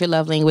find out what your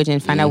love language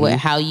and find out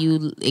how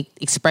you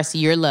express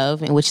your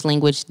love and which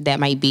language that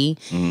might be,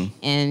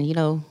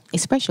 and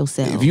express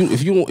yourself.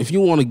 If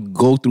you want to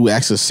go through,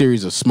 ask a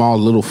series of small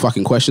little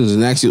fucking questions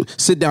and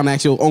sit down and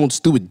ask your own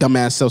stupid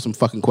dumbass self some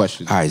fucking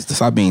questions. All right,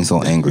 stop being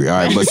so angry. All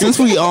right, but since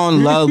we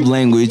on love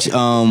language,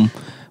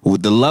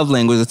 with the love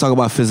language, let's talk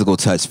about physical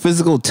touch.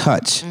 Physical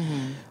touch.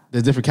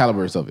 There's different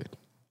calibers of it.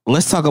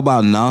 Let's talk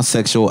about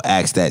non-sexual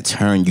acts that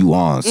turn you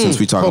on. Since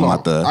we're talking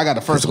about I got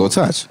the first physical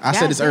touch. I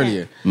said this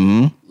earlier.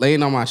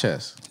 Laying on my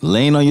chest.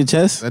 Laying on your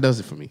chest? That does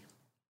it for me.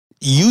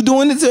 You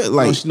doing it to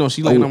like? No,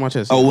 she laying on my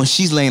chest. Oh, when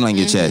she's laying on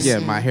your chest. Yeah,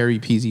 my hairy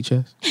peasy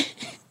chest.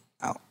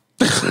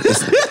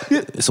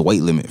 It's a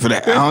weight limit for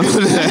that. I don't know.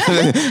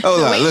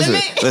 Hold on,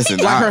 listen.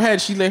 Like her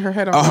head, she lay her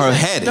head on. Oh, her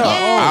head.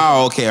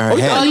 Oh, okay, her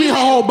head. Oh, you mean her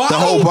whole body? The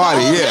whole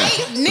body, yeah.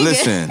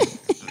 Listen.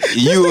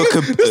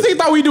 This thing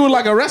thought we doing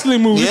like a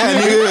wrestling movie. Yeah,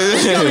 nigga.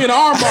 It's gonna be an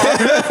arm bar.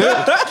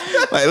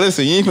 Like,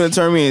 listen, you ain't finna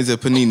turn me into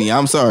Panini.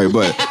 I'm sorry,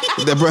 but Oh,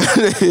 is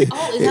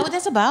that what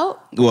that's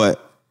about?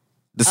 What?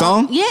 The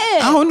song? Yeah.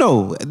 I don't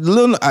know.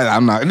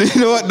 I'm not.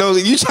 You know what? No,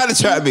 you try to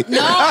trap me. No.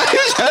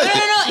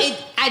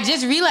 I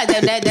just realized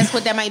that's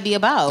what that might be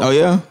about. Oh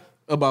yeah.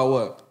 About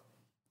what?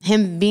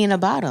 Him being a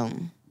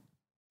bottom.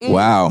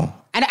 Wow.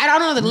 I don't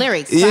know the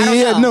lyrics. So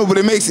Yeah, no, but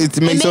it makes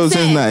total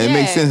sense now. Yeah. It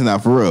makes sense now,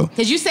 for real.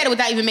 Because you said it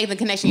without even making the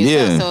connection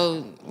yourself. Yeah.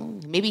 So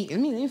maybe let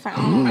me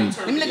find.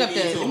 Let me look up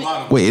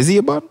the. Wait, is he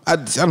a bottom? I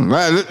don't know.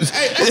 All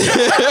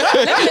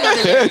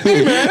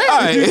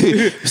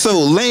right. So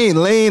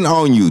laying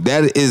on you,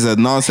 that is a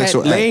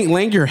non-sexual act.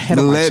 Laying your head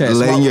on my chest.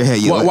 Laying your head.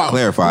 You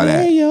clarify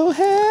that. Lay your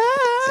head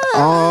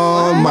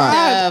on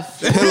my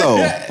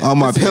pillow. On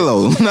my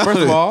pillow.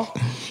 First of all,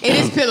 it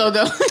is pillow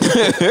though.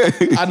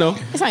 I know.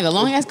 It's like a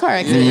long ass car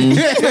accident.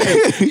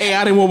 Hey,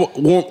 I didn't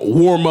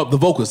warm up the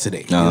vocals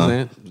today. You know what I'm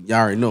saying? Y'all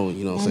already know.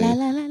 You know what I'm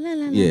saying?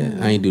 Yeah,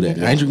 I ain't do that.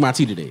 I ain't drink my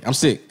tea today. I'm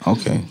sick.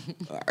 Okay.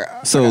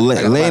 So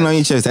laying on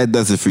your chest, that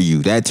does it for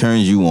you. That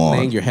turns you on.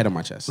 Laying your head on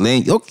my chest.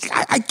 Okay,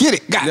 I get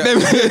it. God damn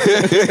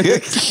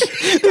it.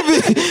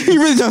 He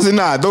really just said,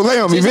 nah, don't lay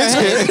on me, bitch.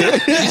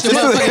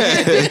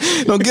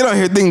 Don't get on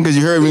here thinking because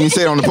you heard me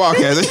say it on the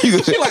podcast.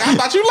 She like, I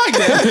thought you liked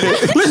that.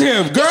 Listen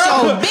to him, girl.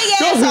 So big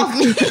ass off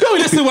me. Don't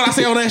listen to what I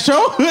say on that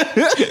show.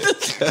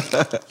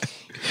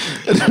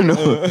 I don't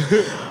know.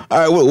 All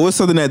right, what's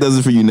something that does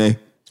it for you, Nay?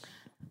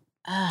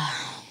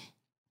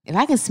 If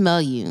I can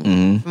smell you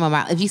from a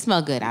mile, if you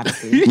smell good,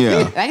 obviously. Yeah.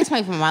 If I can smell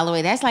you from a mile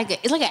away, it's like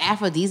an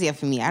aphrodisiac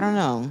for me. I don't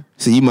know.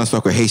 So you must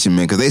fuck with Haitian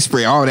men because they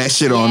spray all that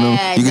shit on them.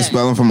 You can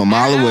smell them from a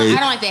mile away. I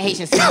don't like that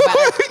Haitian smell.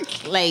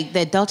 Like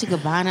the Dolce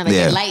Gabbana, like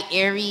the light,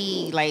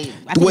 airy, like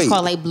I think it's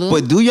called light blue.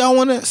 But do y'all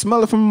want to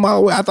smell it from a mile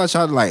away? I thought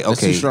y'all like, okay.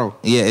 It's too strong.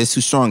 Yeah, it's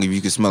too strong if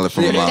you can smell it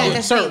from a mile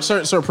away.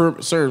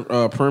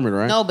 Sir, perimeter,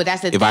 right? No, but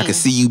that's the thing. If I can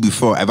see you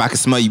before, if I can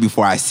smell you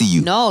before I see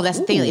you. No, that's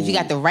the thing. If you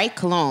got the right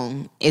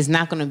cologne, it's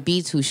not going to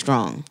be too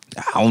strong.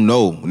 I don't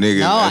know,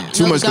 nigga.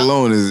 Too much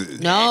cologne is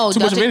no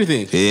too much of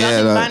anything.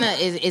 Yeah, Dolce &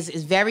 Gabbana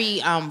is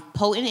very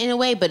potent in a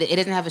way, but it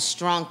doesn't have a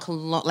strong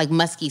cologne, like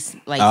musky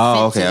scent to it. You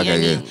know what I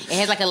mean? It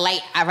has like a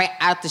light right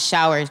out the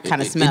shower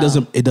kind of smell.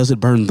 It doesn't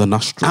burn the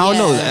nostril. I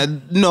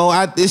don't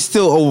know. It's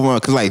still overrun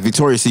because like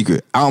Victoria's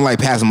Secret. I don't like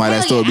passing by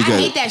that store because I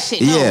hate that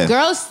shit. No,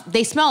 girls,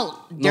 they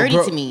smell dirty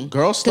to me.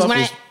 Girl stuff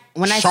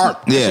when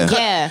sharp.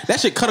 That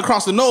shit cut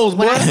across the nose,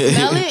 bro. When I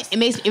smell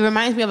it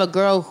reminds me of a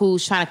girl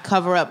who's trying to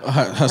cover up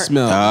her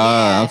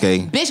smell. Okay.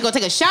 Bitch, go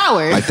take a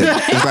shower. Like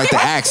it's like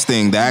the Axe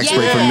thing, the Axe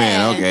spray for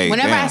men. Okay.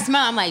 Whenever I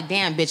smell, I'm like,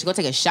 damn, bitch, go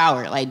take a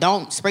shower. Like,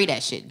 don't spray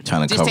that shit.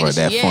 Trying to cover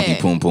that funky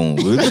poom poom.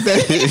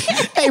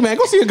 Hey man,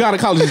 go see a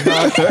gynecologist,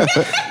 dog.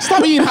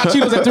 Stop eating hot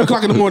Cheetos at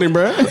 3:00 in the morning,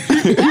 bro. Why is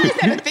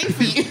that a thing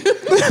for you?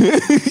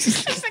 That's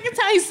the second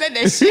time he said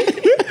that shit.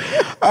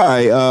 All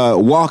right,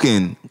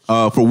 walking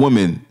for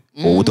women.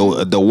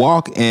 The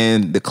walk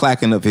and the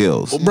clacking of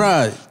heels. Well,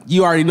 bruh,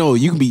 you already know. It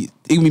can be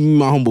me and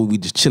my homeboy. We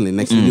just chilling.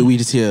 Next thing we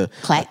just hear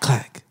clack,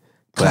 clack,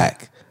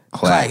 clack,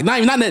 clack.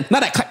 Not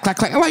that clack, clack,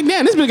 clack. I'm like,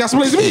 man, this bitch got some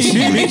place to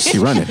be. She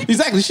running.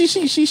 Exactly.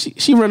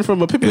 She running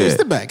from a Pippi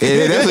step back.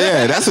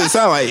 That's what it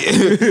sounds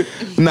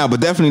like. Nah,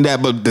 but definitely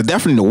that. But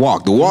definitely the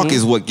walk. The walk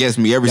is what gets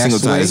me every single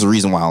time. It's the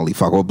reason why I only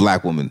fuck with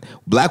black women.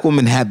 Black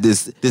women have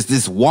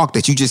this walk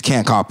that you just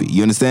can't copy.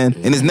 You understand?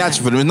 And it's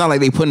natural for them. It's not like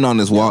they putting on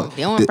this walk.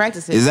 They don't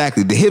practice it.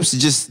 Exactly. The hips are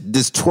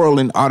just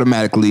twirling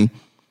automatically.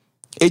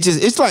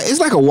 It's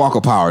like a walk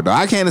of power, though.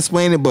 I can't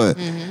explain it, but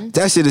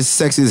that shit is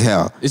sexy as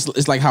hell.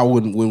 It's like how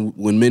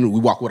when men we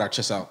walk with our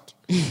chest out,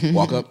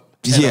 walk up.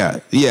 Yeah.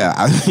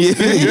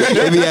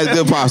 Maybe has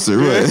good posture.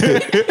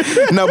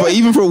 Right? No, but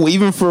even for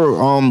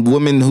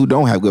women who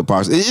don't have good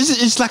posture,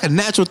 it's like a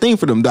natural thing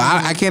for them. Though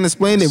I can't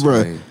explain it,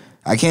 bro.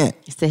 I can't.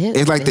 It's the hips.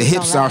 It's like the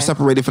hips are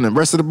separated from the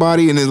rest of the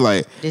body, and it's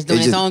like it's doing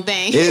its own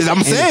thing.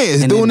 I'm saying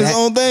it's doing its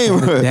own thing,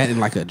 bro. That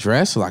in like a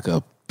dress, like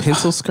a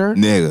pencil skirt,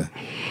 nigga.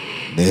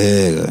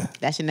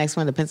 That's your next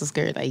one, the pencil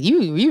skirt. Like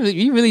you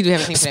really do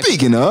have a thing for that.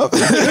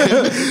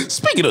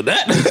 Speaking of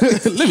that,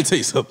 let me tell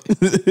you something.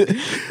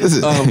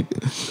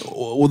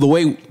 Well, the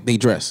way they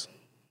dress,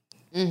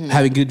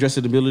 having good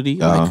dressing ability,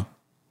 like,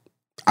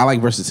 I like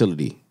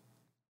versatility.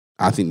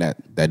 I think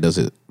that does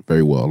it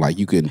very well. Like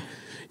you could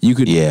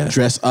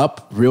dress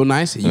up real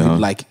nice. And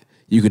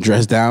you could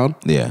dress down,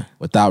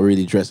 without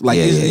really dress. Like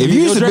if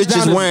you used to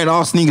bitches wearing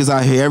all sneakers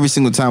out here every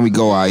single time we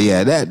go out,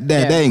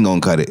 that ain't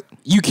gonna cut it.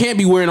 You can't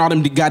be wearing all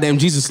them goddamn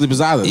Jesus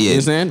slippers either. You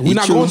understand? We're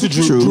not going to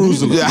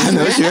Jerusalem. Yeah, I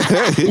know.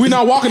 We're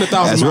not walking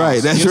 1,000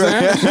 miles. That's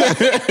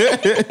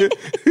right.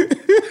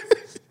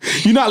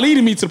 You're not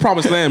leading me to the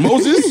promised land,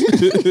 Moses.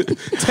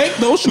 Take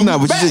those shoes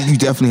but back. you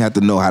definitely have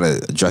to know how to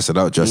dress it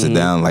up, dress it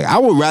down. Like I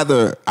would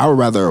rather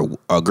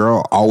a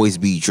girl always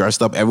be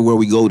dressed up everywhere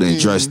we go than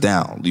dressed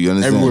down. Do you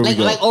understand?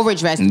 Like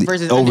overdressed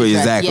versus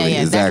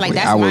underdressed. Exactly.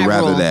 That's I would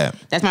rather rule. that.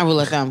 That's my rule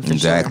of thumb. For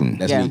exactly.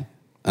 Sure. That's me.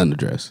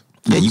 Underdressed.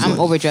 Yeah, I'm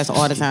overdressed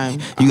all the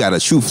time. You got a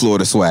true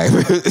Florida swag.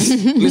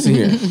 Listen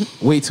here.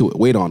 Wait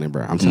on it,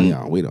 bro. I'm telling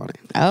y'all, wait on it.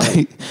 Oh.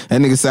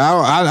 That nigga said,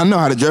 I know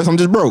how to dress. I'm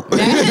just broke. Well,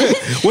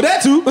 that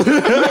too.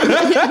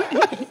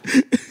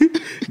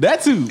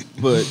 That too.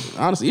 But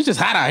honestly, it's just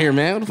hot out here,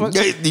 man. What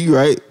the fuck? You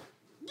right.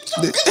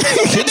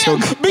 Get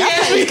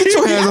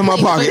your hands on my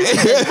pocket.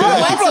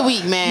 Once a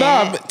week, man.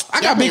 Nah, I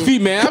got big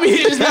feet, man. I mean,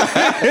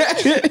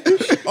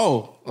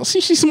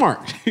 she's smart.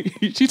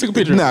 She took a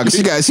picture. Nah, cause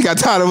she got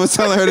tired of us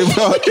telling her to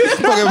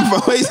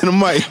fucking face in the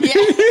mic.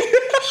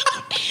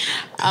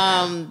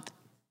 A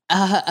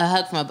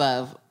hug from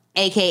above,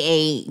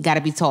 aka gotta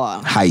be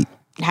tall.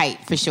 Height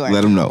for sure.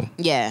 Let them know.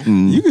 Yeah.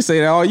 You can say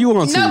that all you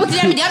want to. No, but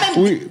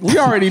we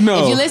already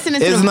know. If you listen to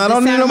it's the not sound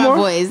on there no of my more?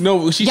 voice,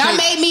 no, y'all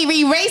made me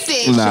re-race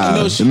it.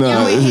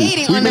 No. We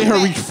hating on made her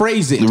the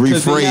rephrase it.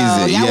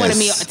 Y'all wanted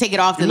me to take it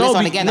off the list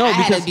altogether. I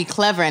had to be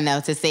clever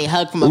enough to say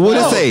hug from above. What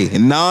did it say?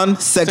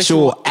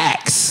 Non-sexual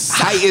acts.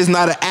 Height is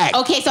not an act.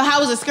 Okay, so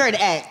how is a skirt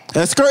an act?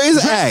 A skirt is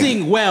an act.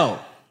 Dressing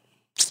well.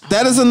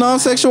 That is a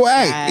non-sexual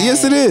act.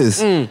 Yes, it is.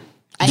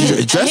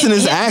 Dressing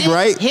is an act,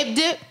 right? Hip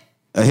dip.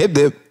 A hip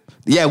dip.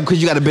 Yeah,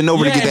 because you got to bend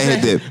over to get that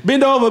hip dip.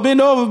 Bend over.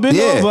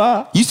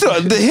 You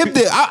still the hip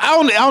dip. I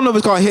don't know if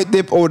it's called hip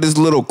dip or this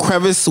little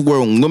crevice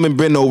where women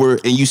bend over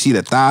and you see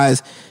the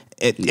thighs.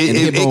 It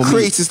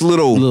creates this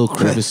little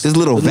crevice, this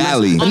little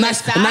valley. On the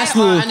side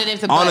or underneath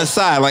the butt? On the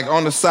side, like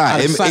on the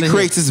side. It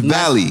creates this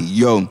valley,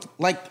 yo.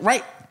 Like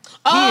right.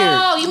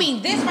 Oh, you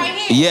mean this right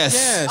here?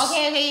 Yes.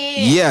 Okay.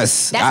 Yeah.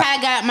 Yes. That's how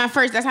I got my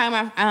first. That's how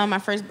my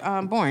first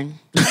born.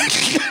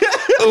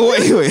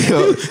 Wait.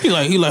 He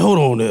like, hold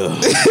on there.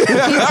 His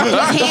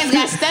hands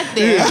got stuck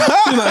there, and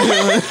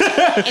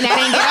I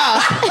didn't get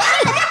off.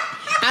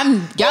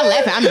 Y'all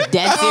laughing. I'm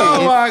dead serious.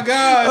 Oh my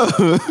god.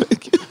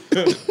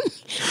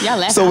 Y'all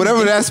laughing. So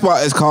whatever that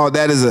spot is called,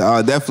 that is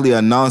definitely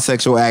a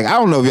non-sexual act. I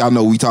don't know if y'all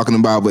know what we talking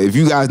about, but if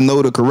you guys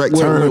know the correct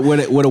term, where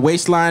the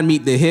waistline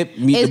meet the hip,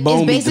 meet the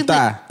bone, meet the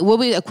thigh. What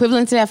we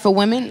equivalent to that for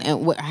women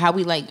and how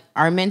we like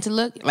our men to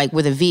look, like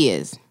where the V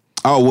is.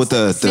 Oh, with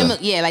the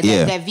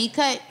that V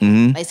cut.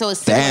 Mm-hmm. Like so,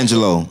 it's the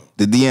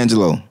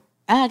D'Angelo.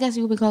 I guess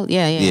you would call it.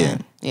 Yeah.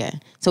 Yeah.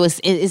 So it's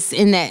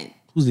in that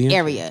Who's D'Angelo?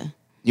 area.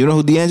 You know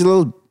who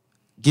D'Angelo?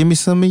 Give me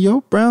some of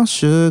your brown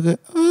sugar.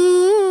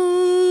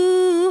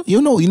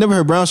 You never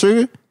heard Brown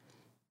Sugar?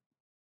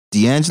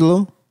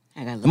 D'Angelo?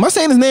 I gotta look. Am I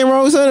saying his name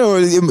wrong, son, or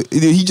is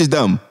he just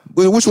dumb?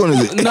 Which one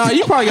is it? Nah,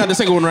 you probably got the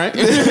second one right.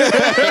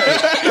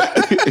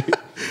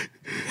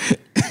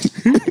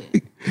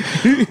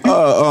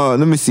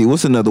 Let me see.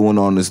 What's another one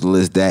on this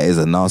list that is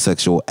a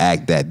non-sexual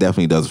act that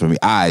definitely does it for me?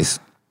 Eyes.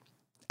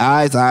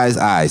 Fuck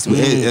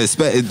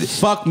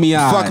me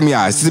eyes. Fuck me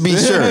eyes. To be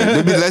sure.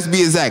 Let's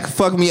be exact.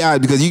 Fuck me eyes,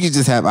 because you can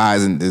just have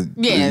eyes and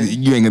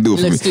you ain't gonna do it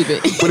for me. Look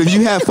stupid. But if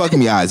you have fuck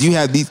me eyes, you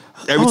have these.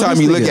 Every time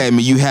you look at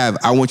me, you have,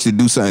 I want you to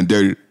do something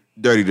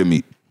dirty to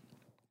me.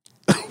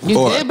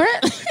 You did, bro?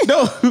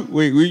 No,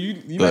 wait,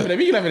 you laughing at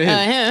me? You laughing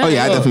at him? Oh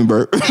yeah, I definitely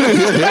burp.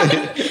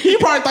 He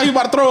probably thought he was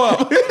about to throw up.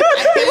 He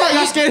probably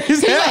got scared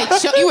his head.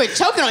 You were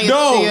choking on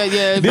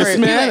your This burp.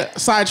 man,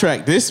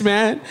 sidetrack. This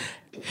man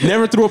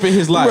never threw up in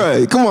his life.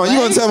 Right, come on, you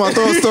gonna tell my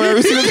throw story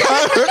every single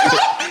time?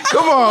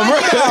 Come on,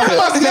 bro.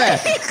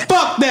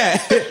 Fuck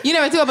that. You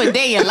never threw up a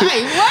day in your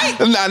life.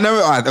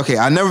 What?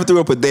 I never threw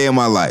up a day in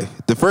my life.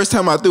 The first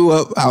time I threw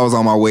up, I was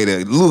on my way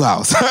to Lou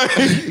House.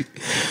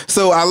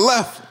 So I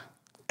left.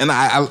 And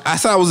I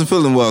said I wasn't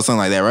feeling well, something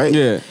like that, right?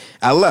 Yeah.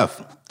 I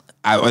left.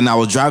 And I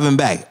was driving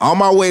back. On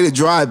my way to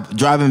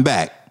driving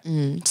back,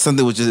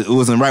 something it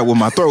wasn't right with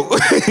my throat.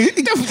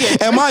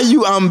 And mind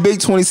you, I'm big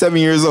 27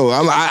 years old.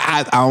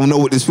 I don't know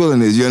what this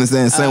feeling is. You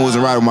understand? Something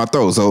wasn't right with my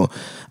throat. So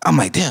I'm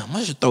like, damn,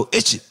 my throat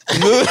itching.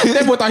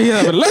 That boy thought he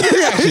had an allergic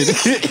reaction.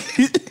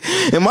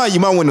 And mind you,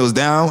 my window's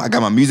down. I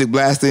got my music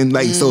blasting.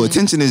 Like, so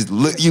attention is,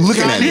 you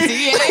looking at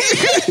me.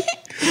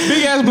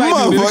 Big ass black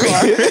dude in the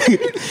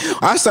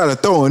car. I started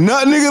throwing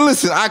up, nigga.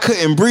 Listen, I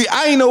couldn't breathe.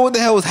 I didn't know what the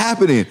hell was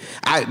happening.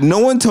 No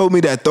one told me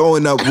that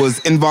throwing up was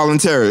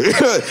involuntary.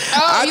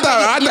 I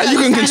thought you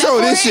can control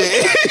this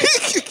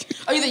shit.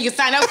 Oh, you think you can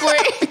sign up for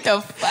it?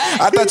 The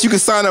fuck? I thought you could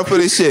sign up for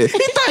this shit.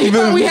 He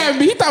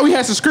thought we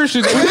had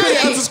subscriptions that we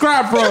couldn't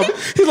unsubscribe from.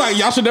 He's like,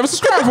 y'all should never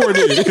subscribe for it.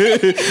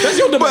 That's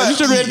your demand.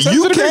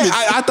 You can't.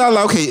 I thought,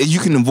 like, okay, you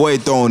can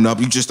avoid throwing up.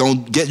 You just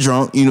don't get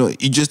drunk. You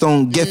just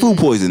don't get food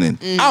poisoning.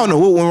 I don't know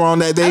what went wrong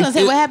that day. I was gonna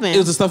say, what happened? It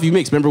was the stuff you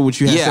mixed. Remember what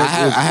you had? Yeah,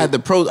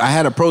 I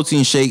had a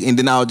protein shake, and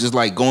then I was just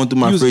like going through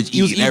my fridge,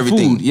 eating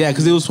everything. Food. Yeah,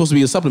 because it was supposed to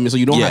be a supplement, so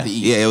you don't have to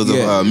eat. Yeah, it was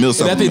a meal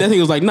supplement. That thing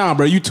was like, nah,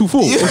 bro, you too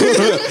full.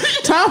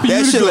 Time for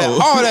you to go.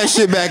 All that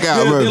shit back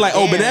out, bro. They're like,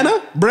 oh,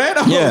 banana bread.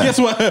 Oh, yeah. Guess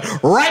what?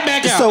 Right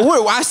back out.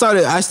 So I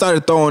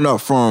started throwing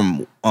up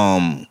from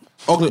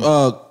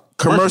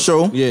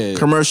commercial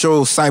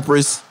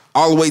Cypress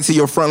all the way to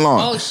your front lawn.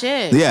 Oh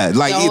shit! Yeah,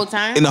 like the whole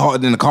time in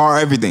the car,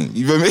 everything.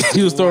 You feel me?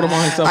 He was throwing them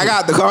on himself. I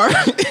got the car.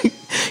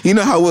 You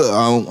know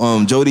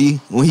how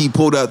Jody, when he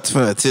pulled up to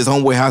his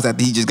homeboy house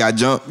after he just got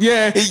jumped?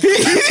 Yeah. He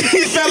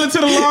fell into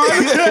the lawn.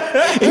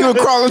 He was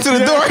crawling to the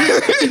door.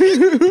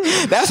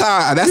 That's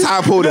how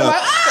I pulled up.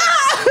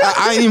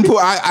 I ain't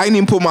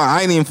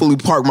even fully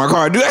park my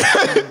car, dude.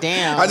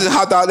 Damn. I just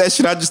hopped out that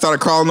shit. I just started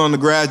crawling on the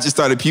grass, just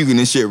started puking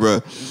and shit, bro.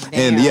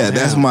 Damn. And yeah,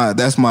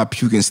 that's my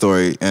puking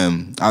story.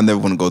 I'll never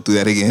want to go through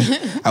that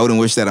again. I wouldn't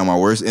wish that on my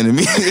worst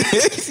enemy.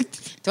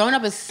 Throwing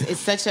up is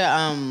such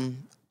a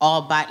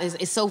all body.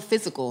 It's so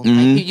physical.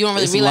 Mm-hmm. Like, you don't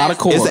really realize.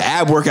 It's an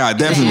ab workout,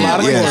 definitely.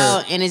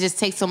 And it just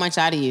takes so much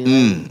out of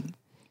you.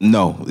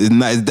 No, it's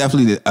not. It's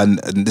definitely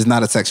it's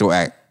not a sexual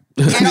act.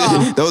 Don't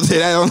say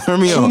that. Don't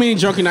turn me on. Too many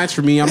drunken nights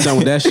for me. I'm done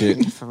with that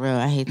shit. For real,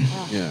 I hate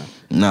that. Yeah.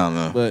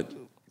 No. But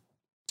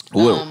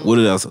what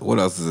else? What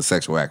else is a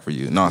sexual act for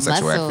you?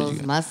 Non-sexual act for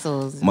you?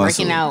 Muscles.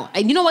 Working out.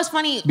 And you know what's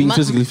funny? Being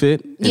physically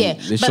fit. Yeah,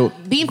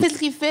 but being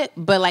physically fit,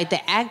 but like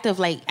the act of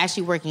like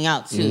actually working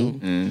out too.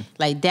 Mm-hmm.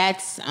 Like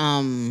that's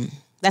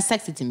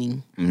sexy to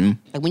me. Mm-hmm.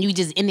 Like when you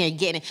just in there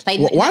getting it. Like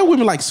why do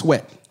women like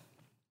sweat?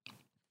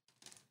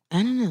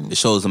 I don't know. It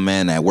shows a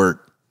man at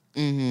work.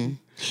 Mm-hmm.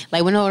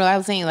 Like when what I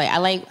was saying, like I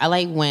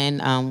like when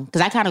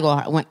because I kind of go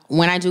hard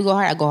when I do go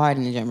hard, I go hard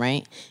in the gym,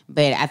 right?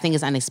 But I think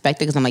it's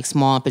unexpected because I'm like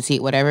small and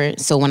petite, whatever.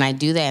 So when I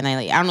do that, and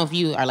I don't know if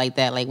you are like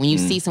that. Like when you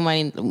see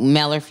somebody,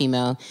 male or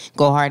female,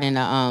 go hard in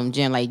the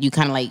gym, like you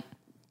kind of like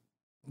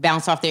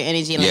bounce off their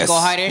energy and like go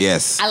harder.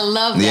 Yes, I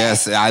love that.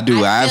 Yes, I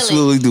do. I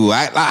absolutely do.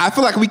 I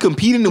feel like we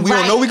competing and we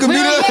don't know we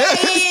competing.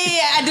 Yeah.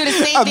 I do the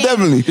same thing.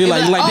 Definitely. They're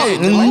like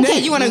that. Okay,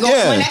 you want to go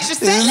for an extra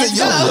set? Let's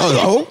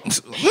go.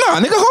 Nah,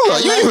 nigga, hold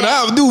on. You ain't gonna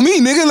outdo me,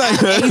 nigga. Like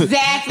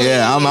exactly.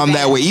 Yeah, I'm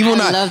that way. Even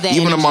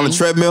when I'm on the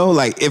treadmill,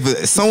 like if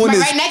someone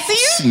is right next to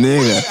you,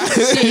 nigga,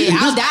 shit,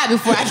 I'll die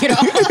before I get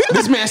off.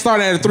 This man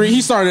started at a 3.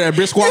 He started at a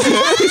brisk walk.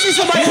 You see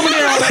somebody coming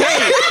there on the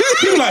head.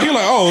 He like,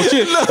 oh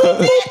shit.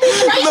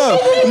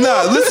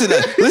 No.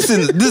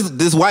 Listen.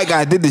 This white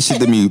guy did this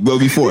shit to me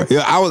before.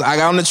 I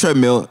got on the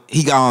treadmill.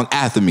 He got on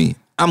after me.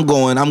 I'm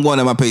going at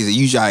my pace.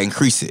 Usually I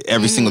increase it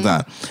every single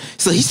time.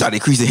 So he started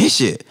increasing his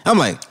shit. I'm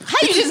like, how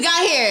you just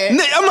got here?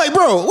 I'm like,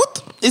 bro,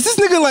 what? is this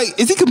nigga like,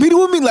 is he competing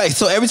with me? Like,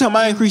 so every time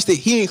I increased it,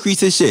 he increased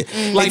his shit.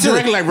 Like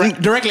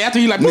directly after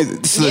you like.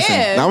 Listen,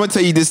 Yeah. now I'm gonna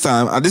tell you this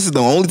time. This is the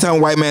only time a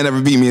white man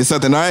ever beat me in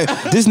something. All right,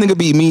 this nigga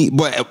beat me,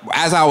 but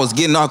as I was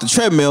getting off the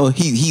treadmill,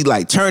 he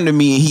like turned to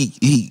me and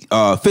he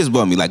fist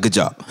bumped me like, good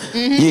job.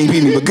 Mm-hmm. He ain't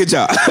beat me, but good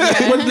job.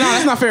 But no,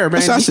 that's not fair,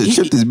 man. I should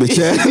trip this bitch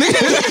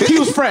ass. He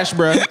was fresh,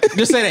 bro.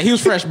 Just say that he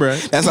was fresh, bro.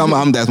 That's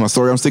my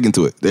story. I'm sticking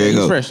to it. There you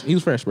go. He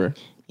was fresh, bro.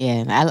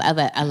 Yeah,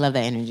 I love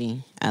that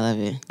energy. I love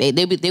it. They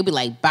be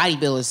like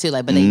bodybuilders too,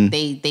 like, but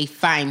they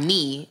find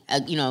me,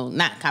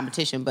 not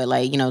competition, but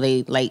like,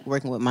 they like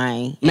working with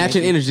my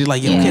Matching energy,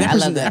 like, Yeah, okay, I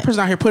love that person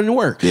out here putting in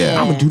work. Yeah.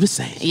 I'm gonna do the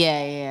same.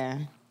 Yeah.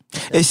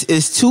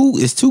 It's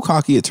too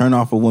cocky a turn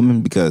off a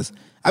woman because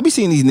I be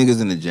seeing these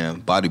niggas in the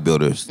gym,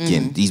 bodybuilders,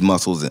 getting these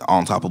muscles and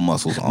on top of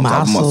muscles, on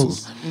top of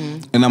muscles.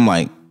 And I'm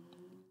like,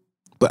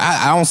 but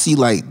I don't see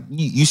like,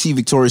 you see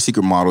Victoria's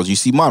Secret models, you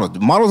see models. The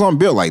models aren't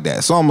built like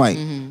that. So I'm like,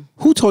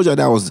 who told y'all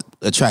that was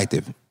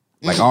attractive?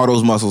 Like all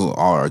those muscles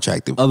are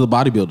attractive. Other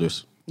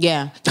bodybuilders.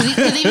 Yeah,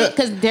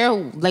 because they're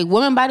like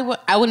women body.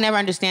 I would never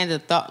understand the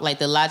thought, like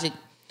the logic,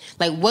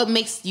 like what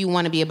makes you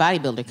want to be a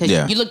bodybuilder? Because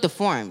you look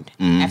deformed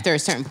after a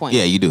certain point.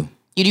 Yeah, you do.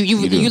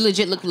 You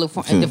legit look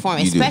deformed. You do.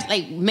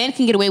 Especially like men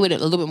can get away with it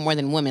a little bit more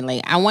than women.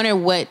 Like I wonder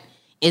what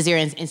is there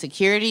an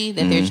insecurity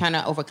that they're trying to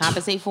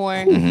overcompensate for?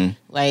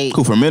 Like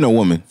Cool, for men or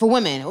women? for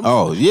women.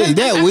 Oh yeah, I'm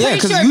pretty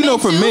because sure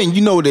for too. men, you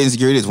know what the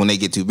insecurity is when they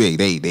get too big.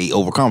 They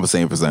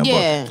overcompensate for something.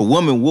 Yeah. But for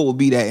women, what would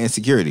be that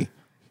insecurity?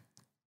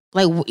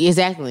 Like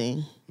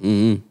exactly.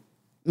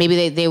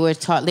 Maybe they were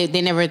taught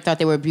they never thought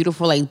they were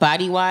beautiful like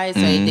body wise.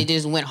 So they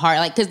just went hard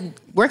like because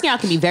working out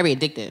can be very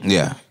addictive.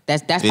 Yeah.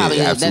 That's probably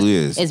It absolutely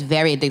is. It's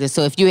very addictive.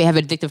 So if you have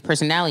an addictive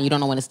personality, you don't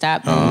know when to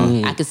stop.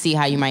 I could see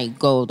how you might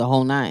go the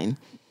whole nine.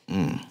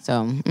 So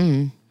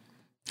All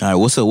right,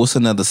 what's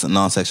another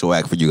non-sexual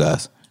act for you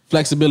guys?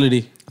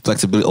 Flexibility.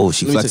 Flexibility. Oh,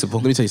 she flexible.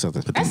 Let me tell you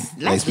something.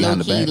 that's behind low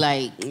the key back.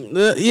 like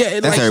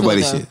That's That's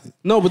everybody's though. shit.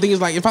 No, but the thing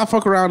is, like, if I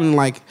fuck around and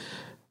like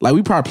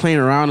we probably playing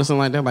around or something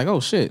like that, like, oh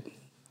shit,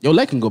 your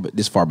leg can go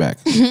this far back.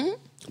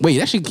 Wait,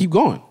 that should keep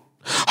going.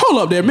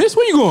 Hold up there, miss.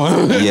 Where you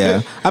going?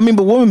 Yeah, I mean,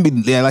 but women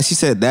be like she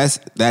said,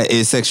 that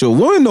is sexual.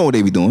 Women know what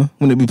they be doing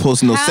when they be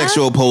posting those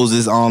sexual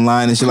poses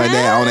online and shit like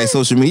that on their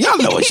social media. Y'all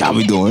know what y'all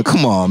be doing.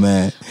 Come on,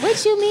 man.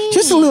 What you mean?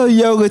 Just a little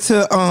yoga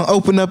to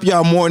open up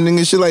y'all morning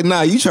and shit like.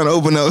 Nah, you trying to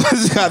open up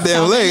this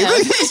goddamn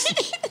leg?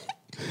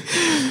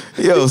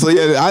 Yo, so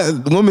yeah,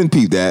 women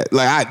peep that.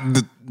 Like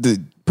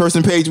the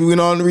person page we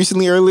went on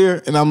recently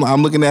earlier, and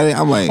I'm looking at it.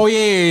 I'm like, Oh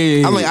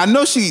yeah. I'm like, I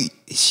know she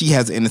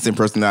has an innocent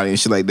personality and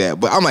shit like that,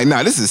 but I'm like,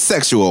 nah, this is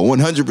sexual,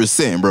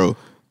 100%, bro. And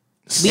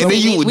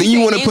then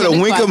you want to put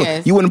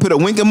a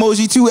wink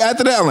emoji too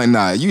after that. I'm like,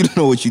 nah, you don't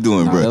know what you're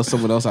doing, bro. That's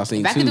someone else I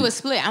seen If I too. could do a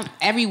split,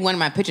 every one of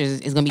my pictures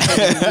is gonna be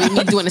taken with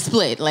me doing a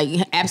split. Like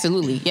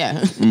absolutely,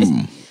 yeah.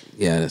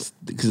 Yeah,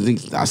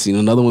 because I seen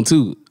another one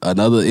too.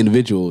 Another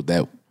individual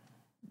that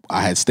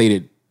I had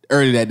stated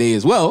earlier that day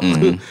as well.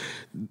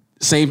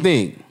 Same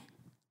thing.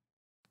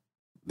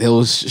 They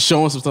was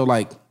showing some stuff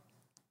like,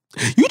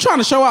 you trying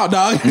to show out,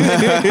 dog.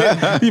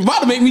 You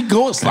about to make me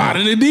go and slide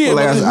in the DM.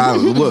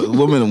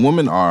 Like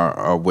women are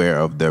aware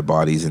of their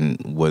bodies and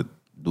what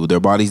their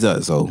bodies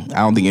does. So I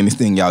don't think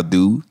anything y'all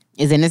do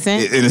Is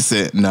innocent?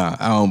 innocent. Nah,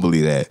 I don't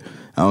believe that.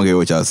 I don't care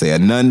what y'all say. If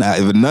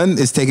a nun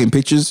is taking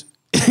pictures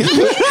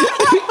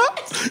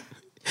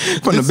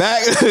from the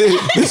back,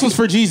 This was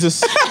for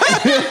Jesus.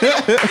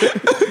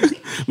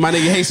 My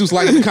nigga Jesus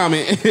liked the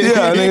comment.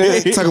 yeah,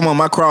 nigga, talking about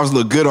my cross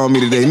look good on me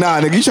today.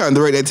 Nah, nigga, you trying to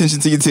direct attention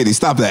to your titties.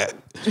 Stop that.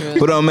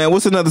 But man,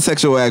 what's another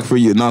sexual act for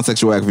you?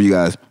 Non-sexual act for you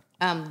guys?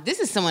 This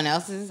is someone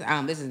else's.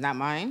 This is not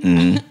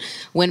mine.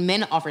 When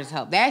men offers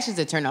help, that actually is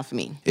a turn off for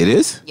me. It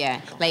is?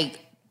 Yeah,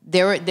 like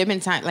there've been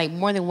time, like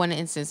more than one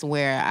instance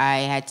where I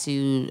had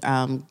to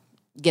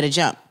get a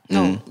jump.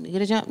 No,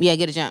 get a jump. Yeah,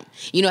 get a jump.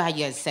 You know how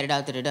you guys set it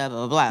out, blah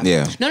blah blah.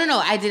 Yeah. No.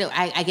 I did it.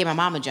 I gave my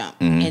mom a jump,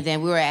 and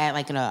then we were at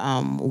like in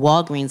a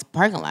Walgreens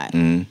parking lot.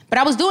 But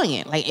I was doing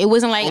it. Like it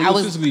wasn't like I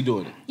was physically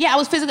doing it. Yeah, I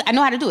was physically. I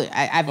know how to do it.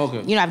 I've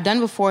Okay. I've done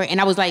before, and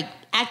I was like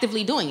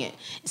actively doing it.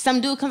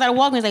 Some dude comes out of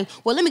Walgreens like,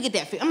 well, let me get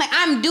that fit. I'm like,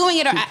 I'm doing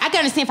it. Or I can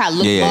understand if I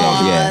look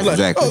lost.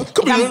 Exactly. If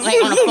I'm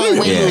like on a phone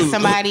waiting for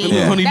somebody.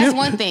 Yeah. That's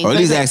one thing. Or at But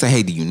least like- ask, like,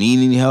 hey, do you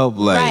need any help?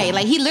 Right,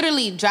 like he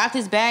literally dropped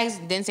his bags,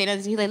 didn't say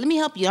nothing. He's like, "Let me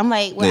help you." I'm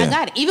like, "Well, Yeah. I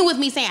got it." Even with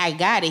me saying I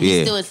got it,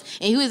 he still is,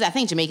 and he was, I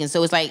think, Jamaican.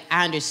 So it's like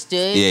I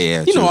understood.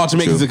 Yeah. You know all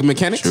Jamaicans are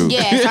mechanics. True.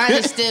 Yeah, so I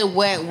understood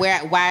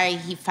why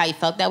he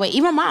felt that way.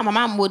 Even my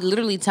mom would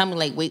literally tell me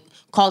like, "Wait,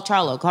 call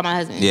Charlo, call my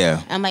husband."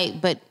 Yeah. I'm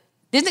like, but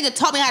this nigga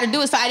taught me how to do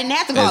it, so I didn't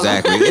have to call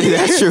Exactly. him.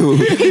 That's true.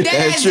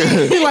 That's true.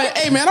 He's like,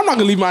 hey man, I'm not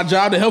gonna leave my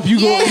job to help you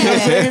go.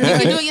 Yeah, you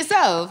can do it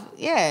yourself.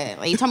 Yeah,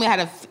 like you told me how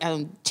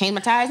to change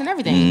my tires and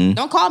everything.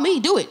 Don't call me,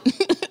 do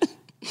it.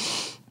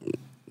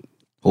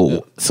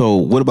 Oh, so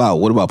what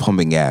about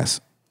pumping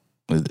gas?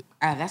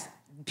 That's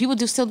people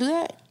still do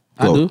that.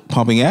 I do.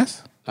 Pumping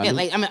gas? Yeah,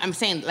 like I'm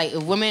saying, like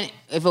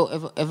if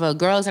a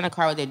girl's in a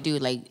car with a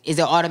dude, like is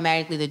it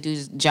automatically the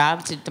dude's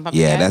job to pump?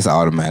 Yeah, gas? that's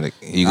automatic.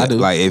 You I got, do.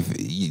 like if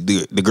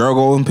the girl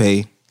go and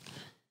pay,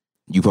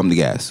 you pump the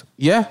gas.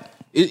 Yeah.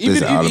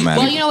 It's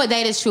automatic. Well, you know what?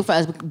 That is true for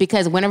us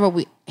because whenever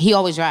he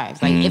always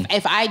drives. Like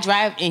if I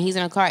drive and he's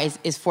in a car,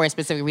 it's for a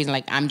specific reason.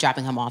 Like I'm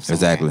dropping him off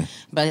somewhere. Exactly.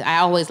 But I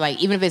always like,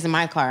 even if it's in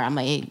my car, I'm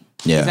like, hey.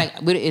 Yeah. It's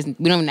like we don't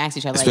even ask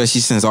each other.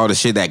 Especially since all the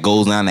shit that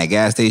goes down at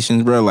gas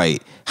stations, bro.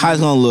 Like, how it's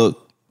gonna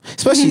look?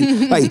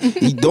 Especially like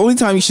the only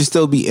time you should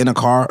still be in a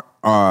car,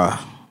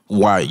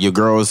 while your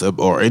girls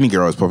or any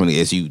girl is pumping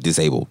is you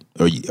disabled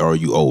or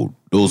you old.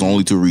 Those are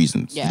only two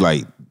reasons. Yeah.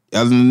 Like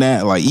other than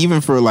that, like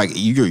even for like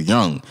you're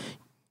young.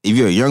 If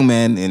you're a young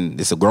man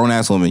and it's a grown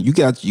ass woman, you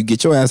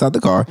get your ass out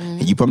the car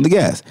and you pump the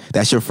gas.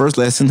 That's your first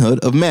lesson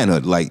of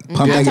manhood. Like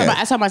pump that gas.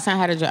 I taught my son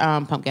how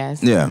to pump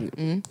gas. Yeah.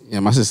 Yeah,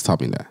 my sister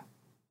taught me that.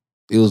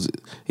 It was,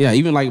 yeah,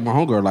 even like my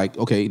homegirl, like,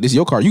 okay, this is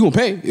your car, you gonna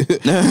pay.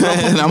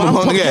 And I'm gonna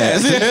pump the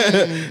gas.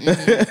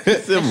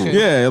 Simple.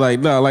 Yeah, like,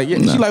 no, like, yeah.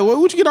 She like,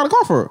 what you get out of the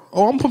car for?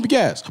 Oh, I'm pumping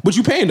gas. But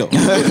you paying though.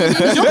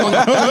 It's your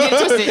car. Don't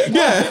get twisted.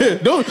 Yeah,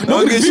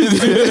 don't get you.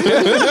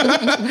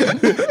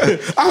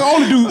 I can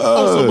only do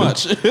so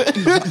much.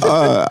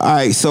 All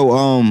right,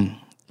 so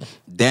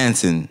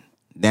dancing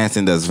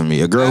does it for me.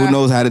 A girl who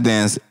knows how to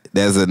dance,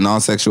 that's a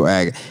non-sexual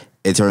act,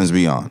 it turns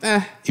me on.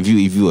 If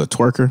you a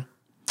twerker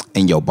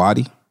and your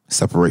body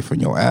separate from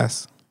your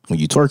ass when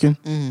you twerking,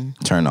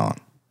 turn on.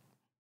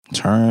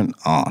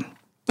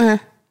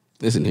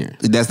 Listen here.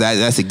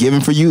 That's a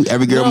given for you.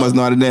 Every girl must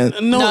know how to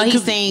dance. No,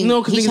 he's saying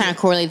he's trying to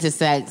correlate to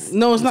sex.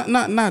 No, it's not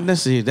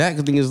necessarily that.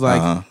 The thing is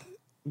like,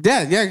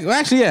 well,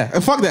 actually, yeah.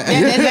 Fuck that.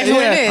 Yeah, that's exactly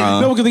what it is.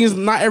 No, because the thing is,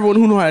 not everyone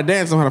who know how to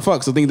dance know how to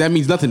fuck. So I think that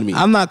means nothing to me.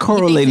 I'm not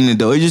correlating it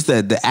though. It's just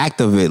that the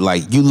act of it,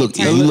 like you look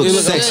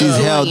sexy as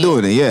hell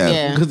doing it.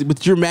 Yeah.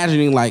 But you're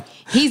imagining like,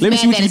 he's let me mad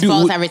see what that you it's do.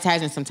 false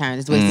advertising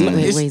sometimes. Is what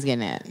he's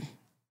getting at.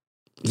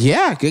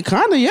 Yeah,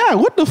 kind of. Yeah,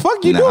 what the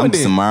fuck you doing? I'm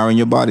then? admiring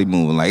your body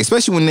moving, like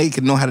especially when they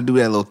can know how to do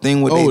that little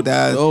thing with their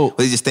thighs, where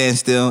they just stand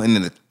still and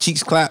then the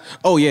cheeks clap.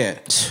 Oh yeah,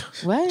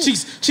 what?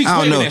 Cheeks.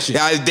 I don't know. That shit.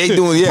 Yeah, they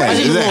doing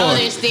exactly. Oh,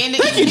 they're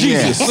standing. Thank you,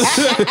 Jesus.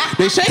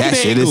 They shaking That their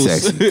shit ankles.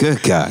 is sexy.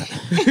 Good God,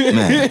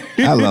 man,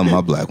 I love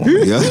my black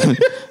woman. Yo. For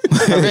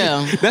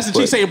real. That's the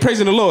chick saying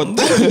praising the Lord.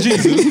 Thank you,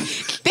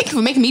 Jesus. Thank you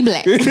for making me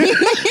black.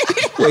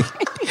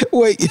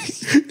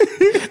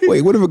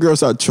 Wait. What if a girl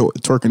start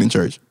twerking in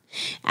church?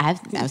 I've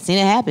seen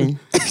it happen.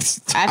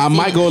 I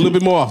might go a little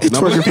bit more often.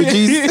 Twerking for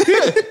Jesus.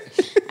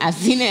 I've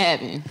seen it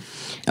happen.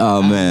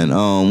 Oh man,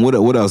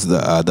 what else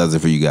does it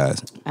for you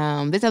guys?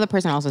 This other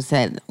person also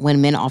said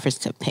when men offers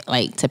to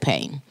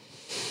pay.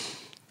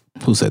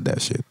 Who said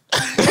that shit?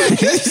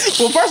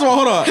 Well, first of all,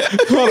 hold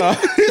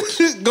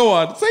on. Go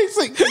on. Say.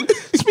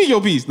 Speak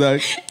your piece,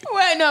 dog.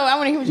 Well, no, I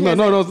want to hear what you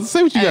gotta No.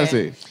 Say what you gotta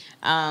say.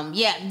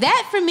 Yeah,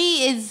 that for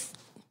me is.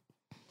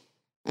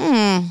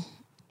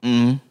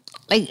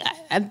 Like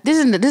this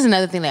is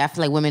another thing that I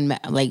feel like women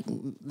like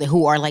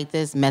who are like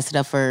this mess it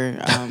up for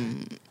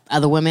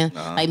other women.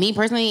 Like me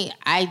personally,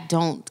 I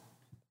don't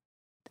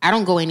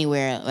go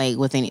anywhere like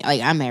with any, like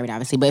I'm married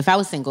obviously, but if I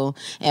was single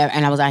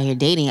and I was out here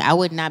dating, I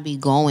would not be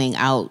going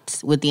out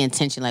with the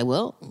intention like,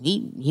 well,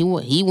 he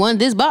won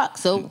this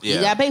box, so he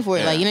got to pay for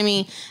it. Like, you know what I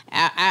mean?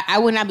 I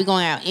would not be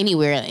going out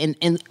anywhere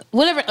and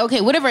whatever.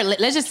 Okay, whatever.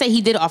 Let's just say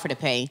he did offer to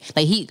pay.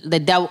 Like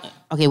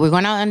okay, we're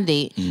going out on a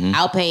date.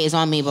 I'll pay. It's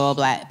on me. Blah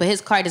blah blah. But his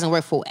card doesn't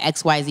work for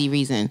XYZ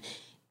reason.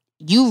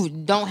 You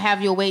don't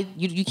have your way.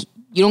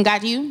 You don't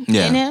got you in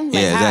him?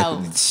 Like, how?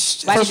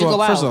 Exactly. Why did you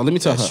go out? First of all, let me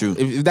tell her. True.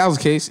 If that was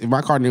the case, if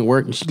my card didn't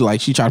work and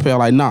she tried to pay, I'm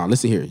like, nah,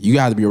 listen here. You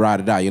got to be a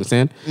ride or die. You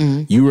understand?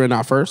 You run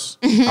out first.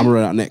 I'm going to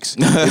run out next.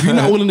 If you're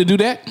not willing to do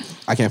that,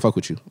 I can't fuck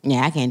with you.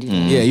 Yeah, I can't do that.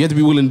 Yeah, you have to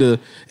be willing to,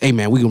 hey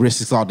man, we can risk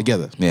this all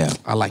together. Yeah.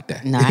 I like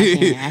that. No,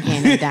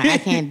 I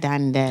can't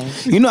dine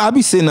that. You know, I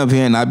be sitting up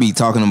here and I be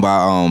talking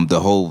about the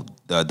whole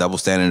double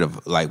standard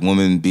of like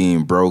women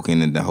being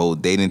broken and the whole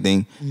dating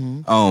thing.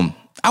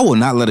 I will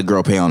not let a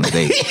girl pay on a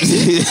date.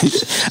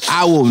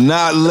 I will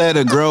not let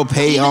a girl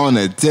pay on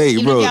a date,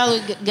 Even bro. if y'all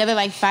together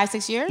like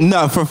 5-6 years?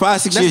 No, for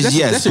 5-6 years,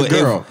 yes. That's your but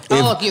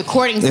girl. If you're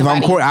courting if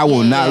somebody. I'm courting, I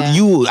will not.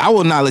 Yeah. I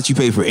will not let you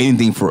pay for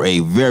anything for a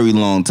very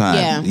long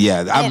time.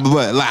 Yeah.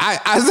 But like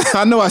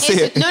I know I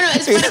say it. No,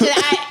 it's funny because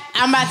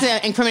I'm about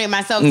to incriminate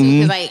myself too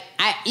because like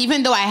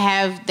even though I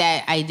have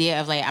that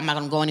idea of like I'm not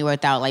gonna go anywhere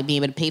without like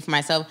being able to pay for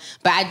myself,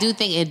 but I do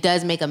think it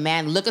does make a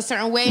man look a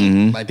certain way.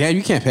 Like, damn,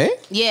 you can't pay?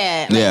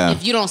 Yeah, like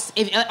if you don't,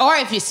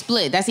 if you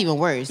split, that's even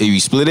worse. If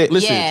you split it,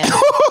 Listen, Yeah,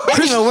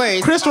 that's even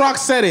worse. Chris Rock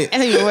said it.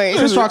 That's even worse.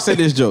 Chris Rock said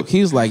this joke.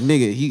 He was like,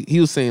 nigga, he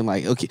was saying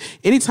like, okay,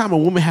 anytime a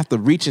woman have to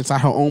reach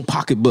inside her own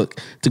pocketbook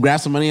to grab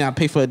some money and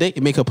pay for a date,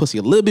 it make her pussy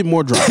a little bit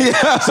more dry.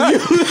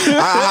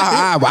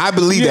 I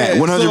believe that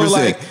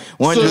 100%.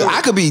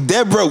 I could be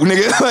dead broke,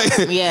 nigga.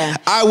 Like, Yeah.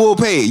 I will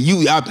pay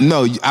you.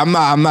 I'm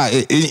not.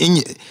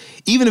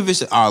 Even if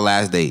it's our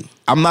last date,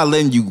 I'm not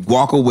letting you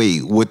walk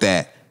away with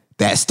that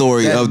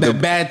story of the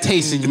bad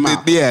taste in your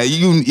mouth. Yeah,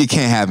 it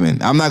can't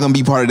happen. I'm not gonna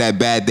be part of that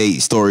bad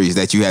date stories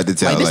that you have to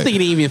tell. Like, this nigga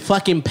didn't even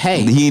fucking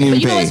pay. He didn't even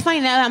But you know pay. what's funny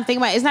now that I'm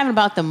thinking about it? It's not even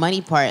about the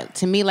money part.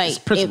 To me, like It's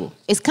principle.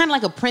 it's kind of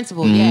like a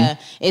principle. Yeah,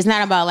 it's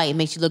not about like it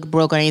makes you look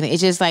broke or anything.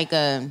 It's just like you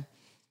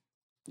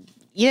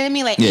know what I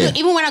mean? Like Yeah.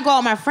 even when I go out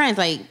with my friends,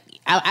 like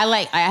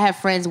I have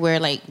friends where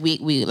like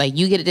we like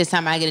you get it this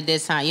time, I get it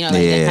this time, you know,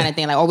 like that kind of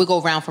thing. Like, or we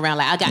go round for round.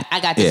 Like I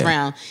got this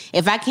round.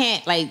 If I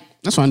can't like.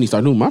 That's why I need to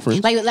start doing with my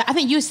friends. Like I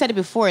think you said it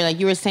before. Like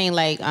you were saying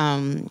like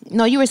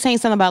no, you were saying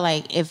something about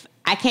like if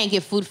I can't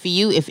get food for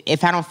you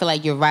if I don't feel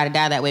like you're ride or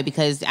die that way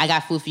because I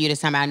got food for you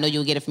this time, I know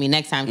you'll get it for me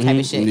next time type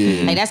of shit.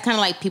 Yeah. Like that's kind of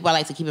like people I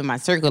like to keep in my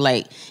circle.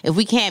 Like if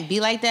we can't be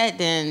like that,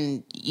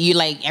 then you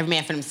like every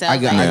man for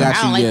themselves.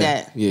 I don't like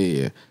that.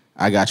 Yeah.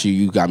 I got you.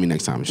 You got me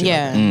next time. And shit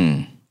yeah.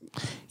 Like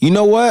You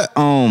know what?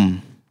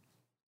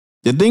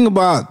 The thing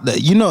about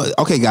that, you know,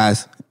 okay,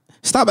 guys.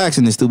 Stop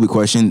asking this stupid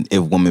question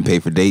if women pay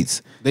for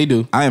dates. They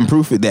do. I am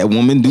proof that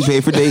women do pay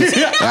for dates.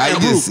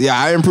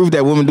 I am proof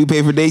that women do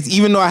pay for dates.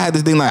 Even though I had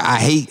this thing like,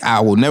 I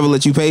will never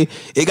let you pay.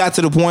 It got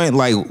to the point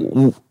like,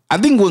 I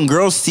think when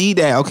girls see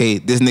that, okay,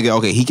 this nigga,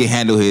 okay, he can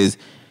handle his,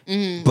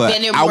 but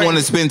I want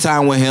to spend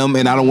time with him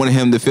and I don't want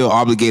him to feel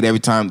obligated every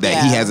time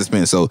that he has to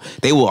spend. So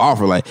they will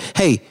offer like,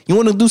 hey, you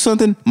want to do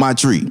something? My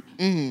treat.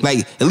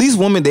 Like at least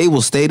women, they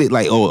will state it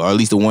like, or at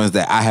least the ones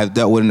that I have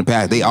dealt with in the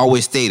past, they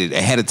always stated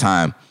ahead of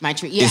time. My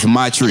treat. Yeah. It's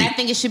my treat. And I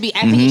think it should be.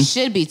 I think it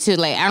should be too.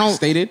 Like I don't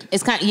stated.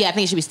 It's kind. I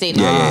think it should be stated.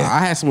 Yeah.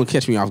 I had someone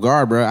catch me off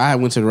guard, bro. I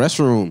went to the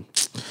restroom.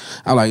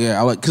 I was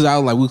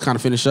like, we kind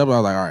of finished up. I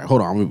was like, all right,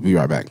 hold on, I'm gonna be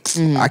right back.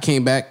 I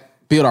came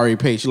back. Bill already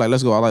paid. She's like,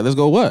 let's go. I was like, let's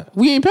go. What?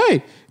 We ain't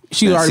paid.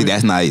 She already.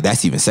 See,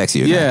 that's even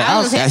sexier. Yeah, I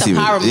was that's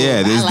even power move.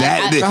 Yeah, there's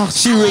that.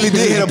 She really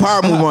did hit a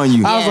power move on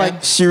you. I was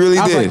like, she really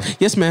did. Like,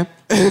 yes, ma'am.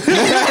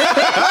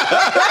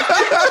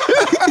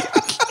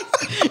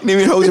 Didn't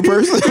even hold your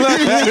purse. For real.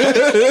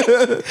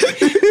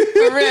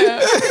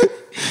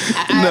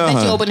 I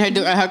bet you opened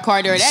her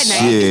car door that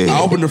night. Yeah.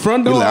 I opened the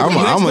front door. Like, I'm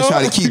gonna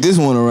try to keep this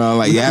one around.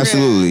 Like, yeah,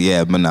 absolutely,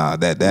 yeah. But nah,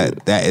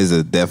 that is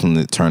a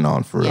definite turn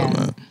on for real,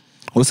 man.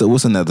 What's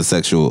another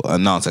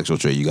non-sexual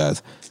trait, you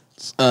guys?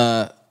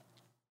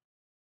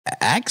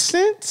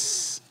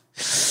 Accents.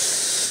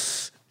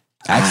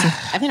 I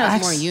think that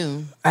was more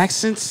you.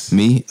 Accents.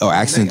 Me? Oh,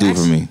 accents do it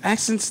for me.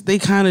 Accents, they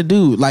kind of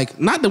do. Like,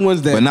 not the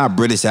ones that. But not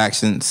British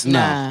accents.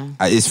 Nah.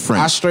 It's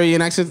French.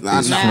 Australian accents.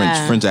 It's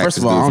French accents. First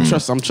of all,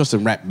 I'm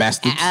trusting rap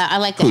bastards. I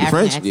like the Who, African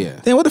French? accent.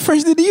 Yeah. Then what the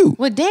French did to you?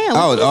 Well,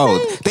 damn.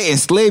 They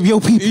enslaved your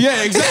people.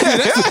 Yeah,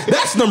 exactly.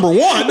 That's number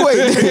one.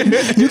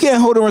 Wait, you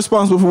can't hold them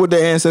responsible for what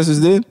their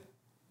ancestors did?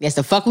 Yes,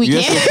 the fuck we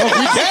can.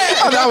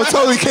 I was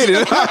totally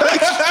kidding.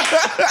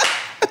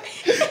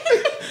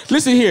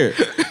 Listen here.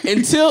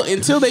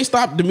 Until they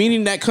stop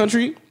demeaning that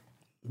country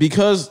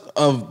because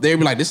of they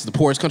be like, this is the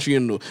poorest country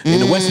in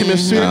the West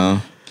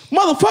Hemisphere.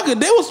 Motherfucker,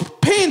 they was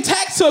paying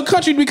tax to a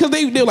country because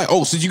they're like,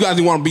 oh, since you guys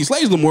didn't want to be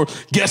slaves no more,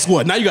 guess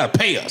what? Now you gotta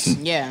pay us.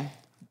 Yeah.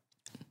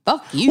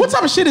 Fuck you. What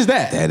type of shit is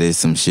that? That is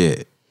some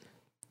shit.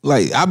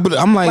 Like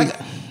I'm like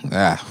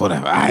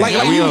whatever.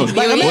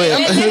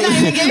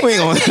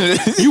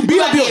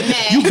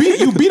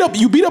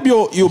 You beat up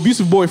your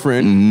abusive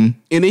boyfriend, and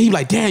then he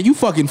like, damn, you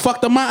fucking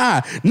fucked up my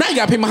eye. Now you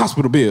gotta pay my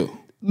hospital bill.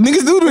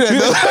 Niggas do that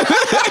though.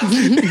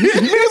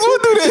 Niggas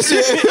would do that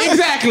shit.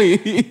 Exactly.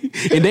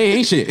 And they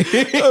ain't shit.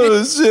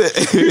 Oh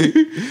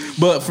shit.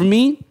 But for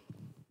me,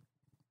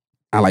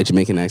 I like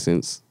Jamaican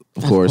accents,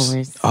 of course.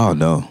 Oh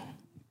no.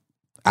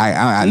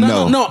 I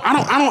know. No,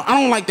 I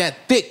don't like that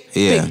thick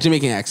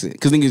Jamaican accent.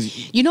 Because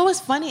niggas, you know what's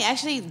funny?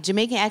 Actually,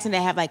 Jamaican accent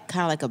that have like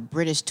kind of like a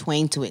British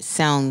twang to it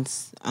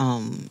sounds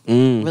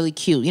really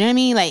cute. You know what I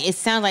mean? Like it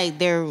sounds like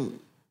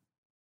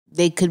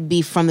they could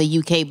be from the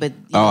UK, but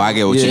I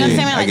get what you mean. You know what I'm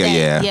saying? Like I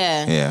get,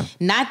 that. Yeah.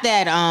 Not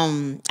that.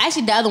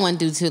 Actually, the other one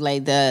do too.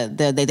 Like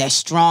the that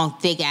strong,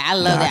 thick. I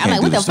love that. I'm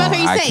like, what the fuck are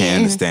you saying? I can't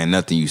understand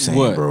nothing you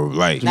saying, bro.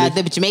 Like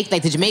the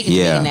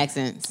Jamaican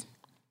accents.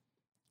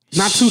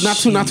 Not too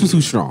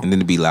strong. And then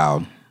to be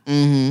loud.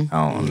 Mm-hmm.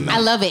 I don't know. I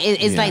love it.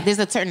 It's like there's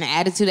a certain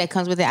attitude that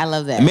comes with it. I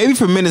love that. And maybe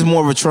for men it's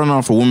more of a turn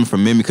on for women for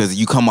men because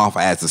you come off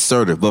as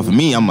assertive. But for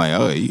me, I'm like,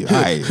 oh,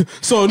 all right.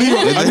 So New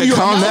York,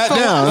 calm that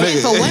down.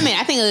 For women,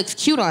 I think it looks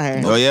cute on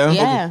her. Oh yeah,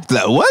 yeah.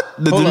 Like, what?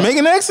 The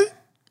Jamaican accent?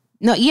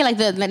 No, yeah, like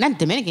not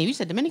Dominican. You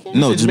said Dominican?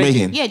 No,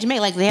 Jamaican. Yeah,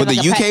 Jamaican. Like they have but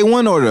like the UK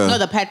one or the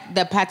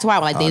the patois.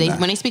 Like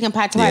when they speak in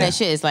patois, that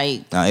shit is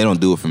like. Nah, it don't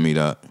do it for me,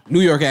 dog.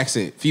 New York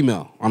accent,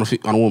 female on a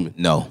woman.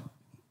 No.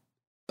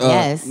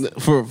 Yes.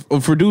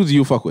 For dudes,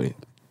 you fuck with it.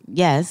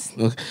 Yes.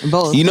 Okay.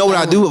 Both. You know what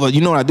I do?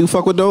 You know what I do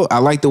fuck with though? I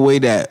like the way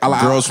that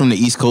girls from the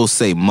East Coast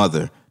say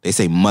mother. They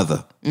say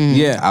mother.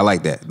 Yeah. I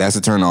like that. That's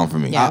a turn on for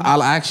me. Yeah.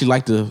 I actually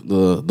like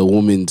the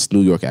woman's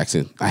New York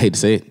accent. I hate to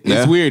say it. Yeah.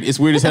 It's weird. It's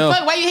weird as hell.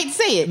 Why you hate to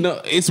say it?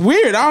 No, it's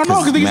weird. I don't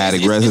know. Cause mad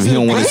aggressive. He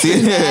don't want to see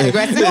it. Mad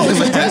aggressive. No,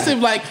 it's aggressive.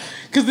 Like,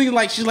 cause they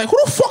like she's like, who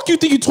the fuck you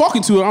think you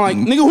talking to? And I'm like,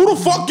 nigga, who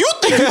the fuck you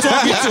think you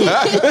talking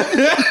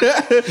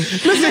to?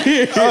 Listen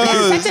here.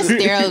 It's such a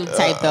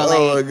stereotype though. Like,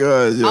 Oh my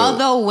gosh. Yeah.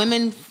 although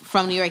women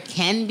from New York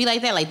can be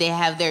like that, like they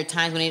have their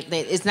times when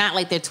it's not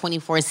like their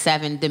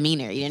 24/7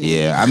 demeanor. You know what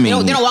Yeah, I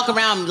mean, they don't walk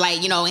around like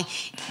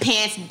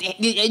pants.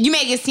 You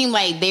make it seem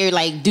like they're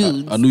like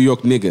dudes. A New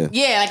York nigga.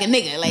 Yeah, like a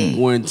nigga. Like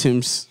Wearing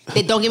Tim's.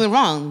 don't get me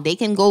wrong, they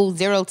can go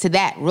 0 to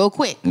that real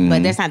quick,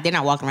 but they're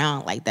not walking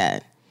around like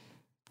that.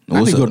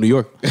 I can go to New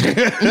York.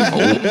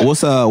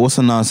 What's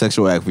a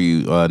non-sexual act for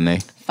you, Nay?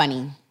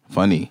 Funny.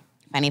 Funny.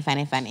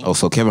 Funny. Oh,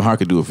 so Kevin Hart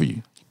could do it for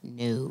you.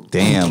 No.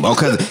 Damn. Oh,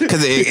 cause Ain't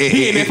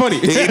that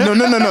funny? No.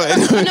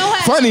 You know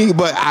what? Funny,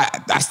 but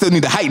I still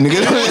need the height,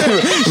 nigga.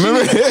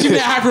 Remember? She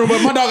that high room,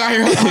 but my dog out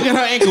here hugging her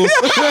ankles.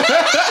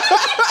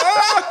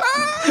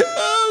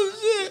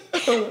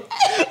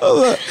 Oh,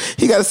 look,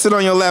 he got to sit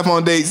on your lap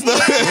on dates. Well,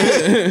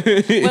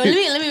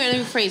 let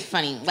me phrase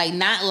funny. Like,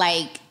 not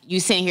like you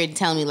sitting here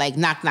telling me like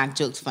knock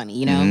jokes funny,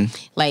 you know?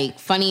 Like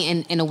funny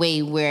in a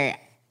way where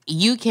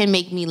you can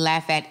make me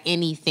laugh at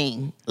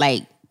anything.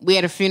 Like, we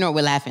at a funeral,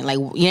 we're laughing. Like,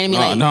 you know what I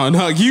mean? Like,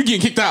 No, you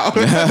get kicked out.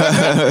 First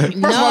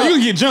of all,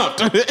 you get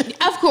jumped.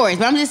 Of course,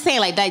 but I'm just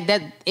saying like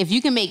that if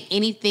you can make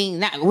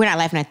anything, we're not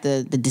laughing at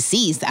the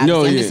deceased.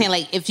 Obviously. I'm just saying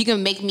like if you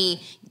can make me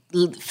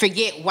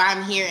forget why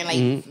I'm here and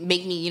like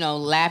make me,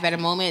 laugh at a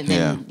moment,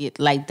 then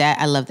like that,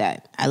 I love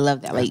that.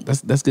 Like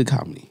That's good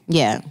comedy.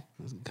 Yeah.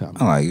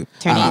 I like it.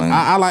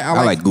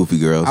 I like goofy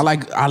girls.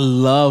 I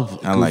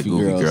love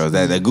goofy girls.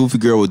 That goofy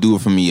girl will do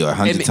it for me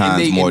 100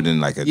 times more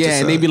than like a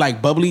and they be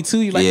like bubbly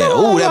too. You like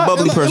that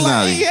bubbly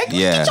personality. Get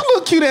your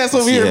little cute ass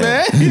over here,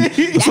 man.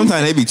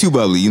 Sometimes they be too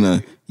bubbly.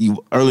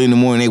 You early in the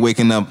morning, they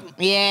waking up.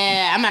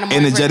 Yeah, I'm not a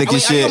morning energetic person.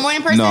 and shit. Are you a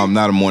morning person? No, I'm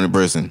not a morning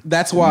person.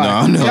 That's why.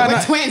 No.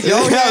 We're twins.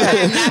 I'm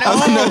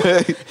not a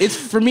morning. It's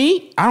for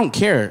me. I don't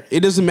care.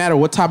 It doesn't matter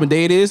what time of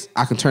day it is.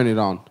 I can turn it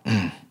on.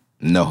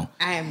 No,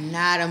 I am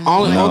not a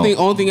morning.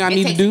 Only thing I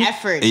need to do.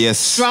 Effort. Yes,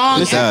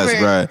 strong it effort. does,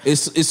 bro.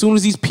 As soon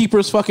as these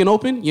peepers fucking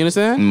open, you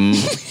understand?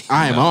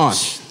 I am on.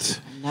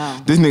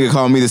 No. This nigga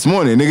called me this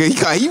morning. Nigga,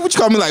 he what you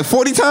called me like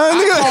 40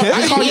 times, nigga?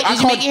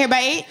 Did you make it here by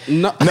 8?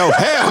 No,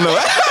 hell no.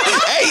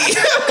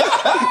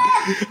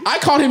 I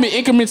called him in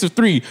increments of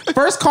 3.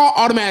 First call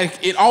automatic.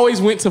 It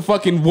always went to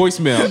fucking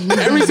voicemail.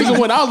 Every single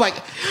one. I was like,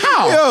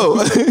 how? Yo,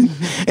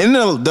 and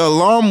then the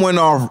alarm went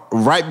off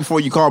right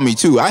before you called me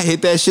too. I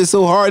hit that shit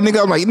so hard,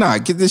 nigga. I'm like, nah,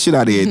 get this shit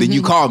out of here. Then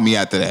you called me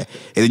after that,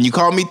 and then you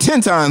called me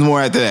 10 times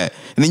more after that,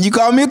 and then you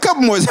called me a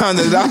couple more times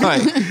after that. I'm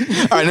like,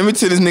 all right, let me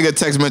send this nigga a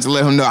text message to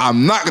let him know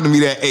I'm not gonna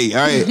be that 8.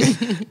 All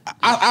right.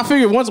 I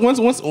figured once a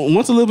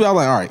little bit. I was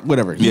like, all right,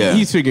 whatever.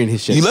 He's figuring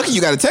his shit. You lucky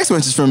you got a text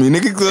message from me,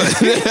 nigga.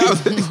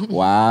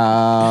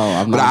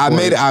 Wow. But I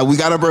made it. We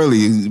got up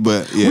early,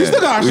 but yeah, we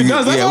still got our shit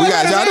done. Yeah, we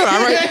got y'all done.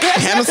 All right,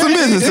 handle some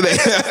business today.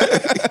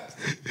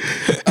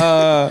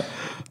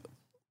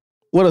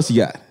 What else you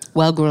got?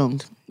 Well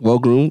groomed.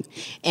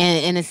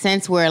 And in a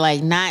sense where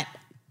like not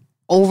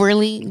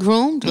overly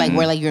groomed, like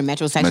where like you're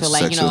metrosexual,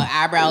 like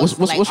eyebrows.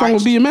 What's wrong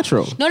with being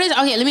metro? No, there's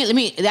okay. Let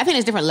me. I think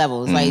there's different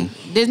levels. Like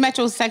there's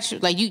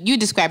metrosexual. Like you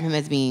describe him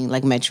as being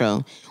like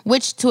metro,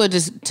 which to a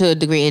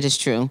degree it is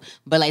true.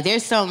 But like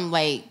there's some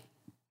like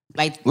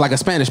a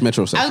Spanish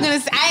metro. I was gonna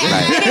say,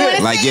 I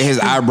like get his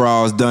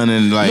eyebrows done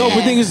and like. No, but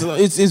the thing is,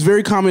 it's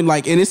very common.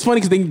 Like, and it's funny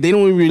because they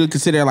don't even really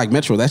consider it like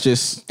metro. That's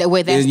just the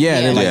way that's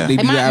They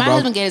do my eyebrows.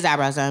 husband get his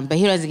eyebrows done, but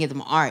he doesn't get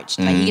them arched.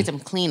 Like he gets them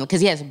clean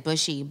because he has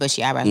bushy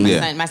eyebrows.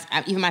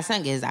 Even my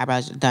son gets his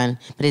eyebrows done,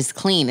 but it's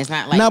clean. It's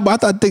not like no, but I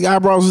thought thick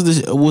eyebrows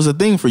was a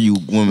thing for you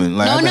women.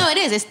 Like, no, it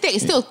is. It's thick.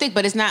 It's still thick,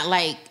 but it's not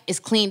like it's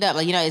cleaned up.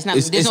 Like it's not.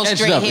 There's no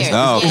straight up. hair.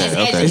 Oh, okay, it's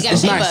edgy. You gotta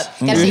It's shape nice. up.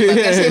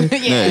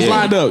 It's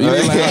lined up.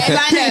 It's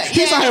lined up.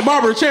 He's out here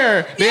barber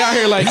chair. They out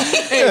here like,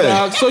 hey,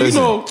 dog.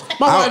 So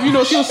my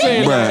wife, she was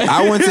saying, bruh,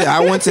 I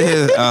went to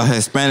his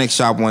Hispanic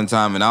shop one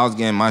time and I was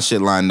getting my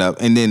shit lined up,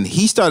 and then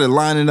he started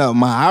lining up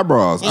my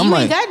eyebrows. I'm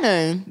like, got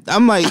none.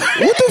 I'm like,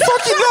 what the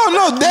fuck you doing?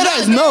 No, that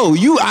ass, no.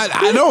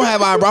 I don't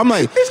have eyebrows. I'm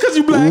like, it's because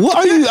you black. What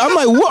are you? I'm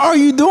like, what are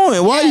you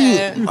doing? Why are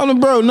you? I'm like,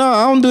 bro, no,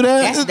 I don't do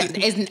that.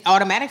 It's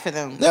automatic for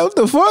them. Yeah, what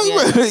the fuck?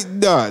 Yeah.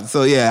 No,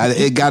 so yeah,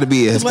 it got to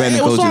be a Hispanic like, hey,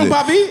 culture. What's wrong,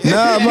 Bobby?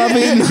 Nah,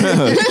 Bobby,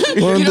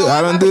 no.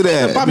 I don't do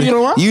that. Bobby, you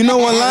know what? You know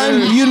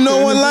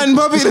what line,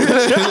 Bobby?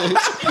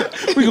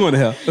 We going to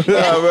hell.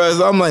 Bro,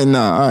 so I'm like,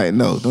 nah, all right,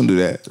 no, don't do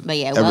that. But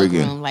yeah,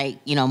 welcome,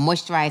 like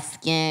moisturized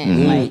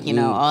skin,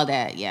 all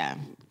that. Yeah,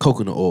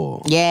 coconut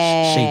oil.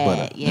 Yeah, shea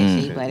butter. Yeah,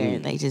 shea butter,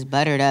 like just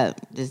buttered up,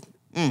 just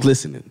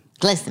glistening,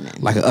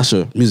 like an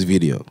Usher music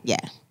video. Yeah.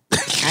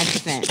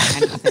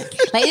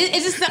 100%. Like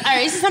it's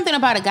just something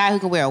about a guy who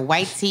can wear a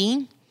white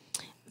tee,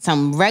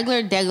 some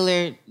regular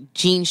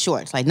jean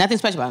shorts, like nothing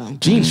special about them.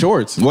 Jean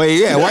shorts. Wait,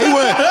 yeah. Why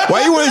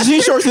you wearing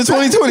jean shorts in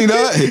 2020,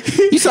 dog?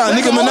 You sound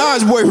Nicki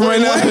Minaj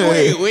boyfriend right now.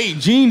 Wait,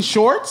 jean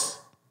shorts?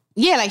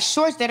 Yeah, like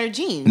shorts that are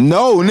jeans.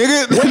 No,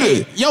 nigga.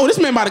 Wait, yo, this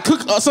man about to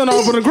cook something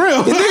over on the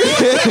grill. That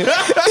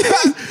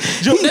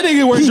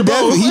nigga wears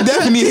jabot. He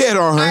definitely hit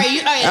on her.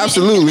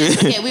 Absolutely.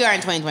 Okay, we are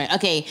in 2020.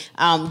 Okay,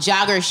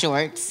 jogger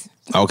shorts.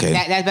 Okay.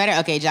 That's better?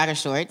 Okay, jogger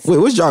shorts. Wait,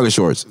 what's jogger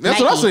shorts? That's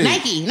what I said.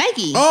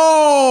 Nike.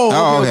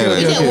 Oh,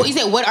 okay. You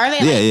said what are they?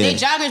 Yeah, They're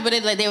joggers, but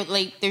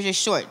they're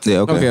just shorts. Yeah,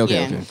 okay.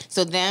 Okay.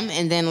 So them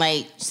and then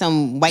like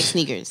some white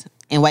sneakers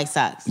and white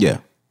socks.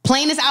 Yeah.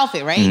 Plainest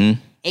outfit, right? Mm-hmm.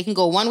 It can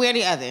go one way or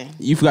the other.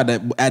 You forgot to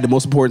add the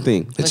most important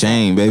thing. The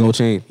chain, baby. Gold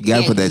chain. You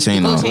gotta put that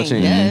chain on. Gold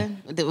chain.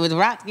 Duh. With the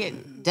rock, yeah,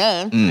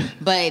 duh.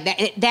 But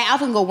that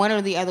outfit can go one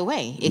or the other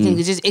way. It can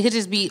it could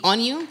just be on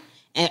you,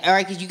 or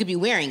you could be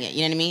wearing it.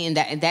 You know what I mean?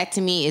 And that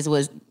to me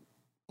was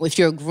if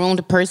you're a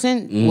groomed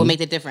person, will make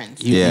the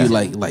difference. You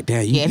like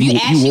damn. Yeah, if you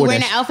actually wore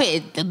wearing that an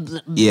outfit, that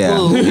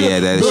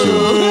is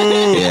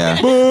true.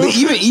 Yeah,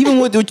 but even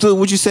with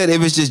what you said,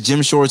 if it's just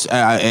gym shorts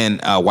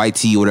and white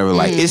tee or whatever,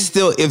 like it's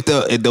still if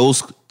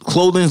those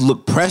clothing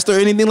look pressed or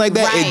anything like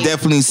that, it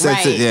definitely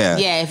sets it.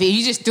 Yeah, if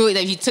you just threw it,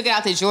 if you took it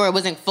out the drawer, it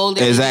wasn't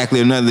folded.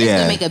 Exactly, it's gonna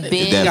make a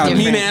big got a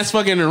difference. mean ass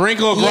fucking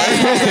wrinkle.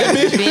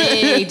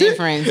 Big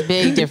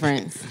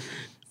difference.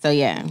 So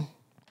yeah.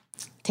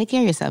 Take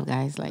care of yourself,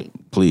 guys. Like,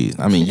 please.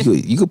 I mean,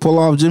 you could pull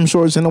off gym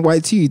shorts and a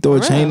white tee, throw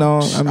a chain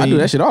on. I mean, I do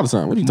that shit all the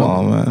time. What are you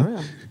talking about,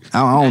 man?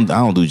 I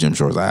don't do gym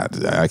shorts.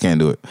 I can't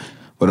do it.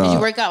 But you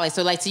work out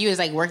like to you it's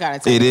like workout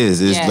attire. It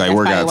is. It's like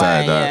workout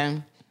attire. Yeah.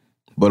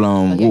 But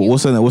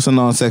what's a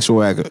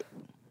non-sexual act?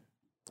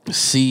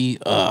 See,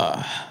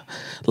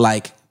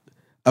 like,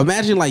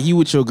 imagine like you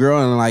with your girl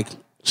and like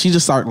she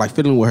just start like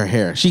fiddling with her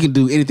hair. She can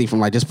do anything from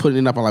like just putting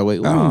it up. I'm like, wait,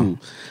 ooh,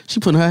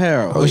 she putting her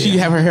hair up. Or she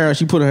have her hair up,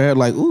 she put her hair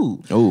like,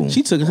 ooh,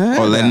 she took her hair.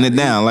 Or letting it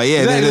down. Like, yeah,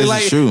 exactly. that is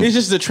like, true. It's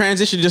just the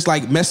transition, just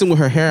like messing with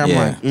her hair. I'm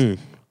like,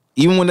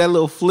 Even with that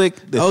little flick.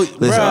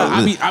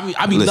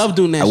 I be love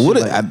doing that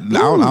shit. I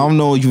don't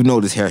know if you know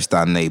this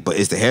hairstyle, Nate, but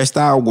it's the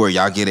hairstyle where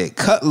y'all get it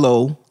cut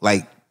low,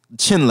 like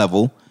chin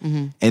level,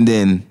 and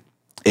then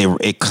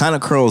it kind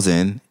of curls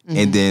in,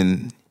 and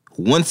then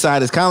one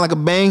side is kind of like a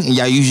bang, and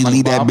y'all usually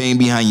leave that bang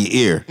behind your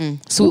ear.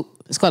 Swoop.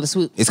 It's called a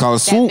swoop. It's called a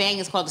swoop? That bang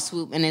is called a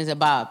swoop, and it's a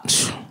bob.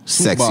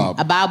 Sexy. Bob.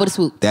 A bob with a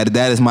swoop. That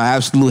is my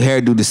absolute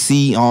hairdo to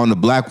see on the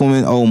black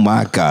woman. Oh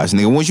my gosh,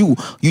 nigga! Once you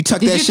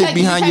tuck that shit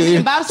behind your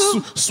ear, bob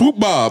swoop? Swoop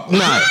bob.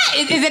 Nah,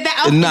 is it that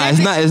outfit?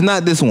 nah, it's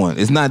not this one.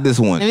 It's not this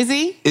one. Let me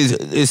see.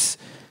 It's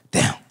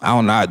damn. I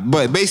don't know,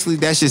 but basically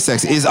that shit's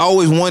sexy. It's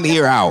always one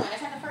ear out. Is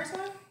that the first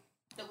one?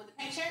 With the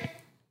pink shirt?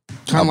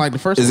 Kind of like the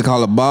first Is one. it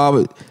called a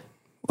bob?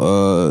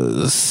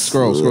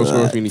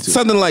 Scroll if you need to.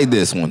 Something like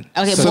this one.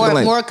 Okay,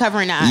 Something more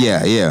covering the eyes.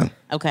 Yeah.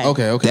 Okay.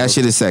 That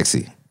shit is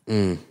sexy.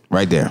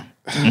 Right there.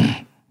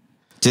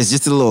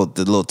 Just the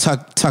little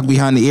tuck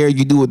behind the ear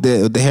you do with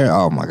the hair.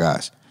 Oh my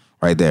gosh.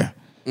 Right there.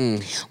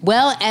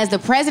 Well, as the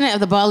president of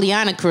the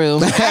Balliana crew,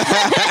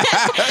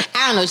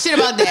 I don't know shit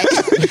about that.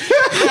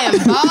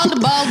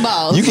 I am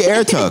bald. You can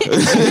air tuck.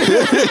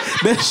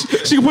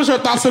 She can push her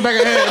thoughts in the back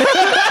of her head.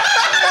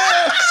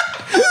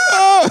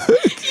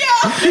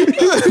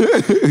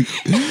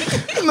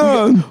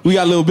 No, we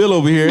got little Bill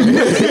over here,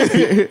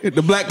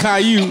 the black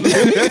Caillou.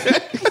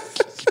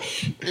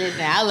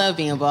 Listen, I love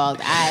being bald.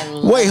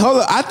 Wait,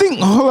 hold up.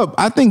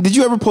 I think. Did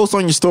you ever post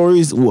on your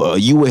stories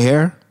you with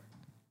hair?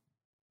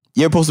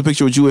 You ever post a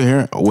picture with you with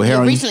hair? On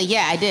recently, you?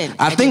 yeah, I did.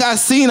 I think I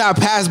seen. I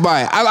passed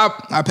by.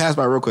 I passed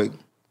by real quick.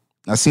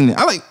 I seen it.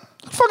 I like.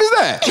 The fuck is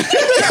that?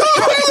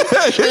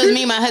 It was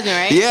me and my husband,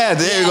 right? Yeah,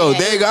 there you go.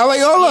 I'm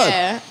like, hold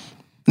up.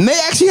 Nate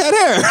actually had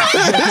hair.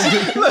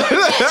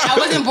 I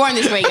wasn't born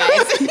this way,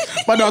 guys.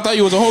 But no, I thought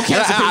you was a whole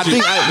cancer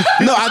picture.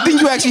 I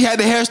think you actually had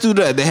the hairdo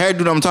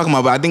that I'm talking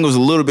about, but I think it was a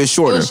little bit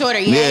shorter. It was shorter.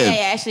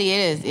 Yeah, actually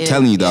it is.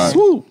 Telling you, dog.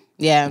 Swoop.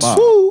 Yeah.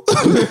 Swoop.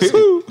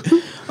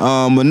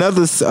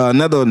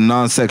 Another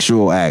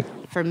non-sexual act.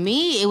 For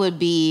me, it would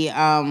be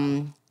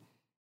a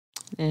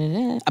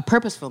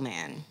purposeful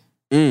man.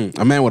 A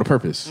man with a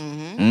purpose. A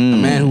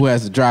man who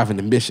has a drive and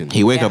ambition.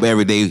 He wake up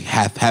every day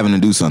having to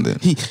do something.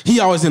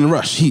 He always in a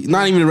rush. He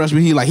not even in a rush,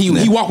 but he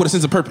walk with a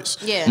sense of purpose.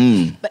 Yeah.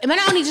 But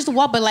not only just to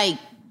walk, but like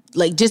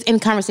just in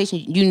conversation,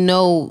 you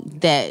know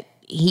that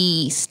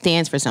he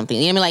stands for something.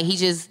 You know what I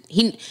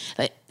mean?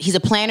 Like he's a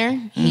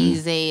planner.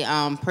 He's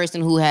a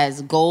person who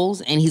has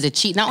goals, and he's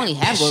not only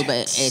have goals,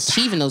 but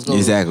achieving those goals.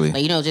 Exactly.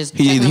 Like, just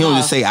he don't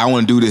just say I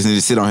want to do this and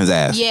just sit on his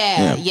ass.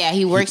 Yeah.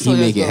 He works. He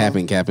make it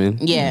happen, Captain.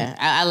 Yeah,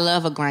 I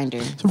love a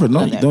grinder.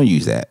 Don't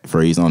use that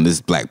phrase on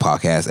this black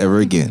podcast ever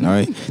again. All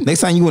right.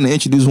 Next time you want to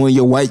introduce one of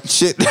your white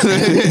shit,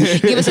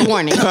 give us a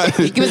warning.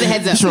 Give us a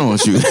heads up. What's wrong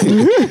with you?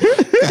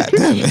 God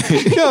damn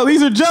it. Yo,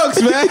 these are jokes,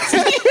 man.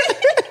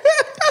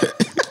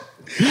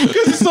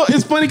 Because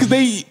it's funny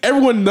because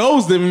everyone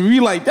knows them and be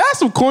like, that's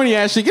some corny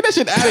ass shit. Get that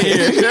shit out of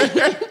here.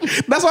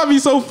 That's why it be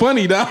so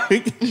funny, dog.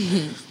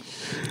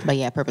 But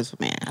yeah, purposeful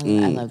man.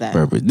 I love that.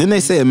 Purpose. Didn't they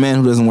say a man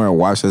who doesn't wear a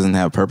watch doesn't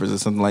have purpose or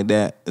something like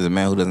that? Is a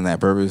man who doesn't have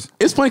purpose?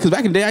 It's funny because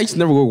back in the day, I used to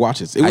never wear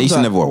watches. I used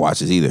to never wear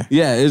watches either.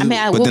 Yeah.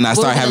 But then I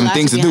started having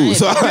things to do.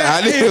 So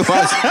I didn't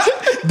watch.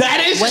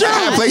 That is true. I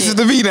have places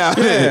to be now.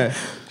 Yeah.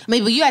 I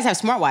mean, but you guys have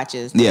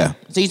smartwatches. Yeah.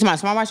 So you talking about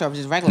smartwatch or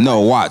just regular?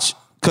 No, watch.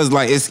 Cause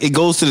like it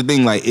goes to the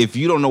thing like if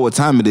you don't know what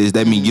time it is,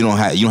 that means you don't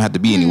have to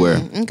be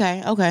anywhere.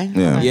 Okay.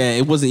 Yeah.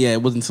 It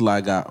wasn't until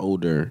I got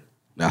older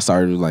that I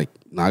started like,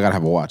 no, I gotta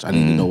have a watch. I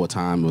need to know what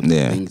time what the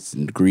things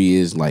and degree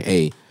is. Like,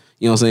 hey,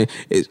 you know what I'm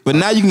saying? But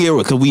now you can get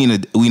because we in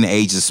the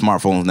age of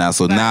smartphones now.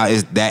 So now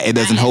it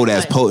doesn't hold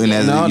as potent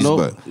as it used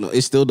to. No,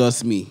 it still does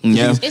to me.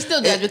 Yeah, it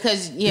still does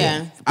because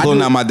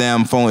pulling out my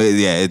damn phone.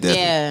 It does.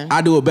 Yeah.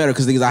 I do it better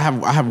because I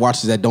have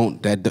watches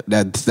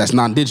that's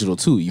non digital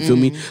too. You feel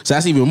me? So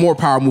that's even more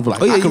power move.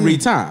 Like I can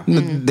read time.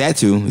 That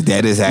too.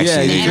 That is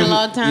actually the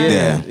analog time.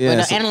 Yeah.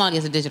 But the analog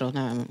is a digital.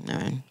 No.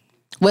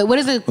 Wait, what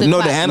is it? No,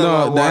 clock? the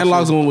analog. No, the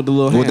analog's the one with the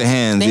little with the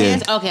hands. The Yeah.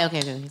 hands? Okay.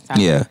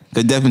 Sorry. Yeah.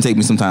 Could definitely take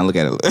me some time to look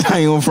at it. I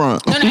ain't on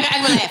front. No, I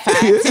really had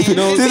 5, 10.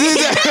 No,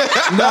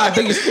 I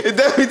think it's. It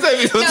definitely take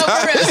me some No,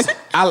 time. for real.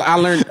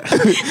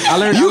 I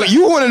learned.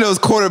 You one of those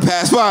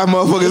 5:15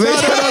 motherfuckers. No.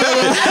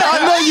 I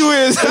know you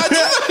is.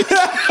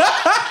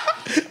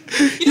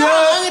 You know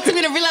how long it took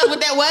me to realize what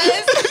that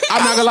was?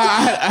 I'm not gonna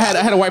lie. I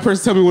had a white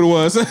person tell me what it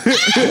was. I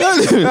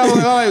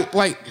was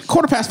like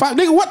 5:15.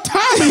 Nigga, what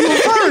time are you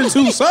referring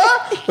to, sir?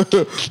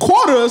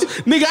 Quarters,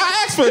 nigga.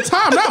 I asked for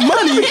time, not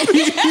money.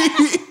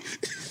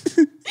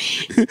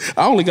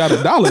 I only got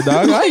 $1,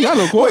 dog. I ain't got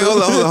no quarters. Wait,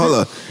 hold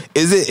on.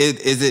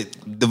 Is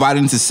it divided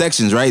into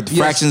sections, right? Yes.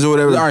 Fractions or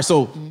whatever? All right,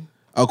 so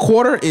a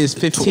quarter is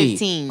 15.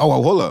 15.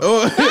 Oh, hold up.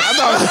 I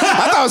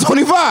thought it was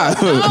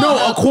 25.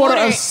 No, a quarter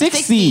of 60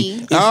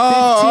 is 15.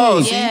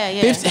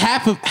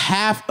 Yeah.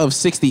 Half of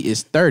 60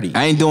 is 30.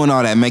 I ain't doing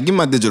all that, man. Give me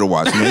my digital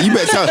watch, man. You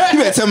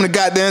better tell me the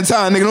goddamn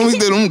time, nigga.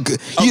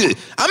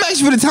 I'm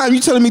asking for the time. You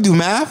telling me do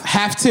math?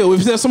 Half till.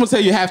 If someone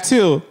tell you half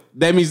till,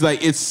 that means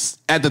like it's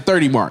at the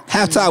 30 mark.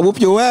 Half time, whoop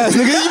your ass,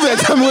 nigga. You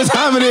better tell me what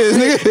time it is,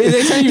 nigga.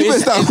 They tell you better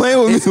stop playing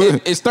with me.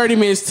 It's 30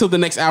 minutes till the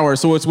next hour.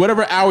 So it's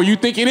whatever hour you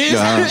think it is.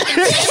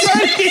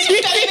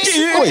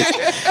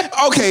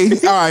 Okay,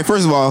 all right.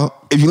 First of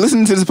all, if you're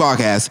listening to this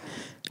podcast,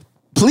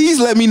 please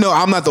let me know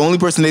I'm not the only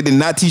person they did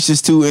not teach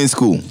this to in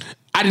school.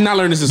 I did not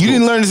learn this in school. You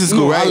didn't learn this in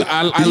school, No, right?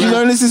 I Did you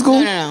learn this in school?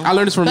 No. I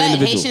learned this from an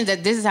individual.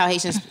 Haitians, this is how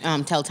Haitians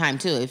tell time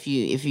too. If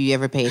you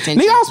ever pay attention.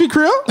 Nigga, I don't speak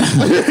Creole.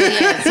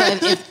 Yeah,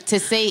 so if to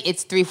say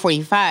it's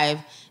 3:45,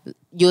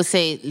 you'll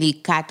say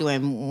li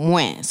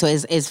 4:moins. So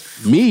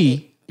it's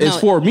Me. It's No.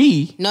 for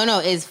me. No,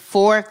 it's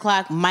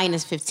 4:00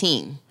 minus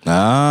 15.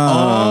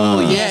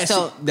 Oh, yes.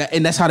 so-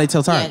 And that's how they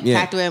tell time.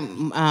 Yeah.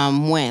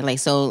 4:moins. Like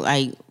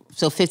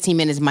so 15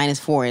 minutes minus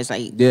 4 is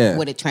like Yeah.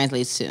 what it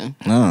translates to.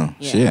 Oh,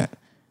 shit.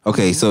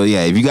 Okay, so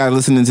yeah, if you guys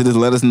listening to this,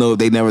 let us know if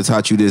they never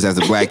taught you this as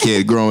a black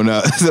kid growing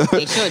up. So,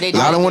 They should.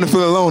 I don't want to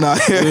feel alone out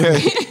here.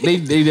 They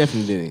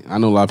definitely didn't. I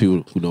know a lot of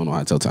people who don't know how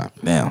to tell time.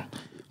 Damn.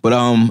 But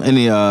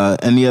any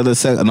other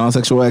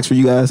non-sexual acts for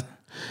you guys?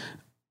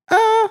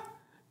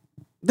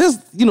 There's,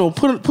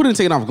 put in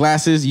taking off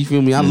glasses. You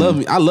feel me? I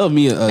love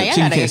me a Like, chick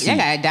y'all who can't see.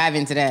 gotta dive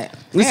into that.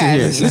 Listen here,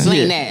 listen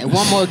Explain here. that.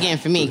 One more again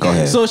for me. Go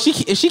ahead. So if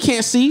she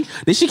can't see,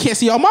 then she can't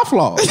see all my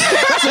flaws.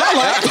 That's what I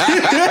like.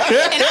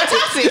 And I'm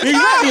toxic.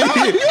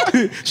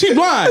 Exactly. She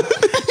blind.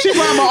 She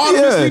blind by all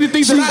the misleading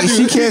things that I do.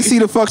 She can't see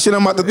the fuck shit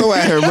I'm about to throw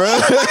at her,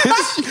 bro.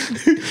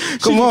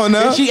 Come on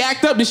now. If she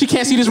act up, then she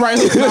can't see this right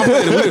hook. No,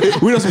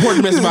 we don't support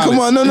domestic violence. Come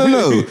on,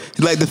 no.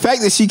 Like the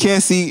fact that she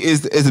can't see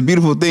is a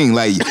beautiful thing.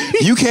 Like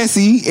you can't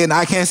see and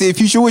I can't see a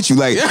future with you.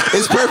 Like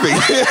it's perfect.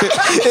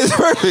 It's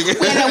perfect.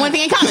 We have that one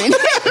thing in common.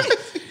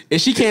 If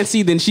she can't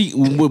see, then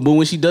but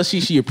when she does see,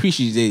 she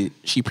appreciates it.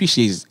 She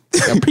appreciates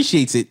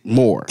it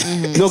more.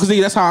 Mm-hmm. Because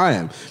that's how I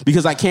am.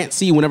 Because I can't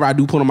see whenever I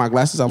do put on my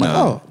glasses. I'm like,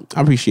 oh,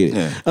 I appreciate it.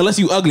 Yeah. Unless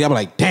you ugly, I'm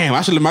like, damn,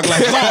 I should let my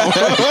glasses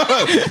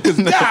on. 'Cause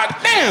God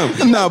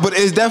damn. No, but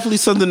it's definitely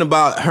something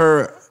about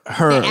her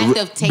The act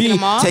of taking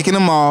them off. taking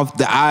them off,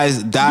 the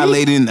eyes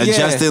dilating, Yeah.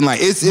 adjusting.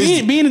 Like it's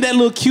being in that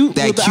little cute,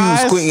 that with the cute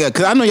eyes. squint. Yeah,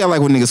 because I know y'all like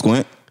when niggas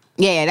squint.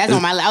 Yeah, that's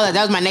on my.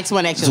 That was my next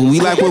one actually. So we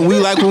like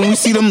when we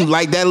see them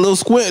like that little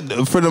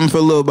squint for them for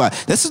a little bit.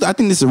 I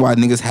think this is why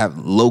niggas have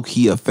low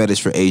key a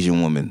fetish for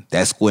Asian women.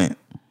 That squint.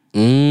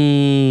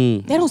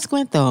 They don't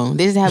squint though.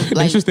 They just have They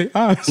like. just their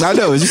eyes. I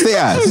know, it's just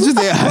their eyes. It's just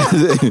their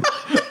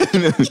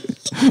eyes.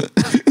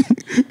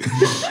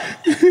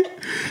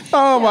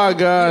 Oh my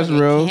gosh,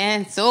 bro.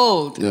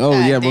 Canceled. Oh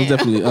yeah, most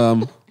definitely.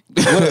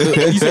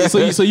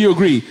 So you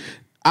agree?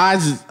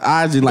 Eyes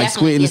and like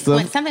squinting and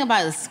stuff. Something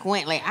about a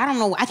squint. Like I don't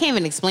know. I can't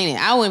even explain it.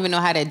 I don't even know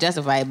how to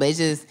justify it. But it's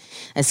just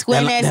a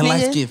squint ass That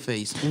light nigga. skin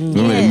face.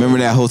 Remember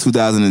that whole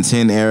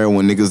 2010 era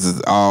when niggas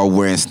is all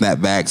wearing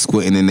snapbacks,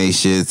 squinting in they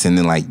shits, and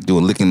then like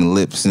doing licking the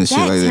lips and shit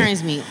That like that.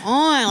 turns me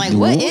on. Like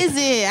what is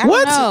it? I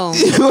What?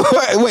 don't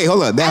know. Wait,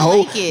 hold on.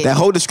 like it. That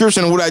whole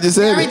description of what I just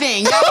said.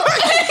 Everything. Yo.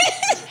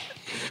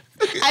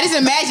 I just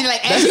imagine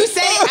like as you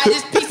say it, I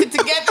just piece it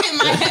together in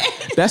my head.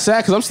 That's sad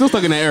because I'm still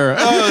stuck in that era.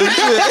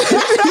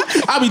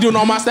 I'll be doing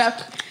all my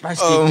stuff.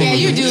 Yeah,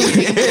 you do.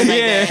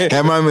 Yeah.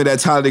 That reminded me of that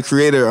Tyler the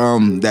Creator,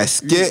 that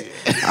skit.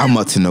 I'm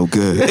up to no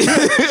good. I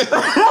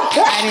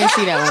didn't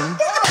see that one.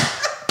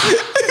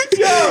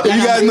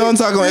 You guys know what I'm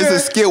talking about? It's a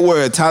skit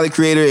where Tyler the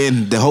Creator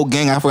and the whole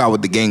gang, I forgot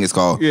what the gang is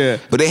called. Yeah.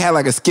 But they had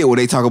like a skit where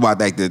they talk about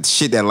like the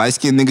shit that light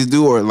skinned niggas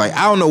do, or like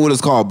I don't know what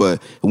it's called,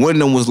 but one of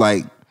them was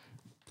like,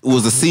 it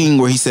was a scene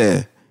where he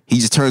said he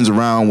just turns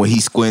around when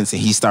he squints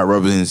and he start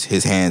rubbing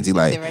his hands. He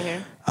like, Is it right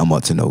here? I'm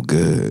up to no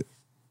good.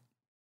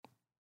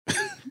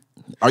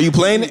 Are you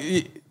playing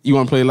it? You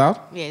want to play it loud?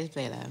 Yeah, just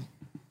play it loud.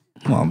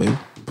 Come on, baby.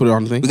 Put it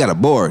on the thing. We got a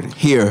board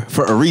here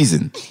for a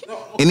reason.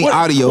 Any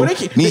audio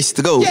needs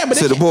to go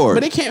to the board.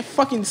 But they can't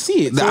fucking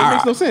see it. So it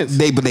makes no sense.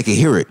 But they can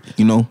hear it,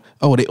 you know?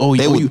 we We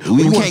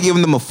can't give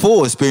them a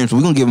full experience, but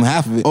we're going to give them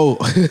half of it. Oh,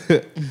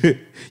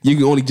 you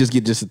can only just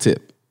get a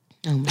tip.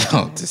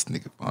 Oh, this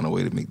nigga found a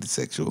way to make this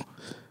sexual.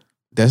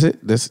 That's it.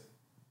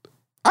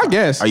 I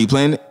guess. Are you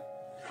playing it?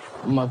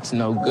 I'm up to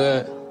no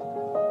good.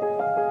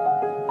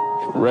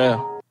 For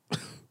real.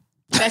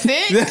 That's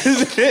it?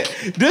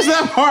 This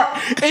that part.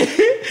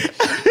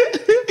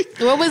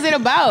 What was it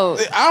about?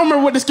 I don't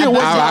remember what the skit was.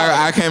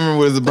 I can't remember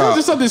what it's It was about.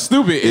 just something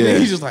stupid. And Yeah.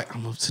 then he's just like,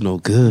 I'm up to no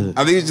good.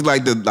 I think it's just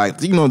like the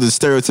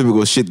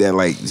stereotypical shit that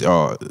like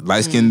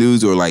light skinned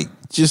dudes or like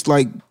just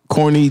like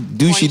corny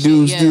douchey shit,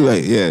 dudes yeah. do.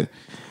 Like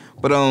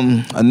But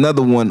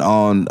another one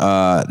on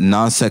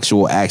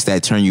non-sexual acts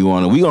that turn you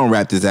on. And we gonna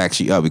wrap this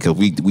actually up because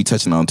we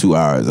touching on 2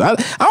 hours. I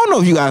don't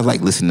know if you guys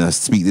like listen to us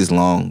speak this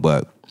long,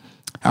 but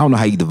I don't know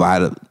how you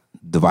divide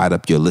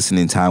up your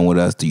listening time with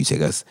us. Do you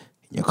take us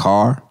in your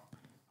car?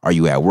 Are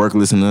you at work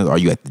listening? Are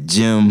you at the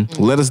gym?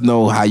 Let us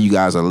know how you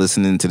guys are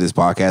listening to this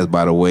podcast.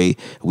 By the way,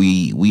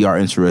 we are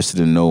interested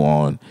to know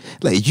on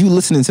like if you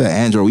listening to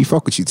Android, we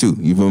fuck with you too.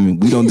 You feel me?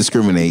 We don't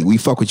discriminate. We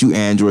fuck with you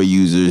Android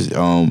users.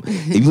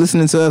 If you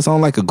listening to us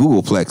on like a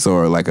Googleplex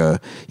or like a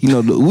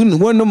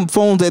one of them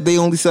phones that they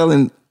only sell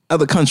in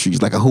other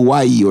countries, like a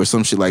Hawaii or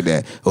some shit like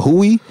that. A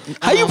Hui?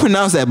 How you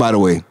pronounce that, by the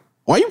way?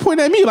 Why you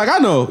pointing at me? Like, I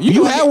know.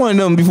 You had one of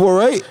them before,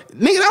 right?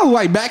 Nigga, that was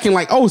like back in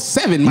like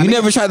 07. You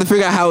never tried to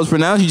figure out how it was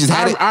pronounced? You just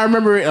had it? I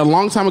remember it a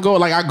long time ago.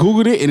 Like, I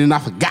Googled it and then I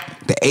forgot.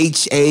 The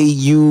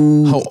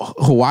H-A-U...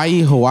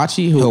 Hawaii.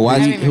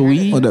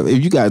 Whatever.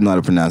 If you guys know how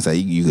to pronounce that,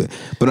 you good.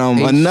 But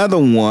another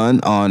one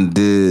on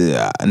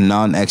the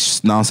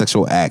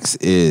non-sexual acts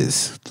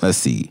is, let's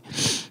see,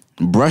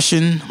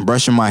 brushing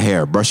my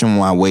hair, brushing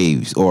my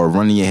waves, or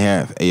running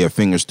your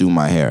fingers through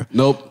my hair.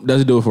 Nope,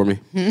 doesn't do it for me.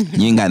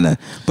 You ain't got none.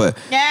 But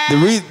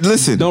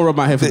listen, don't rub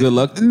my head for good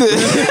luck.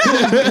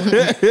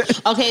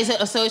 Okay,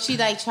 so she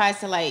like tries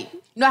to like,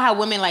 you know how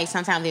women like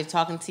sometimes they're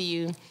talking to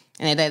you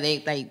and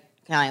they like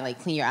kind of like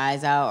clean your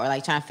eyes out or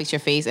like trying to fix your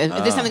face. If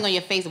there's something on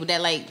your face, would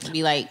that like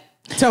be like?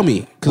 Tell me,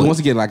 because once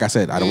again, like I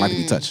said, I don't like to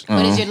be touched.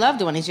 What is your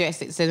loved one? Is your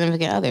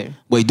significant other?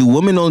 Wait, do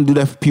women only do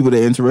that for people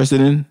they're interested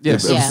in?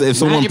 Yes. If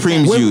someone 100%.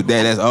 preems you,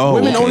 that's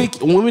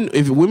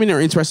If women are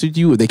interested in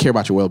you, they care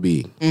about your well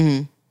being.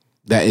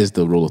 That is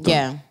the rule of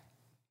thumb.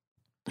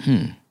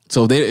 Yeah.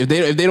 So if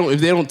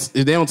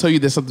they don't tell you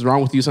there's something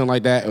wrong with you, something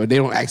like that, or they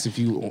don't ask if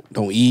you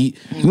don't eat,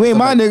 you ain't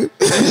my nigga.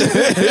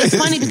 It's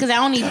funny because I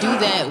only do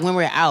that when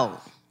we're out.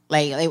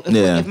 Like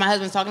if my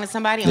husband's talking to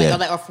somebody, or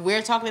if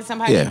we're talking to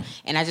somebody,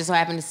 and I just so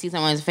happen to see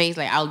someone's face,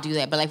 like I'll do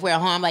that. But like if we're at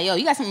home, I'm like, yo,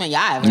 you got something on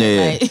your eye.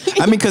 Like,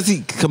 I mean,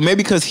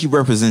 because he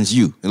represents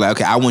you. Like,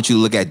 okay, I want you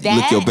to look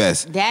your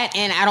best. That,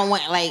 and I don't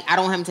want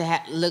him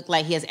to look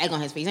like he has egg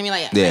on his face. I mean,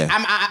 like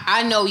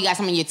I know you got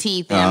some in your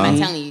teeth, and I'm not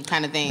telling you,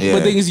 kind of thing. But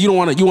the thing is, you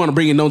want to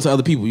bring it known to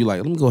other people. You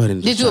like, let me go ahead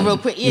and just do it real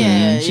quick.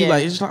 Yeah, She's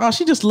like, oh,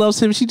 she just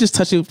loves him. She just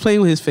touching,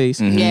 playing with his face.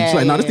 She's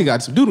like, no, this nigga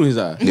got some doodle in his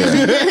eye.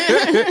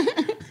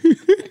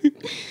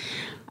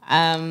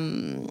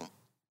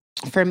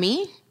 For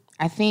me,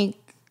 I think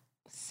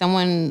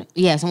someone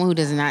who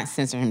does not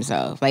censor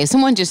himself. Like if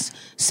someone just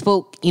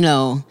spoke,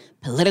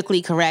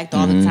 politically correct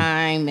all the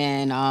time,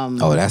 and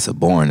that's a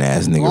boring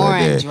ass nigga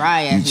right there.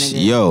 Dry ass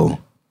nigga. Yo,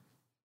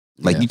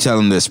 like you tell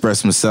them to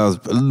express themselves.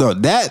 No,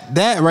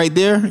 that right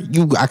there,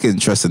 I couldn't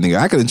trust a nigga.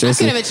 I couldn't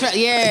trust.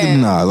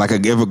 Nah, like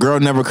if a girl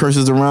never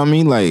curses around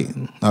me, like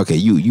okay,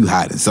 you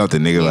hiding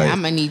something, nigga. Like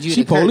I'm gonna need you.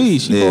 She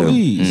police. She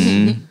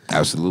police.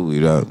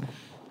 Absolutely, dog.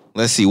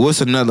 Let's see.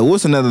 What's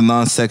another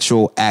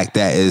non-sexual act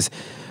that is?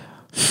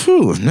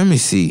 Let me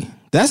see.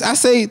 Did I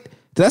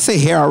say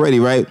hair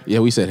already? Right? Yeah,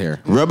 we said hair.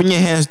 Rubbing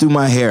your hands through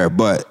my hair,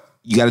 but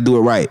you got to do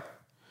it right.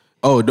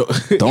 Oh,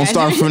 don't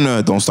start from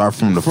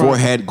the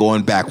forehead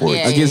going backwards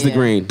against the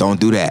grain. Don't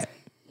do that.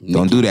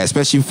 Don't do that,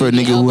 especially for a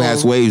nigga who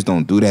has waves.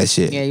 Don't do that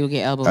shit. Yeah, you'll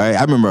get elbowed. All right,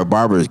 I remember a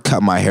barber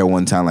cut my hair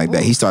one time like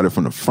that. He started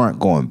from the front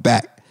going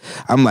back.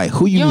 I'm like,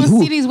 who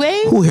see these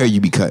waves? Who hair you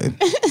be cutting?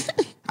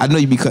 I know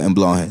you be cutting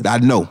blonde hair. I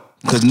know.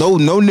 Because no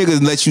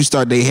niggas let you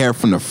start their hair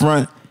from the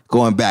front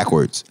going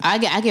backwards. I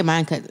get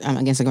mine cut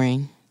against the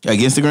grain.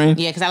 Against the grain?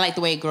 Yeah, because I like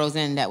the way it grows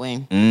in that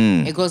way.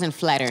 It grows in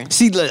flatter.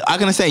 See, look, I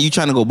can understand you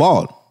trying to go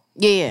bald.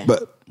 Yeah.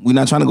 But we're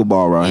not trying to go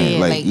bald around here.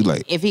 Like you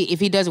like if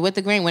he does it with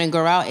the grain, when it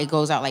grow out, it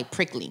goes out like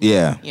prickly.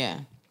 Yeah.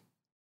 Yeah.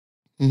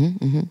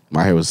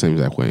 My hair was the same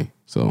exact way.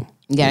 So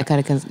you gotta cut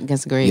it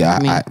against the grain.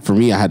 Yeah, for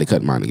me, I had to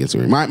cut mine against the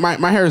grain.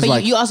 My hair is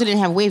but you also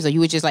didn't have waves, though. You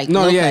were just like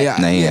Nah, he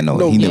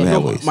never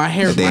had waves. My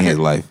hair, a day in his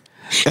life.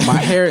 My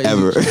hair is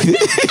ever.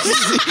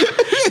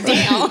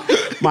 Damn.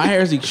 My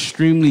hair is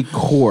extremely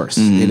coarse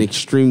and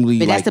extremely.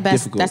 But that's the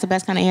best. difficult. That's the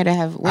best kind of hair to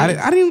have.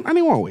 Waves. I didn't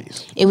want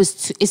waves.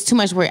 It's too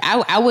much work.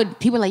 I would.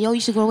 People are like, yo,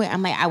 you should grow away.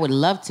 I'm like, I would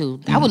love to.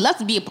 I would love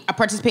to be a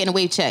participant in a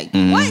wave check.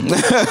 What?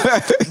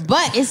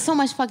 But it's so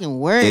much fucking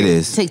work. It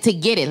is to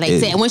get it. Like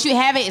and once you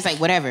have it, it's like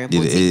whatever. But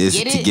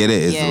to get it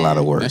is a lot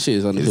of work. That shit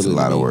is It's a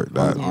lot of work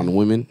on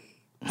women.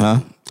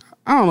 Huh?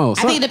 I don't know.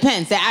 I think it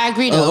depends. I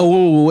agree though. A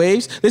woman with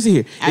waves. Listen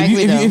here.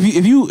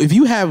 If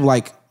you have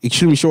like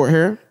extremely short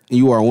hair and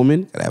you are a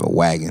woman, gotta have a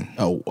wagon.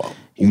 Oh,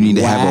 you need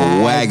to have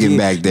a wagon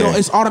back there. No,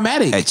 it's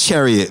automatic. A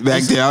chariot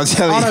back there. I'll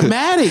tell you.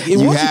 Automatic.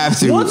 You have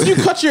to. Once you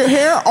cut your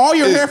hair, all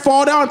your hair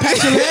fall down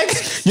past your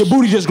legs. Your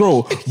booty just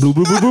grow. Bloop,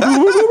 bloop, bloop, bloop,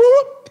 bloop, bloop,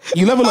 bloop.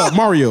 You level up,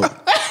 Mario.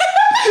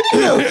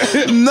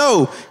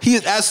 No, he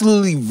is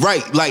absolutely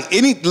right. Like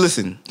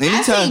anytime.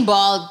 I seen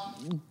bald.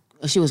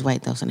 Oh, she was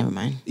white though, so never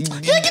mind.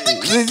 Sorry.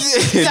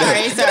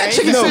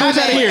 No,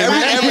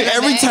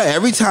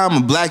 every time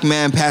a black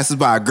man passes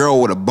by a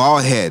girl with a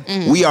bald head,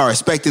 we are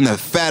expecting a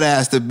fat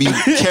ass to be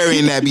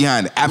carrying that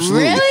behind it.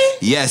 Absolutely. Really?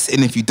 Yes,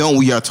 and if you don't,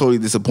 we are totally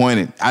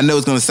disappointed. I know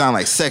it's gonna sound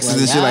like sexist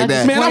and shit like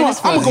that. Man, I'm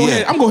gonna go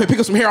ahead. I'm gonna pick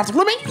up some hair off the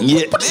floor, man.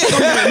 Yeah. Put this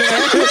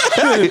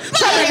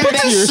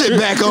shit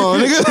back on,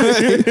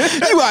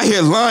 nigga. You out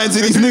here lying to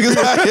these niggas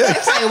out here.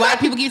 Like, why do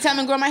people keep telling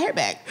me to grow my hair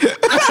back?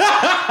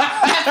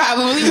 That's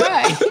probably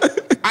why.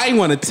 I ain't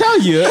want to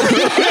tell you.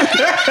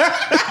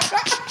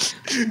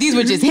 These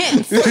were just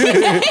hints.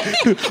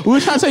 We're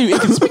trying to tell you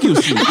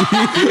inconspicuously.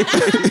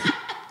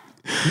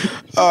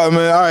 All right,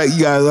 man. All right,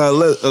 you guys.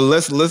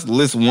 Let's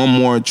list one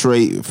more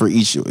trait for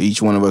each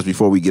one of us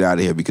before we get out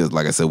of here, because,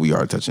 like I said, we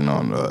are touching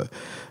on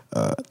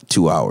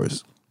 2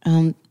 hours.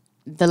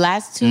 The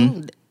last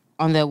two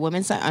on the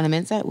women's side, on the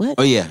men's side. What?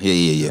 Oh yeah.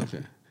 Okay.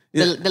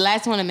 The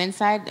last two on the men's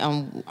side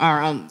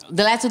are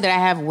the last two that I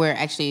have were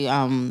actually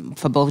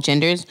for both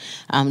genders.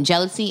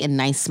 Jealousy and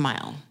nice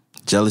smile.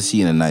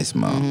 Jealousy and a nice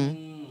smile.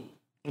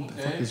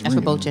 Okay. That's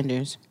for both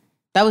genders.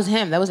 That was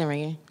him. That wasn't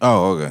ringing.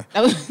 Oh, okay.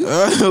 That was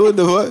what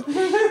the fuck?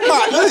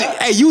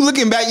 Hey, you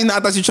looking back? I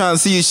thought you trying to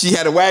see if she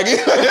had a wagon.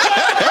 First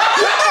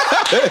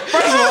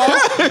of all,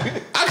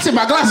 I took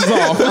my glasses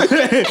off,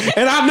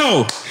 and I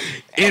know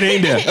it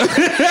ain't there. Shut up.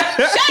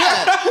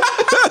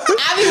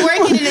 I be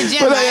working in the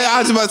gym. But, I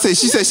was about to say,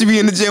 she said she be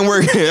in the gym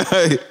working.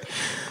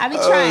 I be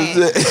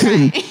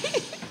trying.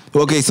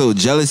 Okay, so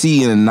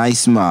jealousy and a nice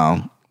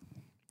smile.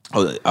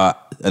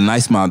 A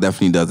nice smile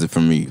definitely does it for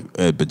me,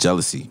 but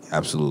jealousy,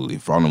 absolutely.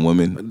 For all the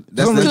women.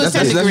 That's what you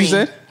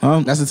said?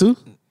 That's the two?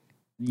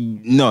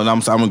 No,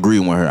 I'm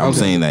agreeing with her. I'm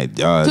saying that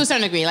to a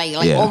certain degree, like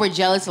over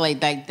jealous,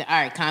 like all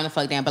right, calm the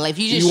fuck down. But like if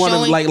you just want to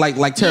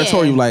like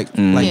territorial, like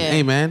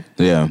hey man,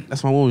 yeah,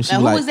 that's my woman. She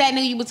who like, was that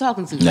nigga you were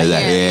talking to?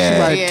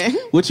 Yeah.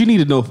 What you need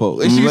to know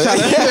for? And she was trying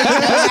to,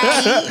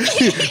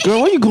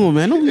 girl, where you going,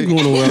 man? Don't be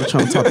going nowhere. I'm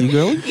trying to talk to you,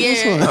 girl.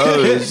 Yeah.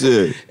 Oh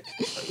shit.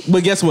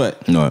 But guess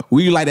what? No,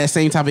 we like that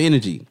same type of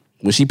energy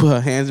when she put her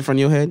hands in front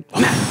of your head.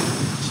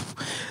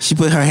 She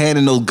put her hand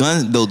in those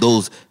guns,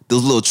 those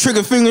little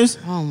trigger fingers.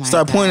 Oh my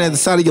start pointing God. at the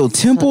side of your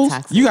temples.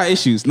 So You got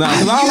issues. Nah,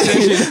 I like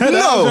that shit.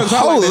 No,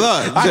 hold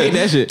up. I hate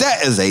that shit.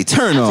 That is a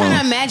turn I'm on. trying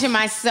to imagine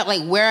myself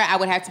like where I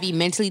would have to be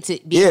mentally to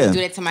be able to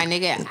do that to my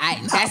nigga.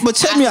 But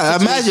check me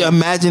out.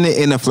 Imagine it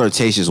in a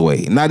flirtatious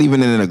way, not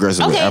even in an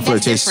aggressive way. A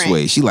flirtatious different.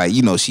 way. She like,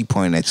 she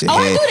pointing at your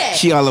I head. do that.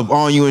 She all up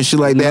on you and shit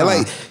like that.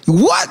 Like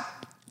what,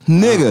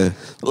 nigga?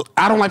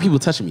 I don't like people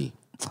touching me.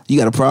 You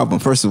got a problem.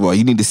 First of all,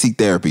 you need to seek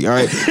therapy. All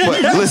right,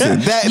 but listen,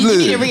 you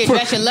need to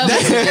readdress your love.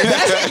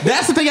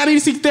 That's the thing I need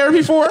to seek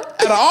therapy for.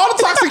 Out of all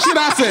the toxic shit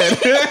I said,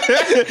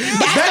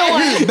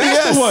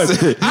 that's the one.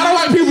 I don't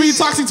like people being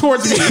toxic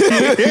towards me.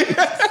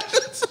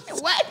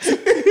 What?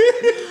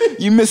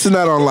 You missing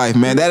out on life,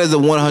 man. That is a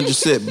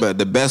 100%. But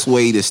the best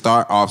way to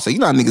start off, so you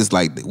know, how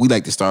niggas we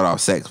like to start off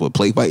sex with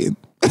play fighting.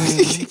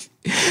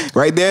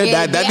 Right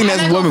there, that thing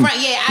that's women.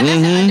 That's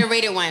an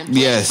underrated one.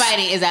 Yes,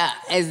 fighting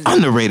is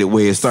underrated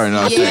way of starting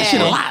off sex. Shit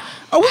a lot.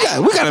 Oh,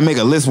 we gotta make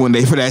a list one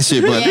day for that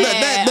shit, but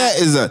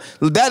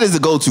that is a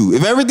go-to.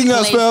 If everything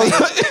else fails,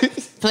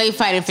 play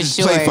fighting for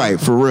sure. Play fight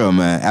for real,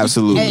 man.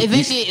 Absolutely. And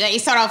eventually, you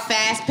start off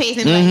fast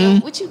paced and like, yo,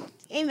 what you?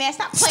 Hey man,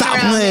 stop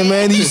playing,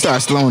 man. You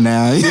start slowing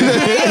down. You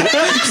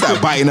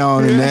start biting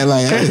on and that.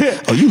 Like,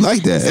 oh, you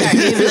like that?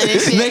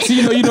 Next thing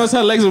you know, it's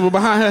her legs were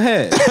behind her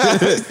head.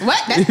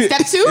 What?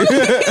 That's step two?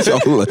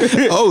 Look.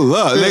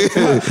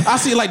 I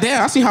see, like,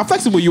 damn. I see how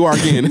flexible you are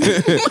again.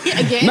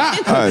 Now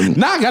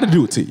I got to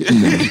do it to you.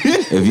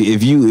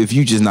 If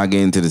you just not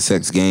getting into the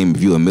sex game,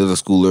 if you a middle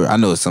schooler, I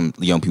know some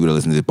young people that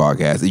listen to this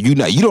podcast. If you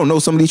don't know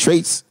some of these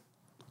traits.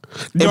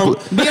 No, be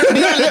on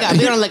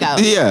the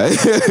lookout. Yeah,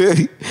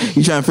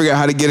 you trying to figure out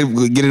how to get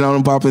it on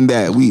and popping.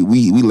 That we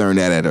learned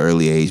that at an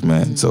early age,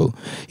 man. So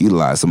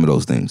utilize some of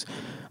those things.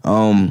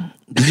 What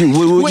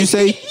would you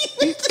say?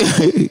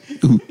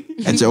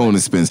 At your own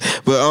expense,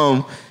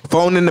 but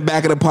phone in the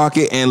back of the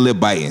pocket and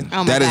lip biting.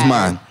 Oh that God. is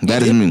mine.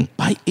 That is me.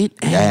 Biting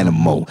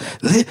animal.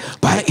 Lip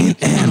biting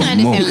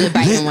animal. Lip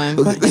biting one.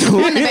 On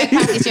the back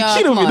pocket, y'all.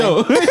 She don't even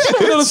know. She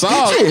don't know the song.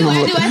 I do.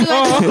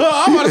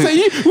 I'm about to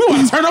say, we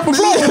want to turn up a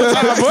floor one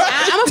time, boy.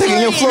 I'm taking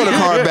your Florida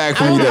card back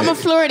from you. I'm a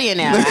Floridian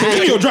now. Give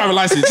me your driver's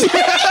license.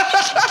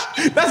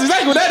 That's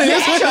exactly what that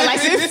is. Your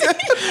license.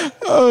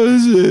 Oh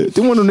shit!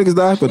 Didn't want them niggas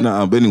die, but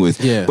nah. But anyways,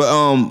 yeah.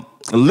 But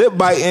lip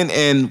biting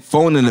and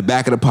phone in the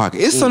back of the pocket.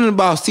 It's something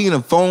about seeing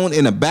a phone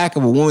in the back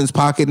of a woman's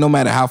pocket, no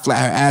matter how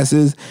flat her ass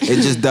is.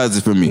 It just does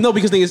it for me. No,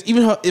 because the thing is,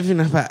 even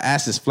if her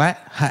ass is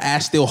flat, her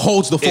ass still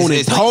holds the phone.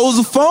 It holds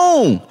the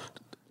phone.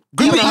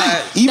 Even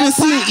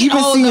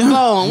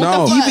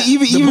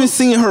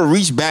seeing her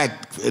reach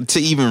back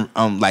to even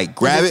like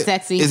grab it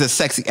is a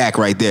sexy act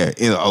right there,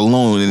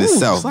 alone in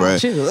itself, bro.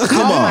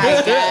 Come on.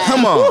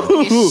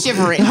 It's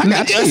shivering.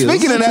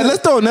 Speaking of that,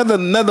 let's throw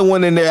another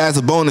one in there as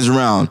a bonus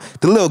round.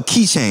 The little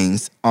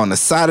keychains on the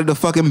side of the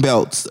fucking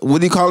belts.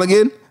 What do you call it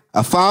again?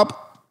 A fob?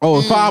 Oh,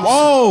 5.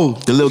 Oh,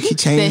 The little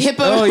keychains. The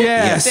hippo. oh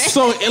yeah. Yes.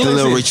 So The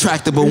little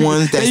retractable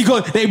ones. There you go.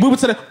 They move it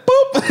to the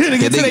boop. They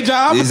get to their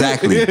job.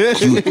 Exactly. You,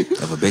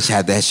 if a bitch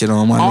had that shit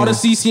on my all the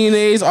nigga.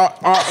 CCNAs, are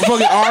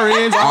fucking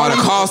RNs, all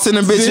the call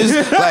center bitches.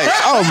 Like,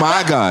 oh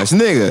my gosh,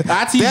 nigga. IT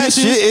that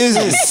bitches. shit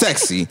is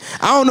sexy.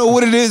 I don't know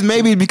what it is.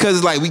 Maybe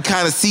because like we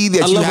kind of see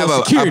that A you level have of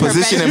a security.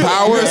 position in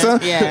power or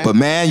something. Yeah. But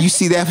man, you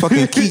see that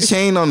fucking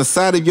keychain on the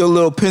side of your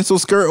little pencil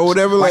skirt or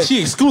whatever. Like Like,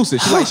 she exclusive.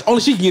 She like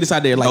only she can get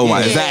inside there. Like oh my,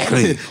 yeah.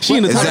 exactly. She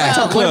in the top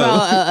Exactly. What club.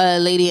 about a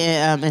lady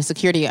in a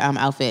security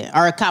outfit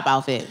or a cop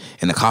outfit?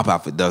 And the cop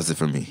outfit does it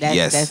for me.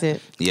 Yes. That's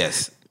it?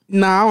 Yes.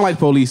 Nah, I don't like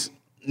police.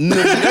 No,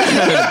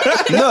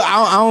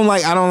 I don't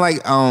like.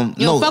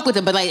 You don't fuck with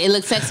it, but like it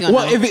looks sexy on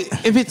Well, them.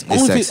 if it's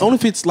sexy. only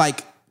if it's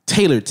like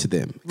tailored to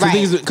them. Right.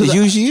 It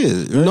usually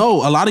is. Right?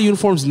 No, a lot of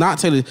uniforms not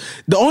tailored.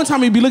 The only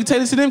time you'd be looking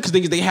tailored to them because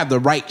they have the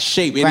right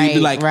shape and you'd be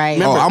like, Right.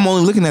 remember, Oh, I'm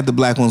only looking at the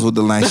black ones with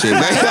the line shape.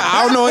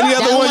 I don't know any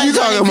other That ones you one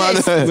talking don't about.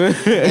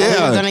 exist. That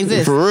one don't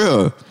exist. For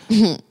real.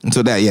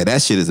 So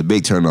that shit is a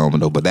big turn on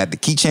though. But the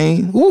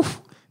keychain,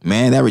 woof,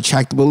 man, that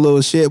retractable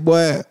little shit,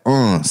 boy.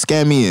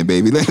 Scan me in,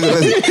 baby.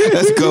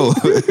 Let's go.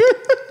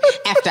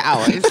 After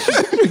hours.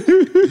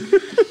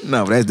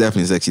 No, but that's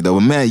definitely sexy though.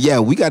 But man, yeah,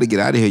 we got to get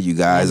out of here, you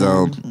guys.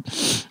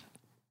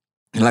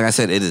 Like I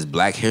said, it is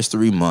Black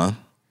History Month.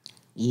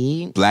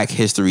 Yeah. Black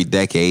History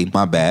Decade.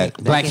 My bad.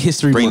 Black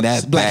History Bring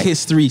Month. that Black back.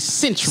 History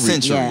Century.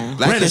 Yeah.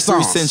 Black History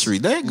Renaissance. Century.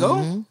 There you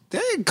go.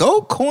 There you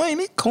go. Coin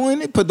it.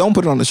 Don't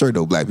put it on the shirt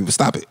though, black people.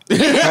 Stop it. All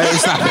right,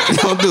 stop it.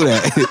 Don't do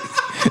that.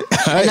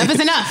 Enough is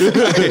enough.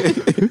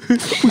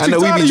 I know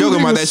we tired be of you joking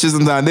about niggas. that shit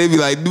sometimes. They be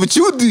like, but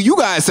you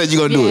guys said you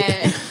gonna do it.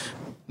 Yeah.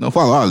 No,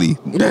 follow our lead.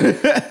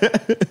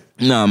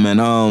 Nah, man.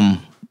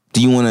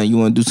 Do you wanna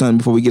do something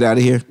before we get out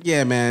of here?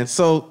 Yeah, man.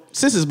 So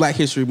since it's Black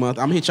History Month,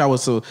 I'm gonna hit y'all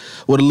with a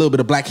little bit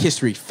of Black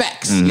history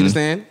facts. You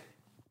understand?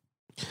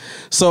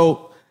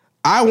 So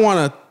I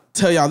want to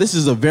tell y'all this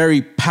is a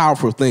very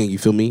powerful thing. You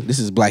feel me? This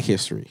is Black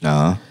history.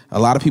 Uh-huh. A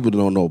lot of people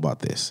don't know about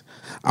this.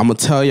 I'm gonna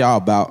tell y'all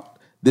about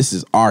this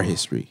is our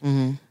history.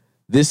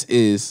 This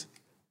is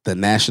the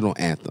national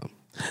anthem.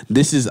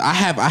 This is I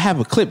have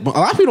a clip. But a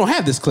lot of people don't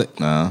have this clip.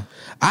 Uh-huh.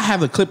 I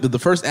have a clip of the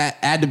first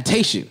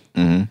adaptation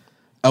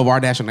of our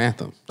national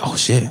anthem. Oh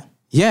shit.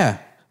 Yeah.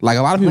 Like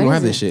a lot of people don't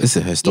have this shit. It's a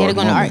You had historic to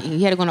go to moment. you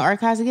had to go to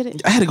archives to get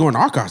it? I had to go in the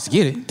archives to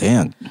get it.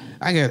 Damn.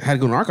 Had to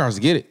go in the archives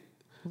to get it.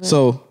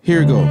 So here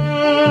we go.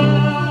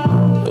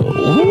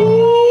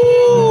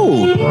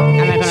 Ooh. I'm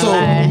not gonna So-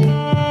 lie.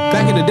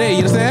 Back in the day, you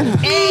understand?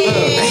 Let me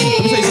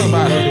tell you something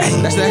about it.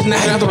 That's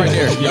national anthem right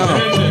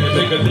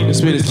there. This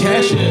spit is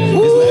cash.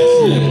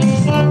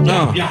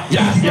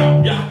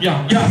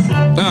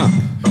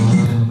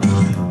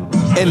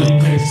 And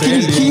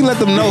can you let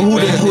them know who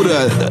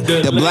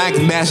the Black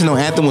National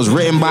Anthem was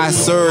written by?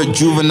 Sir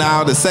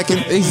Juvenile II?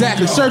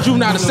 Exactly, Sir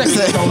Juvenile II.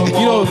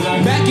 You know,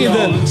 back in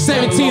the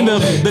 17,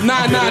 the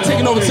 99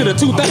 taking over to the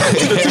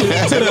 2000,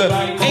 to the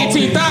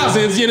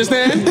 18,000s. You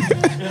understand?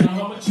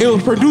 It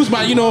was produced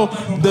by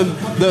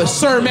the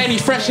Sir Manny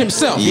Fresh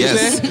himself. You Yes.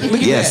 understand?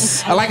 Look at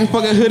Yes. that. I like a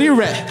fucking hoodie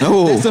rat.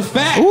 Oh. That's a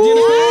fact. You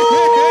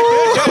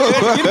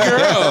understand? Get a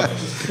girl.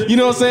 You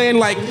know what I'm saying?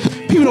 Like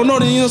people don't know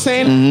that. You know what I'm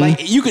saying?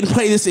 Like you can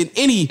play this in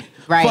any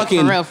Right,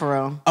 fucking for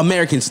real.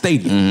 American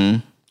stadium.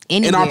 And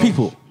Anywhere. our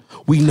people,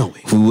 we know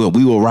it.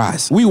 We will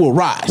rise. We will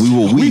rise.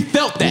 We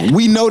felt that.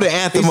 We know the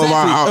anthem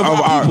Exactly, of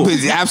our people.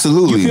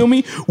 absolutely. You feel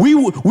me? We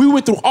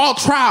went through all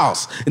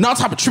trials and all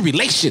type of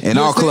tribulation. In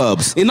You all understand?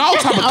 clubs. In all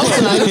type of clubs.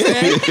 You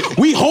understand?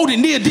 We hold it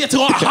near dear to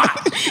our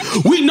heart.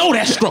 We know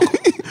that struggle.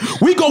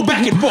 We go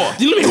back and forth.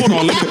 Let me hold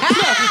on. Now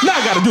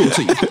I gotta do it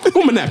to you.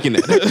 Where my napkin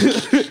at?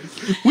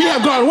 We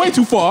have gone way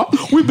too far.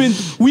 We've been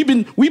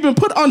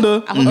put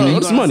under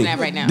some money. Snap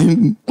right now.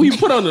 We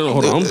put under.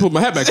 Hold on, I'm gonna put my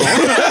hat back on.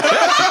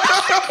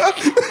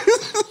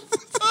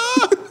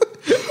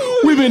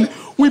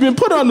 We've been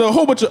put under a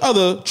whole bunch of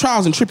other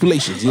trials and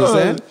tribulations. You know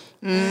what I'm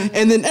saying?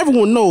 And then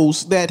everyone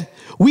knows that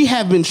we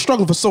have been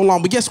struggling for so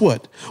long. But guess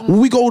what? When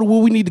we go to where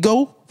we need to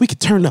go, we can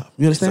turn up.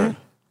 You understand?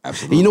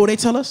 Absolutely. And you know what they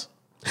tell us?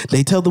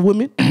 They tell the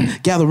women,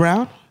 gather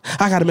around.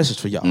 I got a message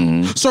for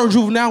y'all. Sir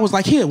Juvenile was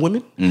like, here,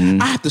 women,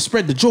 I have to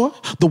spread the joy,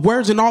 the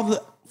words, and all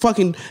the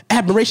fucking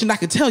admiration I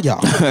can tell y'all.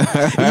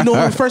 And you know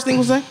what the first thing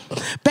was like?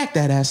 Back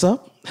that ass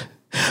up.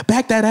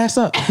 Back that ass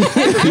up.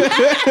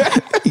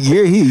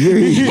 Hear ye. Hear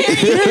ye.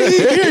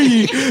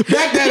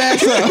 Back that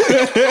ass up.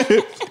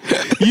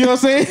 You know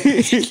what I'm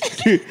saying?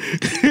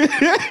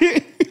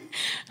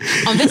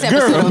 On this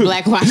episode of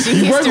Black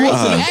Washing Work History. with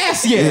some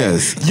ass, yeah.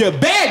 Yes. Your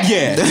bad,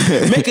 yeah.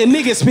 Make a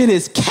nigga spend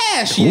his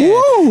cash, yeah.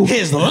 Woo.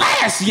 His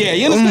last, yeah.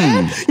 You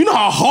understand? You know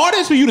how hard it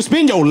is for you to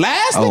spend your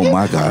last, Oh nigga?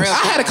 my gosh. I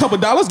had a couple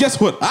dollars.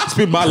 Guess what? I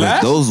spent my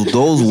last.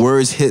 Those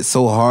words hit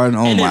so hard.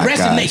 Oh and my it gosh.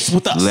 resonates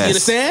with us. Yes. You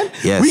understand?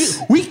 Yes.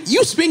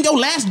 You spend your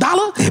last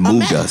dollar. It moved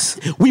imagine. us.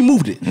 We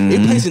moved it.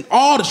 It plays in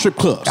all the strip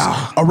clubs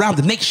around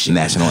the nation,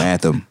 National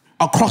anthem.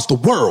 across the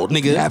world,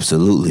 nigga.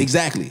 Absolutely.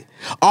 Exactly.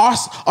 Our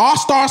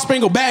Star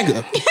Spangled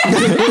Banger.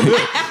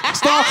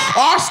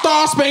 Our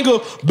Star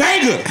Spangled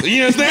Banger.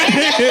 You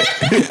understand?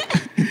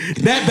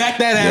 Back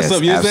that ass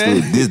up, you know what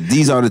I'm saying?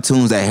 These are the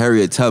tunes that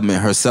Harriet Tubman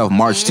herself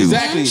marched to.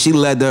 Exactly. She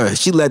led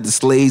the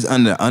slaves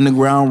under the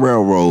Underground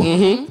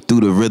Railroad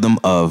through the rhythm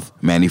of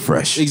Manny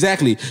Fresh.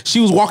 Exactly. She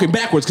was walking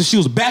backwards because she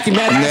was backing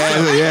that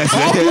ass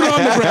up. All through the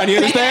underground, you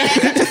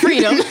understand? To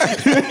freedom.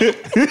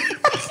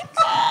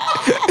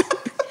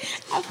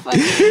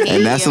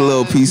 And that's a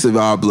little piece of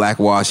our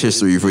Blackwash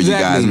history for you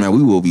guys, man.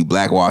 We will be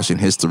blackwashing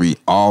history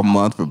all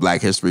month for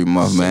Black History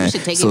Month, man.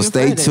 So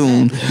stay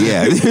tuned.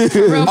 Yeah.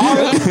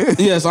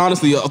 Yes,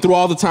 honestly, through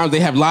all the times they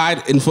have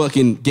lied and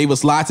fucking gave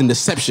us lies and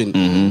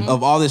deception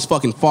of all this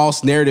fucking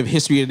false narrative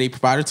history that they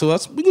provided to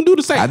us, we can do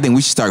the same. I think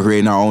we should start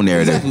creating our own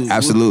narrative. Exactly.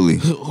 Absolutely.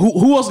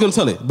 Who else is going to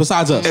tell it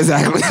besides us?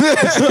 Exactly.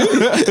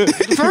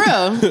 For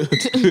real.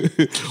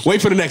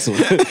 Wait for the next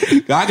one.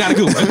 I got to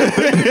do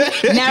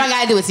it. Now I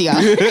got to do it to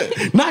y'all.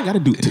 Now I got to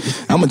do it to you.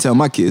 I'm going to tell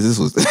my kids this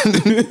was...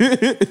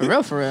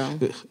 For real.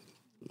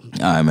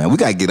 All right, man. We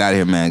got to get out of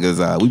here, man, because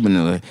we've been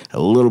a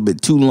little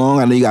bit too long.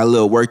 I know you got a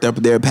little worked up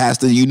there,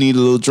 Pastor. You need a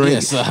little drink.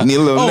 Yes, you need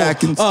a little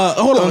napkins.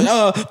 Hold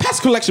on.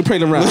 Pastor collection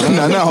praying around.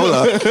 No, hold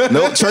up.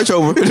 No, church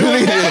over.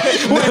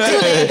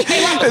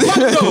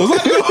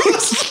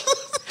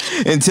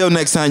 Until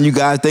next time, you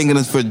guys, thanking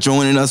us for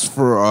joining us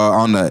for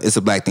on the It's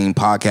a Black Thing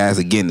podcast.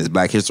 Again, it's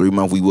Black History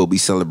Month. We will be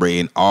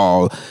celebrating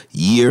all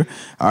year.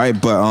 All right,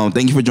 but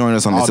thank you for joining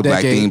us on It's a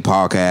Black Thing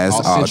podcast.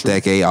 All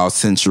decade, all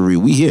century.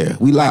 We here.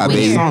 We live,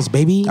 baby. Songs,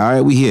 baby. All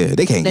right, we here.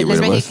 They can't get rid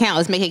of us.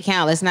 Let's make it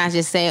count. Let's not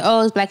just say,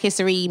 oh, it's Black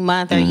History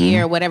Month or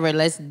year or whatever.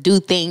 Let's do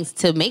things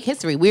to make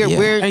history. We're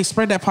hey,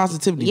 spread that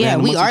positivity. Yeah,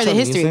 man, we are the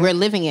history. We're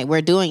living it.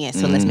 We're doing it.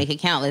 So let's make it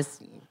count. Let's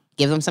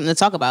give them something to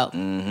talk about.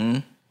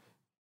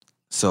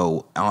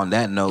 So on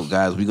that note,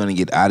 guys, we're gonna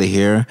get out of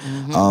here.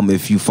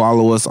 If you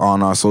follow us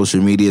on our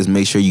social medias,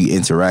 make sure you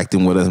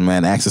interacting with us,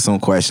 man. Ask us some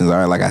questions. All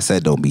right, like I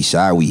said, don't be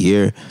shy. We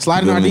here.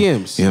 Slide in our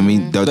DMs. You know what I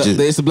mean? Don't just,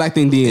 it's a Black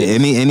Thing DM.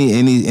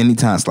 Any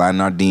time, slide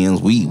in our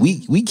DMs. We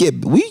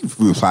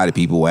reply to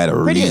people at a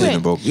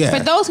reasonable. Yeah.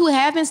 For those who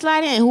have been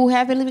sliding and who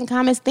have been leaving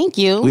comments, thank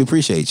you. We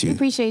appreciate you. We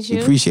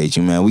appreciate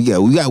you, man. We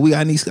got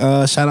any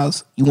shout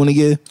outs you want to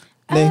give?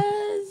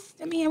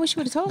 I mean, I wish you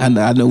would have told me.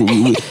 I know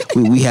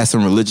we had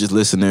some religious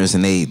listeners,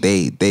 and they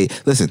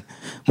listen,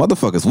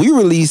 motherfuckers. We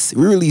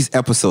release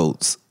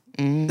episodes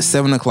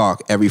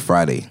 7:00 every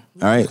Friday.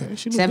 All right,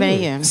 7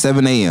 a.m.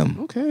 7 a.m.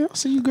 Okay, I'll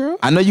see you, girl.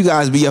 I know you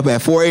guys be up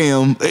at 4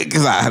 a.m.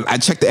 because I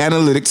checked the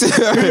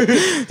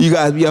analytics. You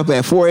guys be up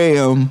at 4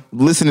 a.m.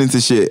 listening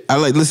to shit.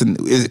 Listen,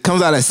 it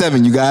comes out at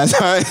 7, you guys.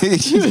 All right?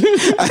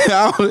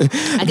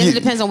 I guess it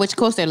depends on which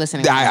coast they're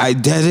listening to.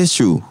 That is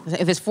true.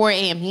 If it's 4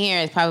 a.m. here,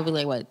 it's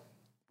probably like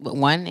what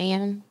 1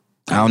 a.m.?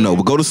 I don't know,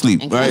 but go to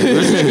sleep. Right?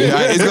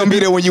 It's gonna be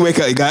there when you wake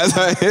up, guys.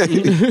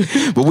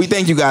 But we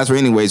thank you guys for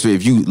anyways.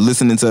 If you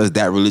listening to us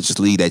that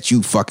religiously, that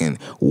you fucking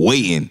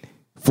waiting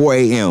 4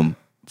 a.m.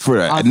 for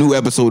a new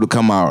episode to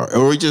come out,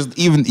 or just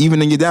even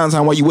in your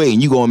downtime while you waiting,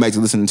 you going back to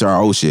listening to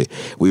our old shit.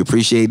 We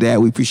appreciate that.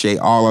 We appreciate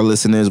all our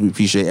listeners. We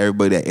appreciate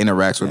everybody that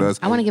interacts with us.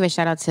 I want to give a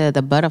shout out to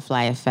the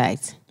Butterfly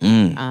Effect.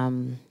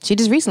 She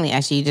just recently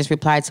actually just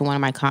replied to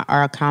one of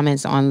our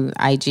comments on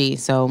IG.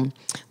 So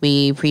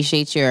we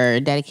appreciate your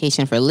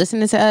dedication for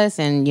listening to us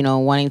and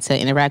wanting to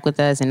interact with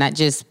us and not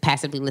just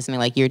passively listening,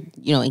 like you're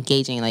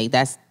engaging. Like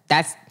that's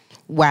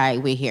why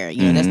we're here.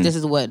 This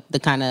is what the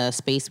kind of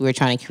space we're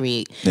trying to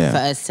create for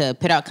us to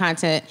put out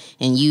content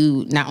and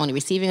you not only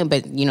receiving it,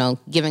 but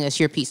giving us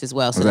your piece as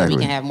well, so that we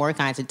can have more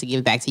content to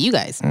give back to you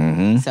guys.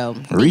 So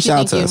reach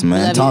out to us,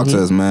 man. Talk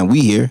to us, man.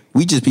 We here.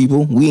 We just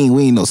people. We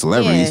ain't no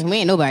celebrities. Yeah, we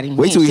ain't nobody.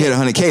 Wait till we hit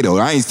 100K though.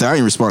 I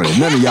ain't responding to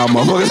none of y'all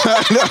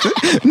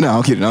motherfuckers. No,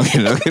 I'm kidding.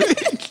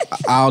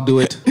 I'll do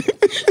it.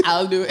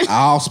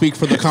 I'll speak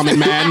for the comment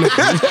man.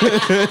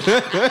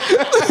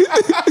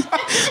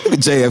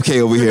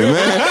 JFK over here,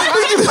 man.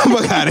 Get the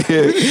fuck out of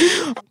here.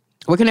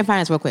 Where can they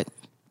find us real quick?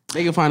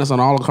 They can find us on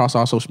all across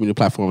our social media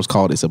platforms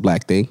called It's a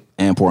Black Thing.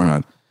 And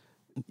Pornhub.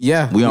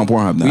 Yeah. We on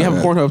Pornhub now. We have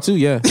a Pornhub too,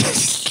 yeah.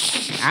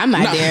 I'm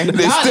not there.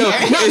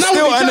 It's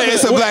still under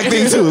It's a Black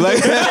Thing too.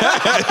 Like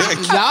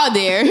y'all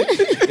there.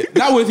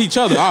 Not with each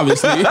other,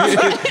 obviously.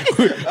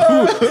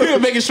 We're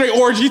making straight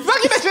orgies.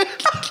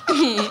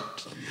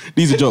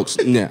 These are jokes.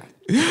 Yeah.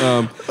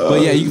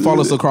 But yeah, you can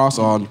follow us across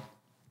on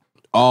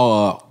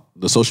all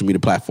the social media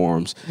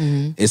platforms.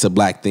 It's a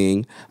Black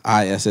Thing.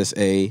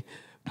 ISSA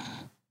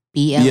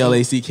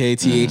BLACKTHING.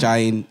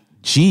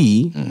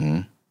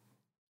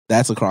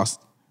 That's across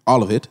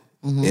all of it.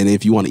 And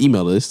if you want to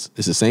email us,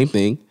 it's the same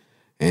thing.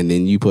 And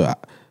then you put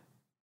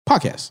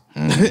podcast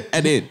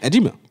at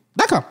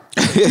gmail.com.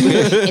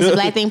 It's a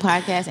Black Thing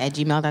podcast at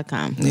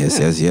gmail.com.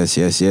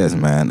 Yes,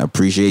 man.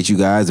 Appreciate you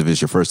guys. If it's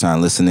your first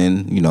time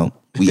listening,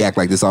 we act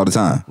like this all the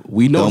time.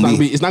 We know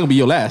it's not gonna be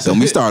your last. Don't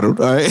be startled.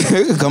 All right,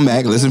 come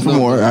back, listen for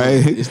more. All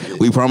right,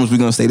 we promise we're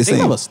gonna stay the same.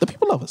 They love us. The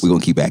people love us. We're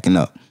gonna keep acting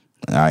up.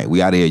 All right,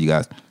 we out of here, you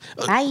guys.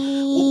 Bye.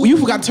 You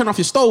forgot to turn off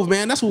your stove,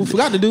 man. That's what we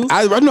forgot to do.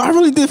 I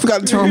really did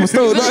forgot to turn off my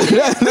stove.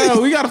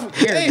 No, we gotta.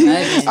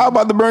 I'm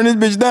about to burn this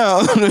bitch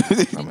down.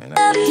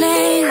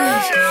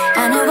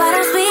 I know I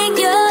don't speak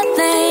your